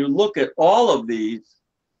see when you look at all of these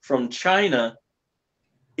from China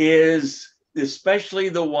is especially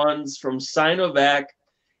the ones from Sinovac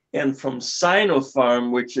and from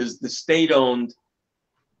Sinopharm, which is the state-owned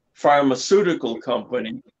pharmaceutical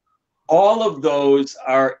company. All of those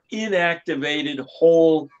are inactivated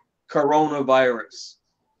whole coronavirus.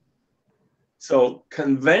 So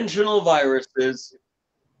conventional viruses,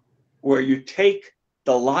 where you take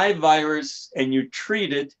the live virus and you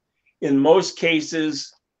treat it, in most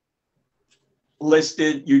cases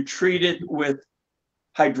listed, you treat it with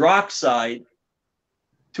hydroxide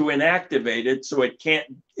to inactivate it so it can't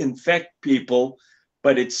infect people,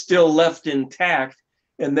 but it's still left intact.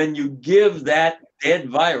 And then you give that dead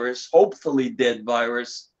virus, hopefully dead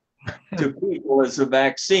virus, to people as a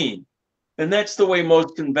vaccine. And that's the way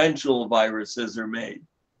most conventional viruses are made,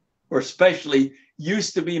 or especially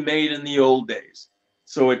used to be made in the old days.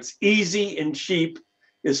 So it's easy and cheap,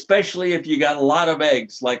 especially if you got a lot of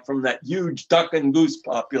eggs, like from that huge duck and goose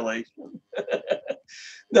population.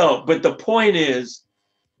 No, but the point is,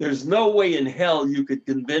 there's no way in hell you could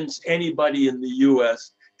convince anybody in the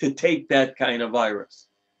US to take that kind of virus,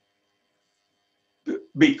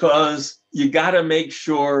 because you got to make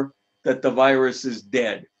sure that the virus is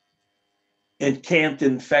dead and can't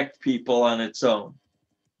infect people on its own.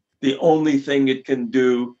 The only thing it can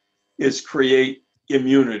do is create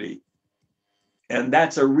immunity. And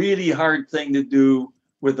that's a really hard thing to do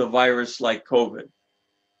with a virus like COVID.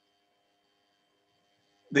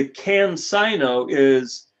 The CanSino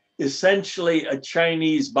is essentially a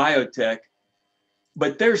Chinese biotech,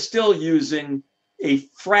 but they're still using a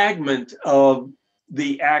fragment of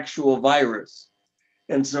the actual virus.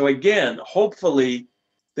 And so again, hopefully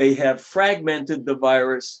they have fragmented the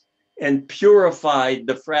virus and purified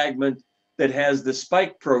the fragment that has the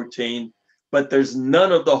spike protein, but there's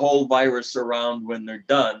none of the whole virus around when they're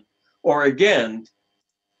done. Or again,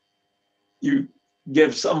 you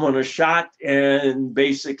give someone a shot and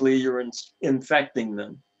basically you're infecting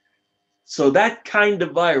them. So that kind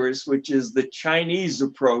of virus, which is the Chinese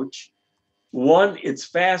approach, 1, it's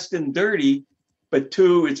fast and dirty, but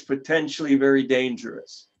 2, it's potentially very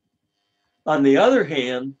dangerous. On the other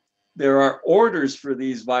hand, there are orders for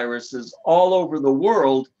these viruses all over the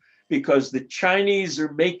world because the Chinese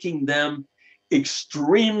are making them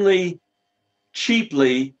extremely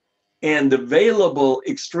cheaply and available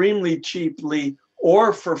extremely cheaply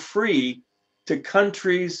or for free to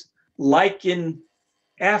countries like in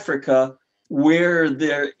Africa, where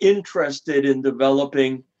they're interested in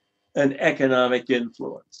developing an economic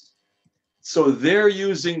influence. So they're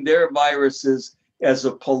using their viruses as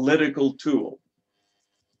a political tool.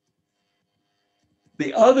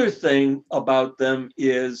 The other thing about them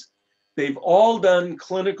is they've all done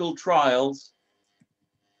clinical trials,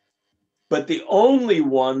 but the only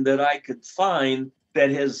one that I could find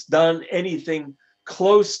that has done anything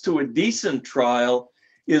close to a decent trial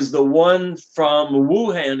is the one from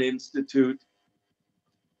Wuhan Institute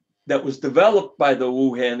that was developed by the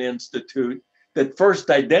Wuhan Institute that first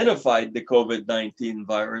identified the COVID-19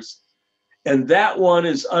 virus. And that one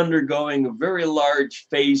is undergoing a very large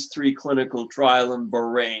phase 3 clinical trial in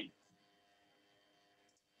Bahrain.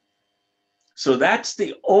 So that's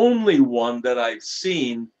the only one that I've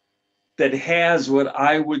seen that has what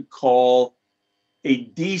I would call a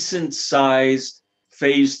decent sized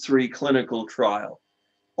phase 3 clinical trial,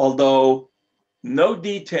 although no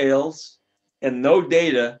details and no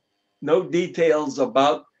data, no details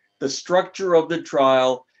about the structure of the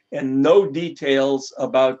trial and no details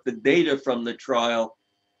about the data from the trial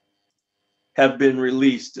have been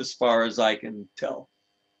released as far as I can tell.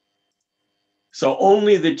 So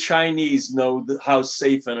only the Chinese know how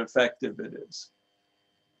safe and effective it is.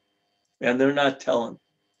 And they're not telling.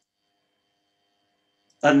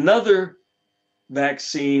 Another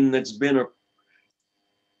vaccine that's been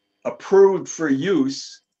approved for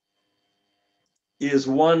use is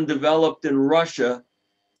one developed in Russia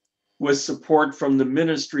with support from the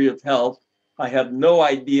Ministry of Health. I have no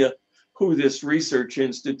idea who this research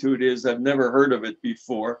institute is. I've never heard of it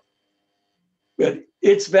before. But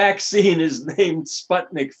its vaccine is named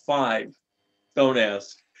Sputnik 5. Don't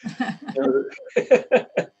ask.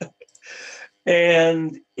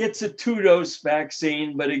 And it's a 2-dose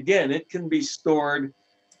vaccine, but again, it can be stored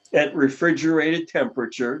at refrigerated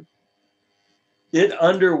temperature. It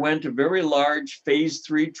underwent a very large phase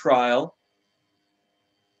 3 trial.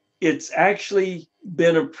 It's actually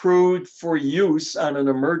been approved for use on an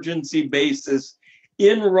emergency basis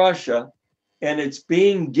in Russia, and it's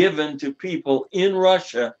being given to people in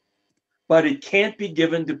Russia, but it can't be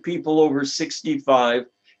given to people over 65,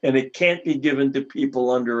 and it can't be given to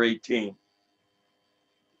people under 18.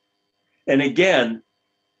 And again,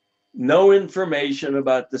 no information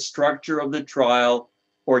about the structure of the trial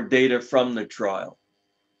or data from the trial.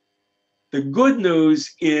 The good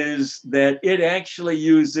news is that it actually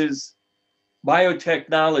uses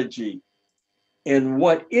biotechnology. And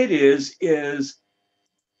what it is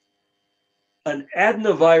an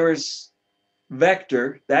adenovirus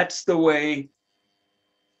vector. That's the way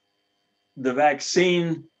the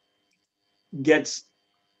vaccine gets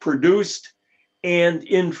produced and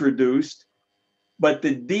introduced, but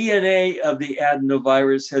the DNA of the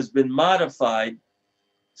adenovirus has been modified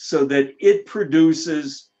so that it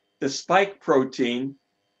produces the spike protein.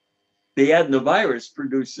 The adenovirus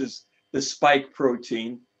produces the spike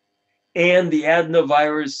protein, and the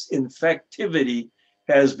adenovirus infectivity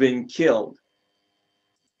has been killed.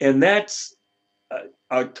 And that's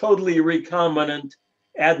a totally recombinant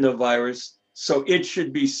adenovirus, so it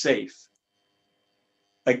should be safe.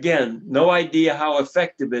 Again, no idea how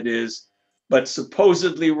effective it is, but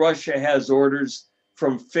supposedly Russia has orders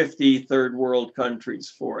from 50 third world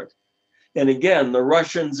countries for it. And again, the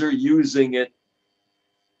Russians are using it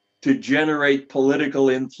to generate political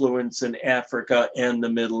influence in Africa and the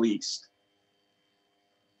Middle East.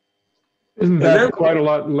 Isn't And that then- quite a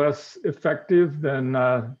lot less effective than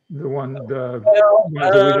the one that we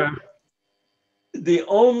have? The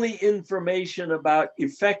only information about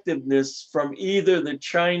effectiveness from either the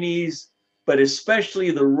Chinese, but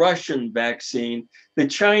especially the Russian vaccine, the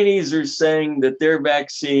Chinese are saying that their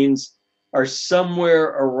vaccines are somewhere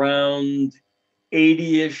around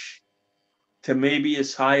 80-ish to maybe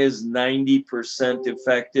as high as 90%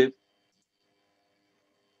 effective.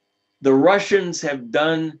 The Russians have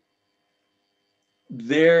done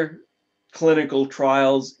their clinical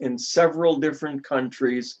trials in several different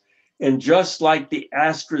countries, and just like the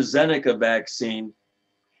AstraZeneca vaccine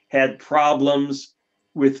had problems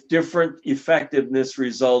with different effectiveness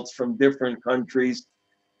results from different countries,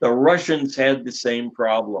 the Russians had the same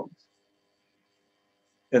problems.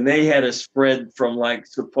 And they had a spread from like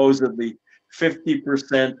supposedly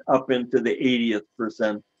 50% up into the 80th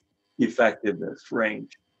percent effectiveness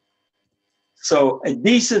range. So a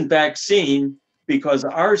decent vaccine, because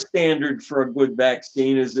our standard for a good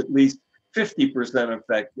vaccine is at least 50%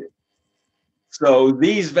 effective. So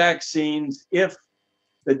these vaccines, if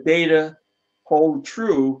the data hold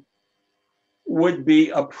true, would be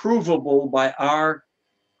approvable by our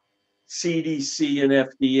CDC and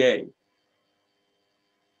FDA.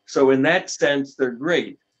 So in that sense, they're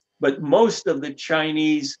great. But most of the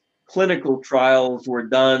Chinese clinical trials were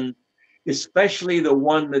done, especially the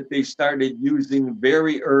one that they started using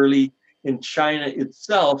very early in China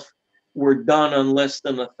itself, were done on less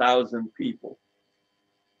than 1,000 people.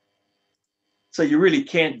 So you really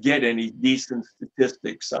can't get any decent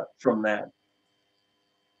statistics from that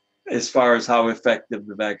as far as how effective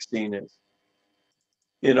the vaccine is.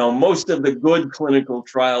 You know, most of the good clinical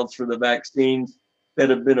trials for the vaccines that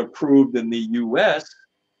have been approved in the US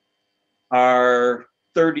are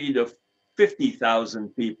 30 to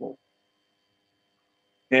 50,000 people.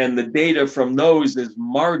 And the data from those is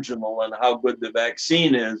marginal on how good the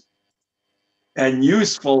vaccine is, and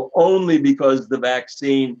useful only because the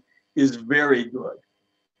vaccine is very good.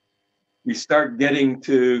 You start getting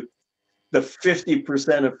to the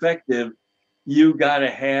 50% effective, you got to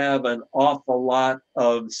have an awful lot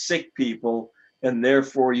of sick people and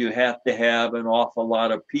therefore you have to have an awful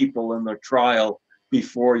lot of people in the trial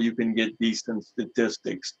before you can get decent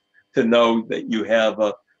statistics to know that you have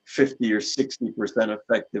a 50 or 60%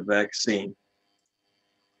 effective vaccine.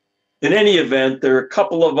 In any event, there are a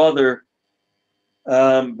couple of other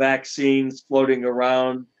vaccines floating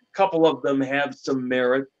around. A couple of them have some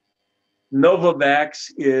merit.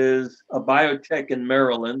 Novavax is a biotech in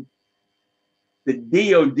Maryland. The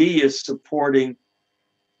DoD is supporting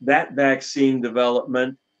that vaccine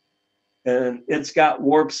development, and it's got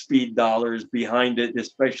warp speed dollars behind it,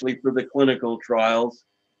 especially for the clinical trials.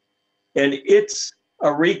 And it's a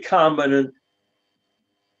recombinant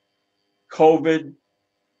COVID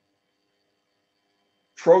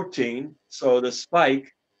protein, so the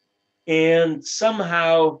spike, and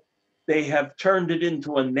somehow they have turned it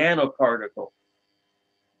into a nanoparticle.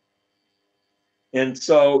 And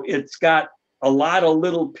so it's got a lot of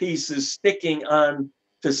little pieces sticking on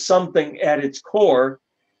to something at its core.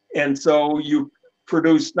 And so you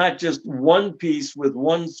produce not just one piece with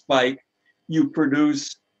one spike, you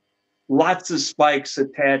produce lots of spikes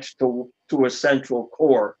attached to a central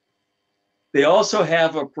core. They also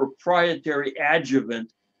have a proprietary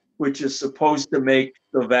adjuvant, which is supposed to make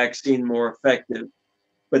the vaccine more effective.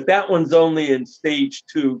 But that one's only in stage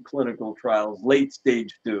 2 clinical trials, late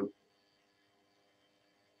stage 2.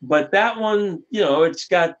 But that one, you know, it's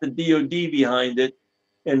got the DoD behind it.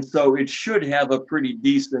 And so it should have a pretty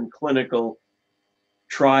decent clinical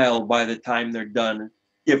trial by the time they're done,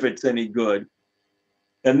 if it's any good.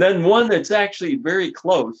 And then one that's actually very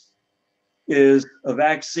close is a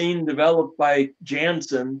vaccine developed by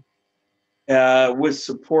Janssen with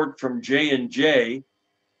support from J&J.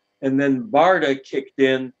 And then BARDA kicked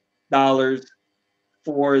in dollars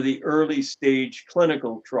for the early stage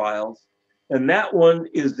clinical trials. And that one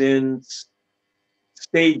is in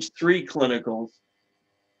stage 3 clinicals.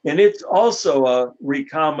 And it's also a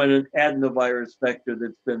recombinant adenovirus vector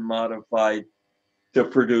that's been modified to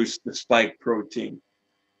produce the spike protein.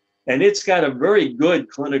 And it's got a very good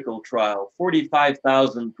clinical trial,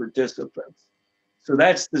 45,000 participants. So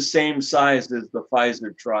that's the same size as the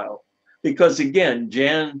Pfizer trial. Because again,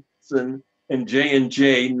 Janssen and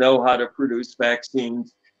J&J know how to produce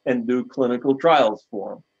vaccines and do clinical trials for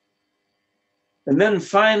them. And then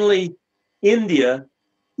finally, India,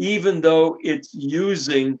 even though it's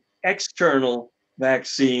using external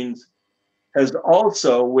vaccines, has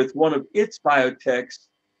also, with one of its biotechs,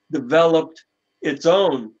 developed its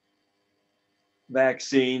own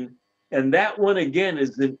vaccine. And that one, again,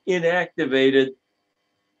 is an inactivated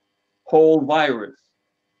whole virus.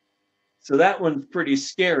 So that one's pretty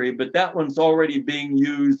scary, but that one's already being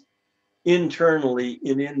used internally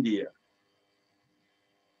in India.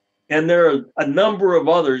 And there are a number of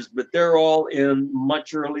others, but they're all in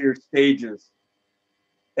much earlier stages.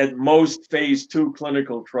 At most phase 2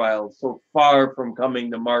 clinical trials, so far from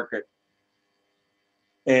coming to market.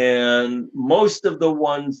 And most of the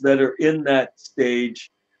ones that are in that stage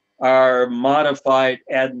are modified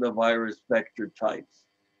adenovirus vector types.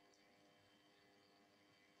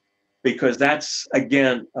 Because that's,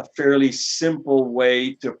 again, a fairly simple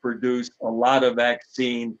way to produce a lot of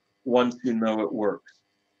vaccine once you know it works,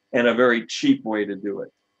 and a very cheap way to do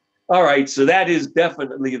it. All right, so that is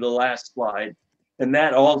definitely the last slide. And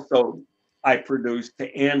that also I produced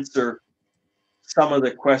to answer some of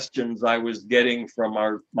the questions I was getting from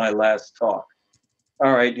my last talk.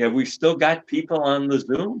 All right, have we still got people on the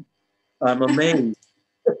Zoom? I'm amazed.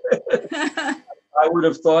 I would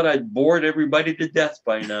have thought I'd bored everybody to death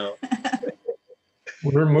by now.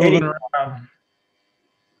 We're moving around.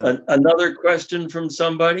 Another question from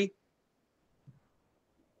somebody?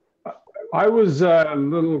 I was a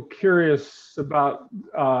little curious about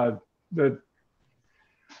the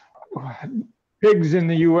pigs in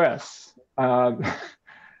the US.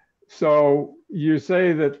 So you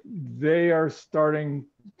say that they are starting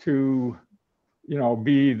to, you know,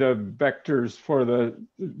 be the vectors for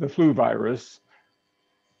the flu virus.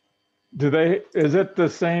 Is it the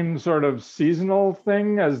same sort of seasonal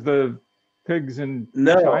thing as the pigs in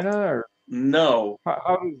China? Or no.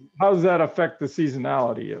 How does that affect the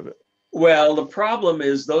seasonality of it? Well, the problem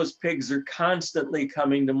is those pigs are constantly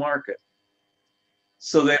coming to market.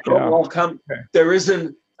 So they all come, there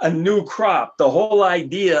isn't a new crop. The whole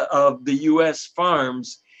idea of the US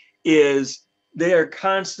farms is they are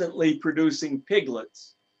constantly producing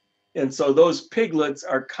piglets. And so those piglets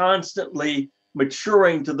are constantly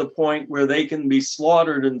maturing to the point where they can be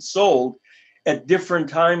slaughtered and sold at different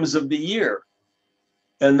times of the year.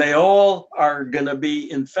 And they all are going to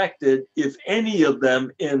be infected if any of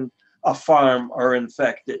them in a farm are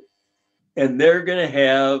infected. And they're going to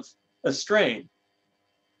have a strain.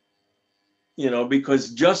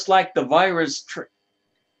 because just like the virus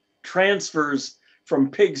transfers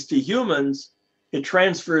from pigs to humans, it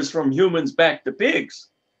transfers from humans back to pigs.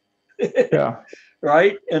 Yeah.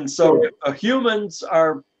 Right? And so if humans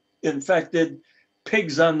are infected,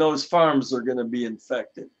 pigs on those farms are going to be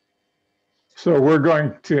infected. So we're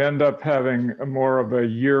going to end up having more of a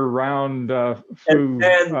year-round flu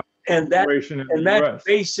situation in the that's US.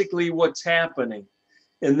 basically what's happening.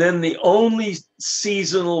 And then the only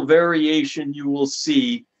seasonal variation you will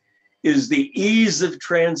see is the ease of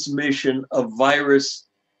transmission of virus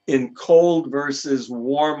in cold versus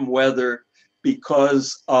warm weather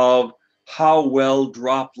because of how well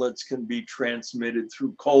droplets can be transmitted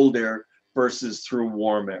through cold air versus through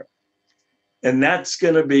warm air. And that's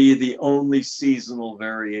going to be the only seasonal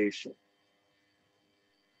variation.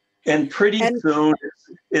 And pretty soon,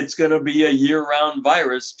 it's going to be a year-round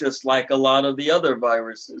virus, just like a lot of the other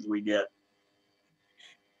viruses we get.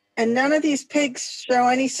 And none of these pigs show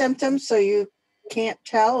any symptoms, so you can't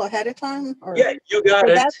tell ahead of time? Or, yeah, you got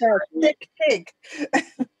it. That's a sick pig.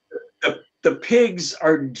 The pigs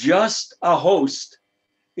are just a host.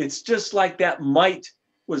 It's just like that mite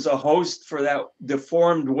was a host for that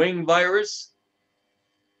deformed wing virus.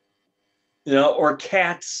 Or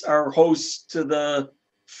cats are hosts to the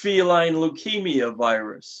feline leukemia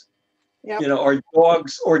virus. Yep.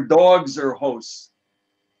 Or dogs are hosts.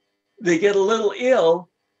 They get a little ill,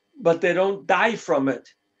 but they don't die from it.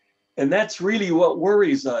 And that's really what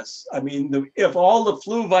worries us. I mean, if all the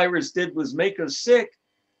flu virus did was make us sick,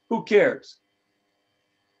 who cares?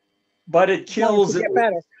 But it kills it.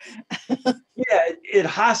 It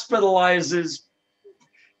hospitalizes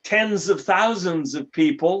tens of thousands of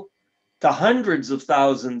people to hundreds of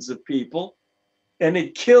thousands of people, and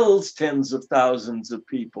it kills tens of thousands of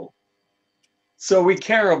people. So we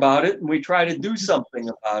care about it and we try to do something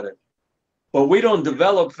about it. But we don't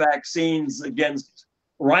develop vaccines against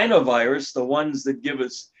rhinovirus, the ones that give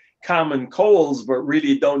us common colds but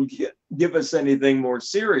really don't give us anything more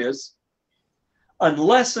serious,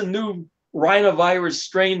 unless a new rhinovirus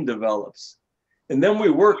strain develops. And then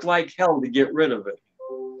we work like hell to get rid of it.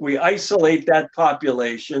 We isolate that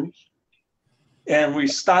population and we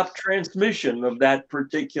stop transmission of that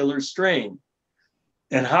particular strain.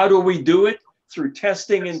 And how do we do it? Through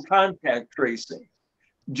testing and contact tracing.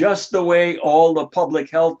 Just the way all the public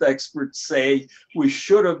health experts say we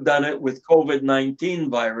should have done it with COVID-19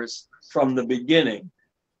 virus from the beginning,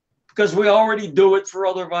 because we already do it for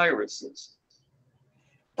other viruses.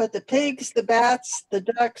 But the pigs, the bats, the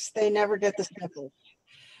ducks, they never get the sniffles.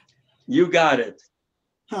 You got it.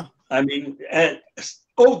 Huh. I mean,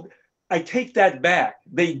 I take that back.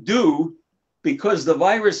 They do, because the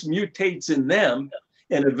virus mutates in them,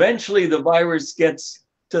 and eventually the virus gets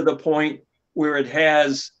to the point where it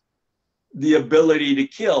has the ability to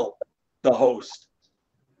kill the host,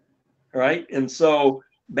 right? And so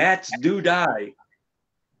bats do die,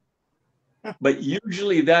 but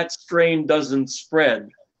usually that strain doesn't spread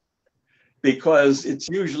because it's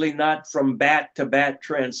usually not from bat to bat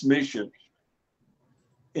transmission.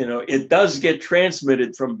 It does get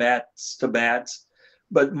transmitted from bats to bats,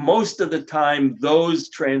 but most of the time those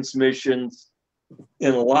transmissions,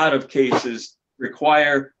 in a lot of cases,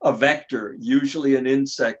 require a vector, usually an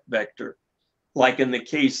insect vector, like in the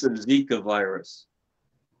case of Zika virus.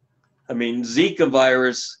 I mean, Zika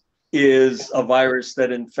virus is a virus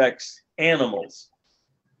that infects animals.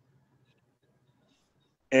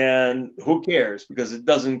 And who cares? Because it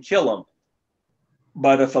doesn't kill them.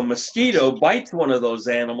 But if a mosquito bites one of those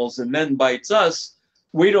animals and then bites us,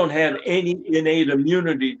 we don't have any innate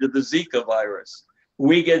immunity to the Zika virus.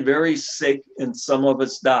 We get very sick and some of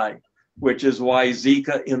us die, which is why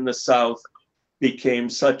Zika in the South became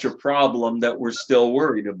such a problem that we're still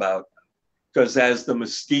worried about. Because as the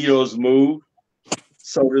mosquitoes move,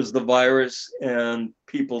 so does the virus, and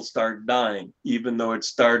people start dying, even though it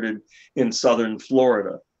started in southern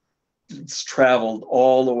Florida. It's traveled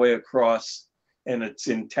all the way across, and it's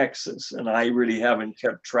in Texas, and I really haven't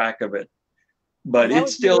kept track of it. But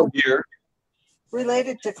it's still here.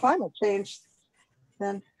 Related to climate change,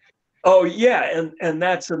 then. Oh, yeah, and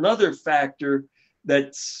that's another factor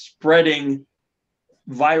that's spreading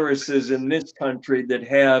viruses in this country that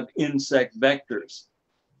have insect vectors,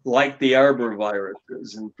 like the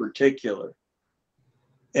arborviruses in particular.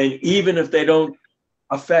 And even if they don't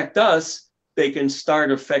affect us, they can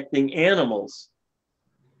start affecting animals.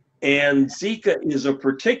 And Zika is a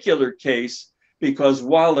particular case because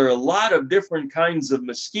while there are a lot of different kinds of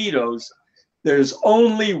mosquitoes, there's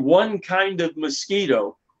only one kind of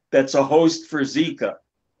mosquito that's a host for Zika.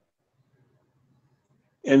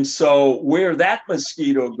 And so where that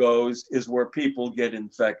mosquito goes is where people get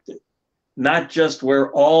infected. not just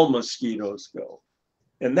where all mosquitoes go.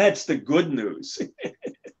 And that's the good news.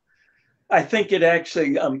 I think it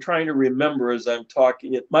actually, I'm trying to remember as I'm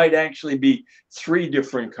talking, it might actually be 3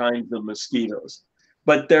 different kinds of mosquitoes.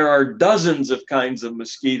 But there are dozens of kinds of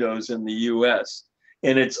mosquitoes in the US,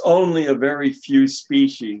 and it's only a very few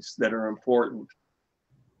species that are important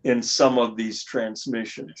in some of these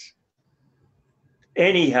transmissions.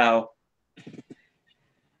 Anyhow,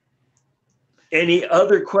 any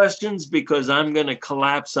other questions? Because I'm going to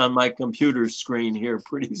collapse on my computer screen here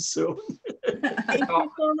pretty soon. Thank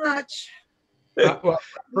you so much. Well,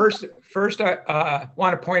 first, I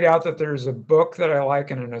want to point out that there's a book that I like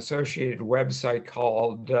and an associated website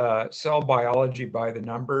called Cell Biology by the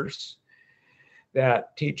Numbers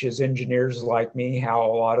that teaches engineers like me how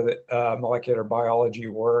a lot of the molecular biology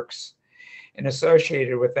works. And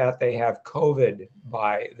associated with that, they have COVID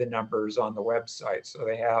by the numbers on the website. So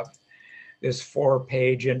they have this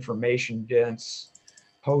 4-page information dense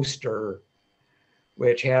poster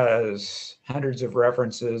which has hundreds of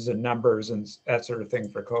references and numbers and that sort of thing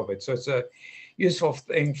for COVID. So it's a useful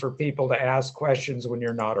thing for people to ask questions when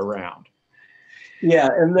you're not around. Yeah,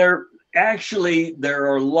 and there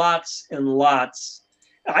are lots and lots.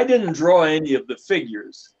 I didn't draw any of the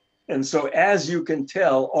figures. And so as you can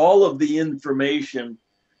tell, all of the information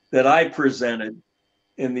that I presented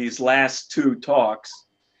in these last 2 talks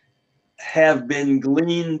have been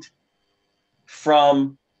gleaned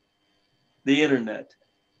from the internet.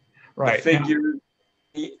 Right. The figures.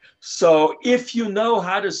 So if you know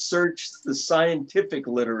how to search the scientific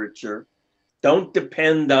literature, don't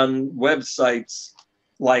depend on websites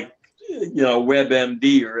like,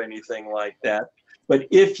 WebMD or anything like that. But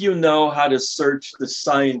if you know how to search the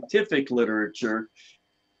scientific literature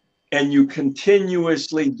and you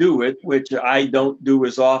continuously do it, which I don't do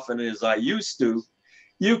as often as I used to,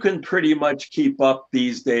 you can pretty much keep up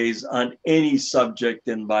these days on any subject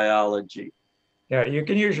in biology. Yeah, you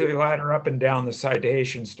can usually ladder up and down the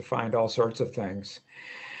citations to find all sorts of things.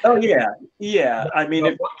 Oh, yeah. I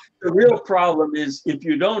mean, the real problem is if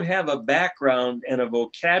you don't have a background and a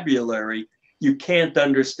vocabulary, you can't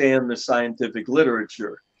understand the scientific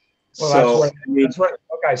literature. Well, that's what the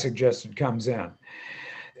book I suggested comes in.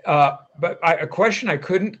 But a question I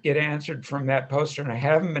couldn't get answered from that poster, and I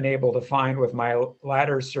haven't been able to find with my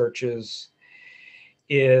ladder searches,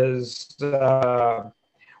 is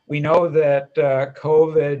we know that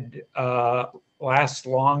COVID lasts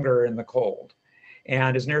longer in the cold.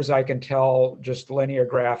 And as near as I can tell, just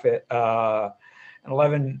lineograph it, an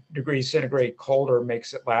 11 degrees centigrade colder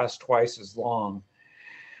makes it last twice as long.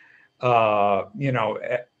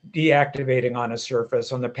 Deactivating on a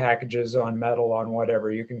surface, on the packages, on metal, on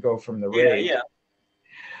whatever, you can go from the rate. Yeah.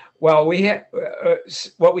 Well, we had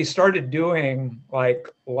what we started doing like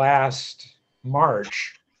last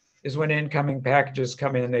March is when incoming packages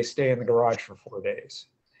come in, they stay in the garage for 4 days.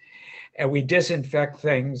 And we disinfect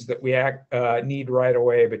things that we need right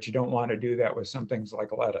away, but you don't want to do that with some things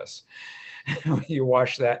like lettuce. You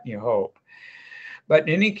wash that and you hope. But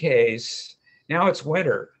in any case, now it's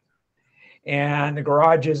winter and the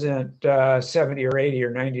garage isn't 70 or 80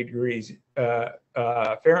 or 90 degrees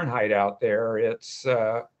Fahrenheit out there. It's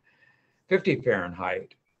 50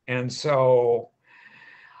 Fahrenheit. And so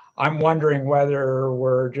I'm wondering whether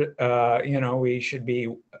we should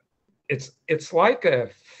be, it's like a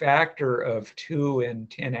factor of 2 in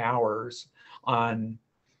 10 hours on.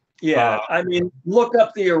 Yeah, I mean, look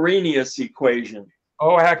up the Arrhenius equation.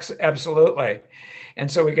 Oh, absolutely.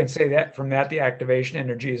 And so we can say that from that, the activation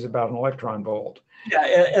energy is about an electron volt.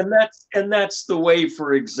 Yeah, and that's the way,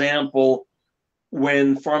 for example,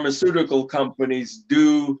 when pharmaceutical companies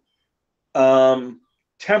do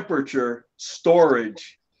temperature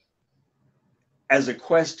storage as a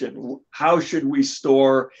question, how should we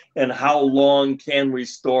store and how long can we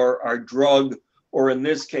store our drug? Or in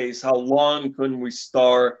this case, how long can we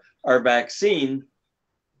store our vaccine?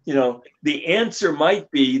 The answer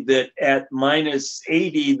might be that at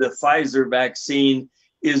 -80, the Pfizer vaccine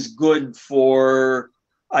is good for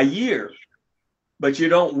a year, but you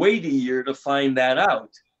don't wait a year to find that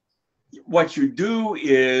out. What you do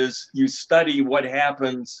is you study what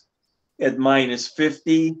happens at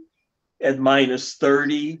 -50, at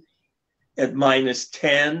 -30, at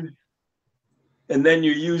 -10, and then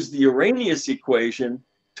you use the Arrhenius equation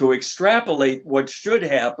to extrapolate what should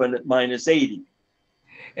happen at -80.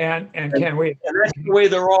 And can we? And that's the way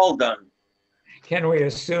they're all done. Can we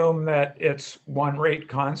assume that it's one rate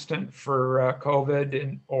constant for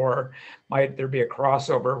COVID, or might there be a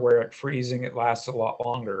crossover where at freezing it lasts a lot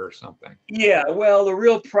longer or something? Yeah, well, the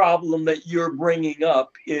real problem that you're bringing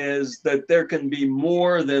up is that there can be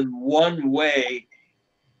more than one way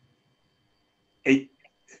a,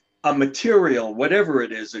 a material, whatever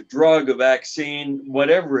it is, a drug, a vaccine,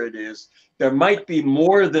 whatever it is, there might be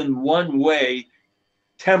more than one way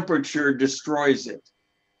temperature destroys it.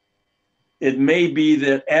 It may be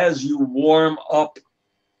that as you warm up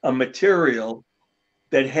a material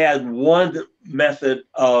that had one method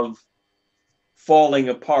of falling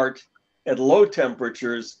apart at low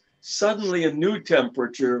temperatures, suddenly a new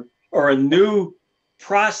temperature or a new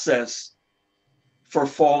process for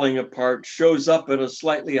falling apart shows up at a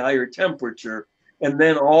slightly higher temperature. And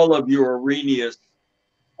then all of your Arrhenius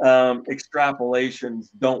extrapolations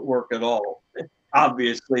don't work at all,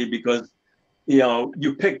 obviously, because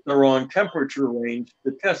you picked the wrong temperature range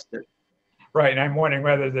to test it. Right, and I'm wondering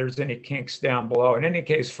whether there's any kinks down below. In any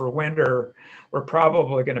case, for winter, we're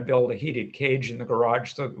probably going to build a heated cage in the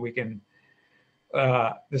garage so that we can,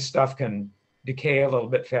 the stuff can decay a little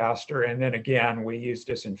bit faster. And then again, we use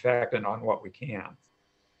disinfectant on what we can.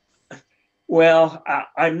 Well,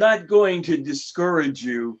 I'm not going to discourage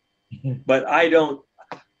you, but I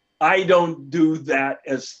don't do that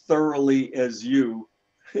as thoroughly as you.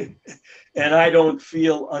 And I don't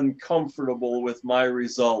feel uncomfortable with my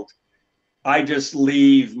result. I just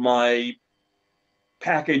leave my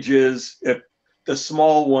packages, if the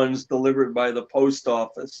small ones delivered by the post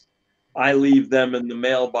office, I leave them in the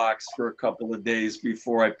mailbox for a couple of days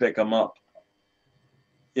before I pick them up.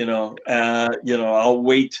 I'll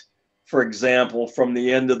wait, for example, from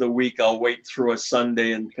the end of the week, I'll wait through a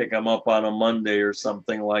Sunday and pick them up on a Monday or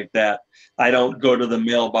something like that. I don't go to the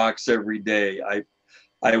mailbox every day.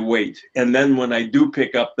 I wait. And then when I do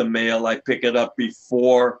pick up the mail, I pick it up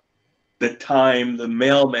before the time the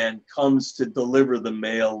mailman comes to deliver the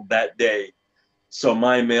mail that day. So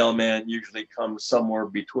my mailman usually comes somewhere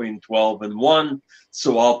between 12 and 1.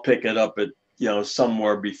 So I'll pick it up at,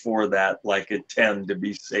 somewhere before that, like at 10 to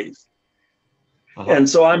be safe. And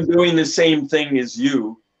so I'm doing the same thing as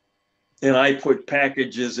you. And I put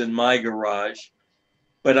packages in my garage.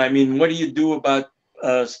 But I mean, what do you do about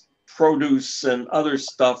produce and other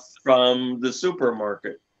stuff from the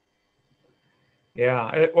supermarket?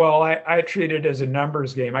 Yeah, well, I treat it as a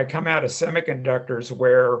numbers game. I come out of semiconductors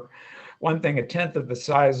where one thing, a tenth of the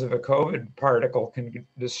size of a COVID particle can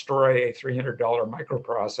destroy a $300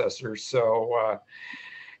 microprocessor. So,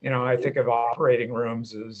 I think of operating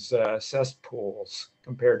rooms as cesspools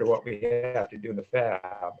compared to what we have to do in the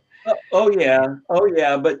fab. Oh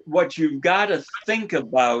yeah. But what you've got to think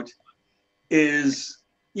about is,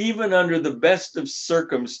 even under the best of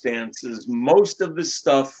circumstances, most of the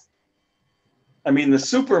stuff, the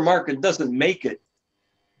supermarket doesn't make it.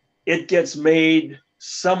 It gets made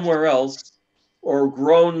somewhere else or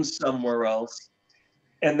grown somewhere else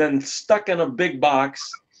and then stuck in a big box,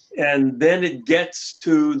 and then it gets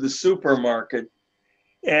to the supermarket,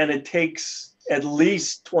 and it takes at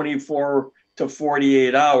least 24 to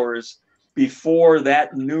 48 hours before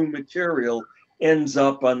that new material ends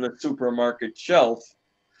up on the supermarket shelf,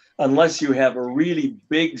 unless you have a really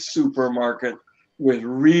big supermarket with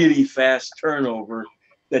really fast turnover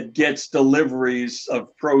that gets deliveries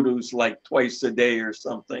of produce like twice a day or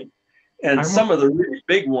something. And some of the really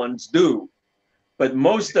big ones do, but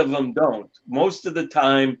most of them don't. Most of the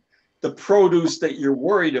time, the produce that you're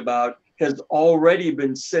worried about has already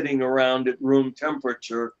been sitting around at room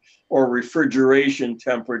temperature or refrigeration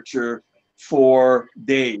temperature for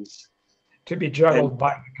days. To be juggled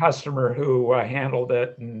by the customer who handled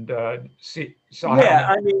it and saw.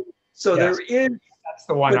 Yeah, so yes, there is. That's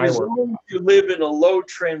the one I work. As long as you live in a low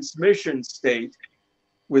transmission state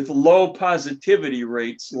with low positivity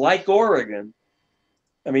rates, like Oregon.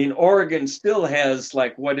 Oregon still has,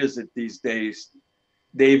 like, what is it these days?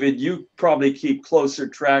 David, you probably keep closer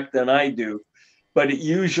track than I do, but it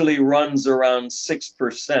usually runs around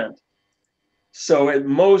 6%. So at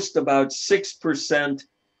most, about 6%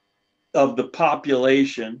 of the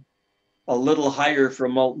population, a little higher for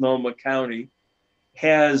Multnomah County,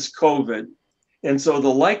 has COVID. And so the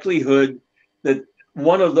likelihood that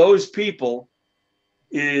one of those people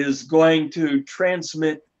is going to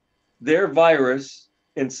transmit their virus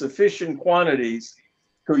in sufficient quantities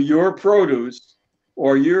to your produce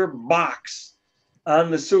or your box on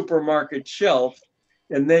the supermarket shelf,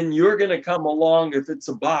 and then you're going to come along, if it's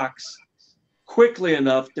a box, quickly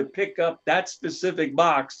enough to pick up that specific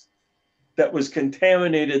box that was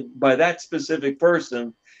contaminated by that specific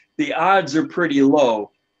person, the odds are pretty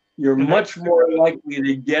low. You're much more likely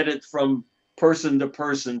to get it from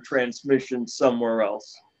person-to-person transmission somewhere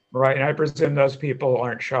else. Right, and I presume those people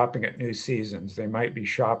aren't shopping at New Seasons. They might be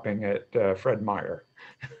shopping at Fred Meyer.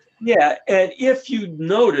 Yeah, and if you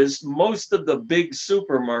notice, most of the big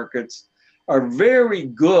supermarkets are very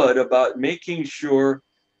good about making sure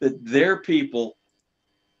that their people,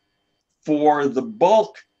 for the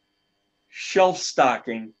bulk shelf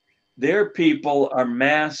stocking, their people are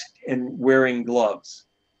masked and wearing gloves.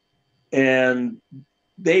 And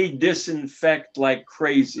they disinfect like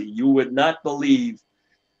crazy. You would not believe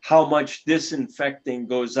how much disinfecting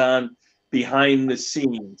goes on behind the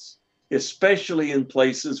scenes, especially in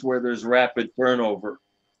places where there's rapid turnover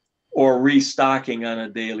or restocking on a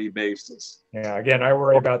daily basis. Yeah, again, I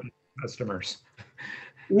worry about the customers.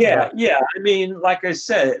 Yeah. I mean, like I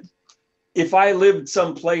said, if I lived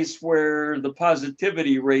someplace where the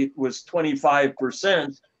positivity rate was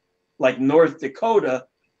 25%, like North Dakota,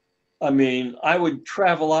 I mean, I would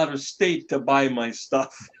travel out of state to buy my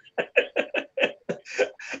stuff.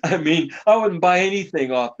 I mean, I wouldn't buy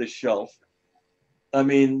anything off the shelf. I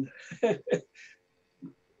mean,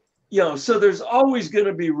 so there's always going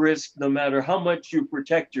to be risk no matter how much you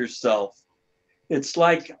protect yourself. It's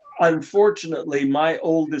like, unfortunately, my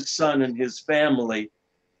oldest son and his family,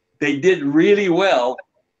 they did really well,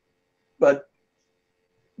 but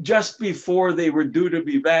just before they were due to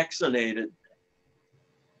be vaccinated,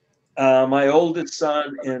 my oldest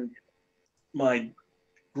son and my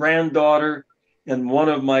granddaughter and one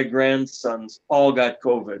of my grandsons all got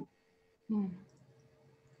COVID.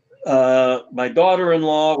 My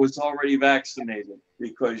daughter-in-law was already vaccinated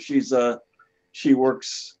because she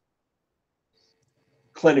works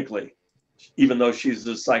clinically. Even though she's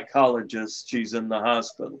a psychologist, she's in the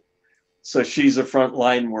hospital. So she's a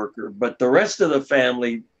frontline worker, but the rest of the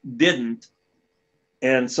family didn't.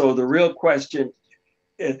 And so the real question,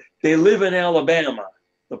 they live in Alabama.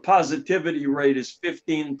 The positivity rate is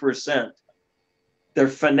 15%. They're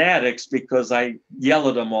fanatics because I yell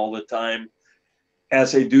at them all the time,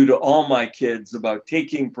 as I do to all my kids, about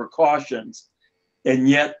taking precautions. And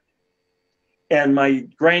my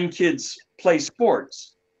grandkids play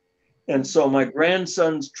sports. And so my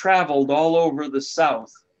grandsons traveled all over the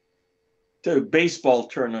South to baseball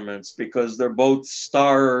tournaments because they're both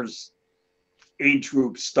stars, age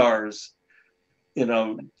group stars,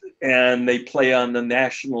 and they play on the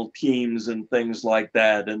national teams and things like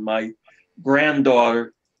that. And my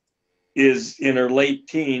granddaughter is in her late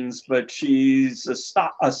teens, but she's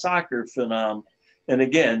a soccer phenom. And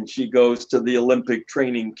again, she goes to the Olympic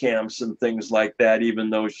training camps and things like that, even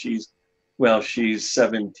though she's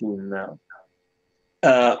 17 now.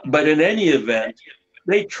 But in any event,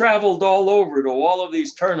 they traveled all over to all of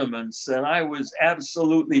these tournaments, and I was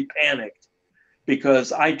absolutely panicked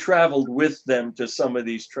because I traveled with them to some of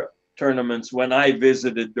these tournaments when I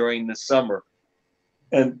visited during the summer.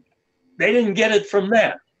 And they didn't get it from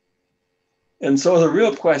that. And so the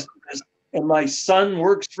real question is, and my son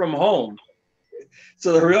works from home.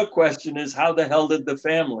 So the real question is, how the hell did the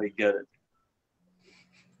family get it?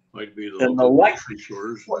 Might be And the grocery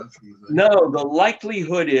stores. No, the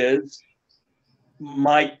likelihood is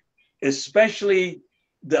especially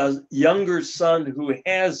the younger son who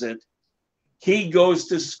has it, he goes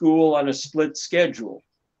to school on a split schedule.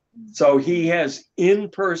 So he has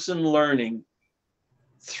in-person learning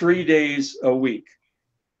 3 days a week.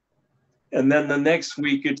 And then the next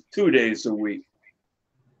week, it's 2 days a week.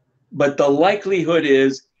 But the likelihood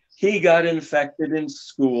is he got infected in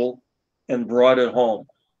school and brought it home.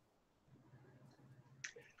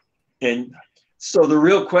 And so the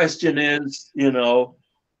real question is,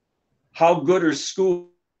 how good are schools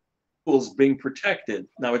being protected?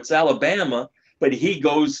 Now it's Alabama, but he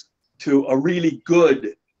goes to a really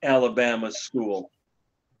good Alabama school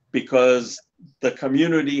because the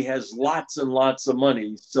community has lots and lots of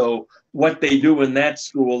money. So what they do in that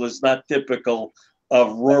school is not typical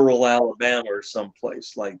of rural Alabama or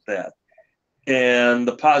someplace like that. And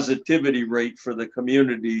the positivity rate for the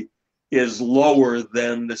community is lower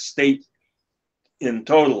than the state in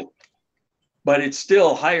total, but it's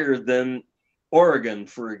still higher than Oregon,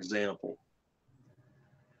 for example.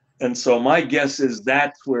 And so my guess is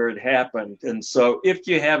that's where it happened. And so if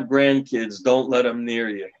you have grandkids, don't let them near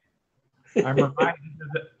you.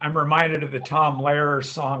 I'm reminded of the Tom Lehrer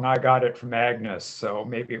song, I Got It From Agnes. So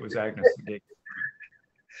maybe it was Agnes that gave it.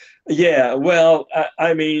 Yeah, well,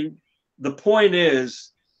 I mean, the point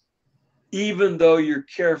is, even though you're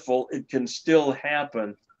careful, it can still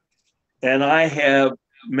happen. And I have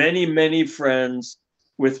many, many friends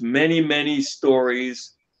with many, many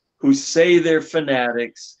stories who say they're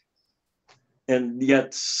fanatics and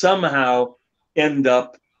yet somehow end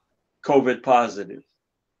up COVID positive.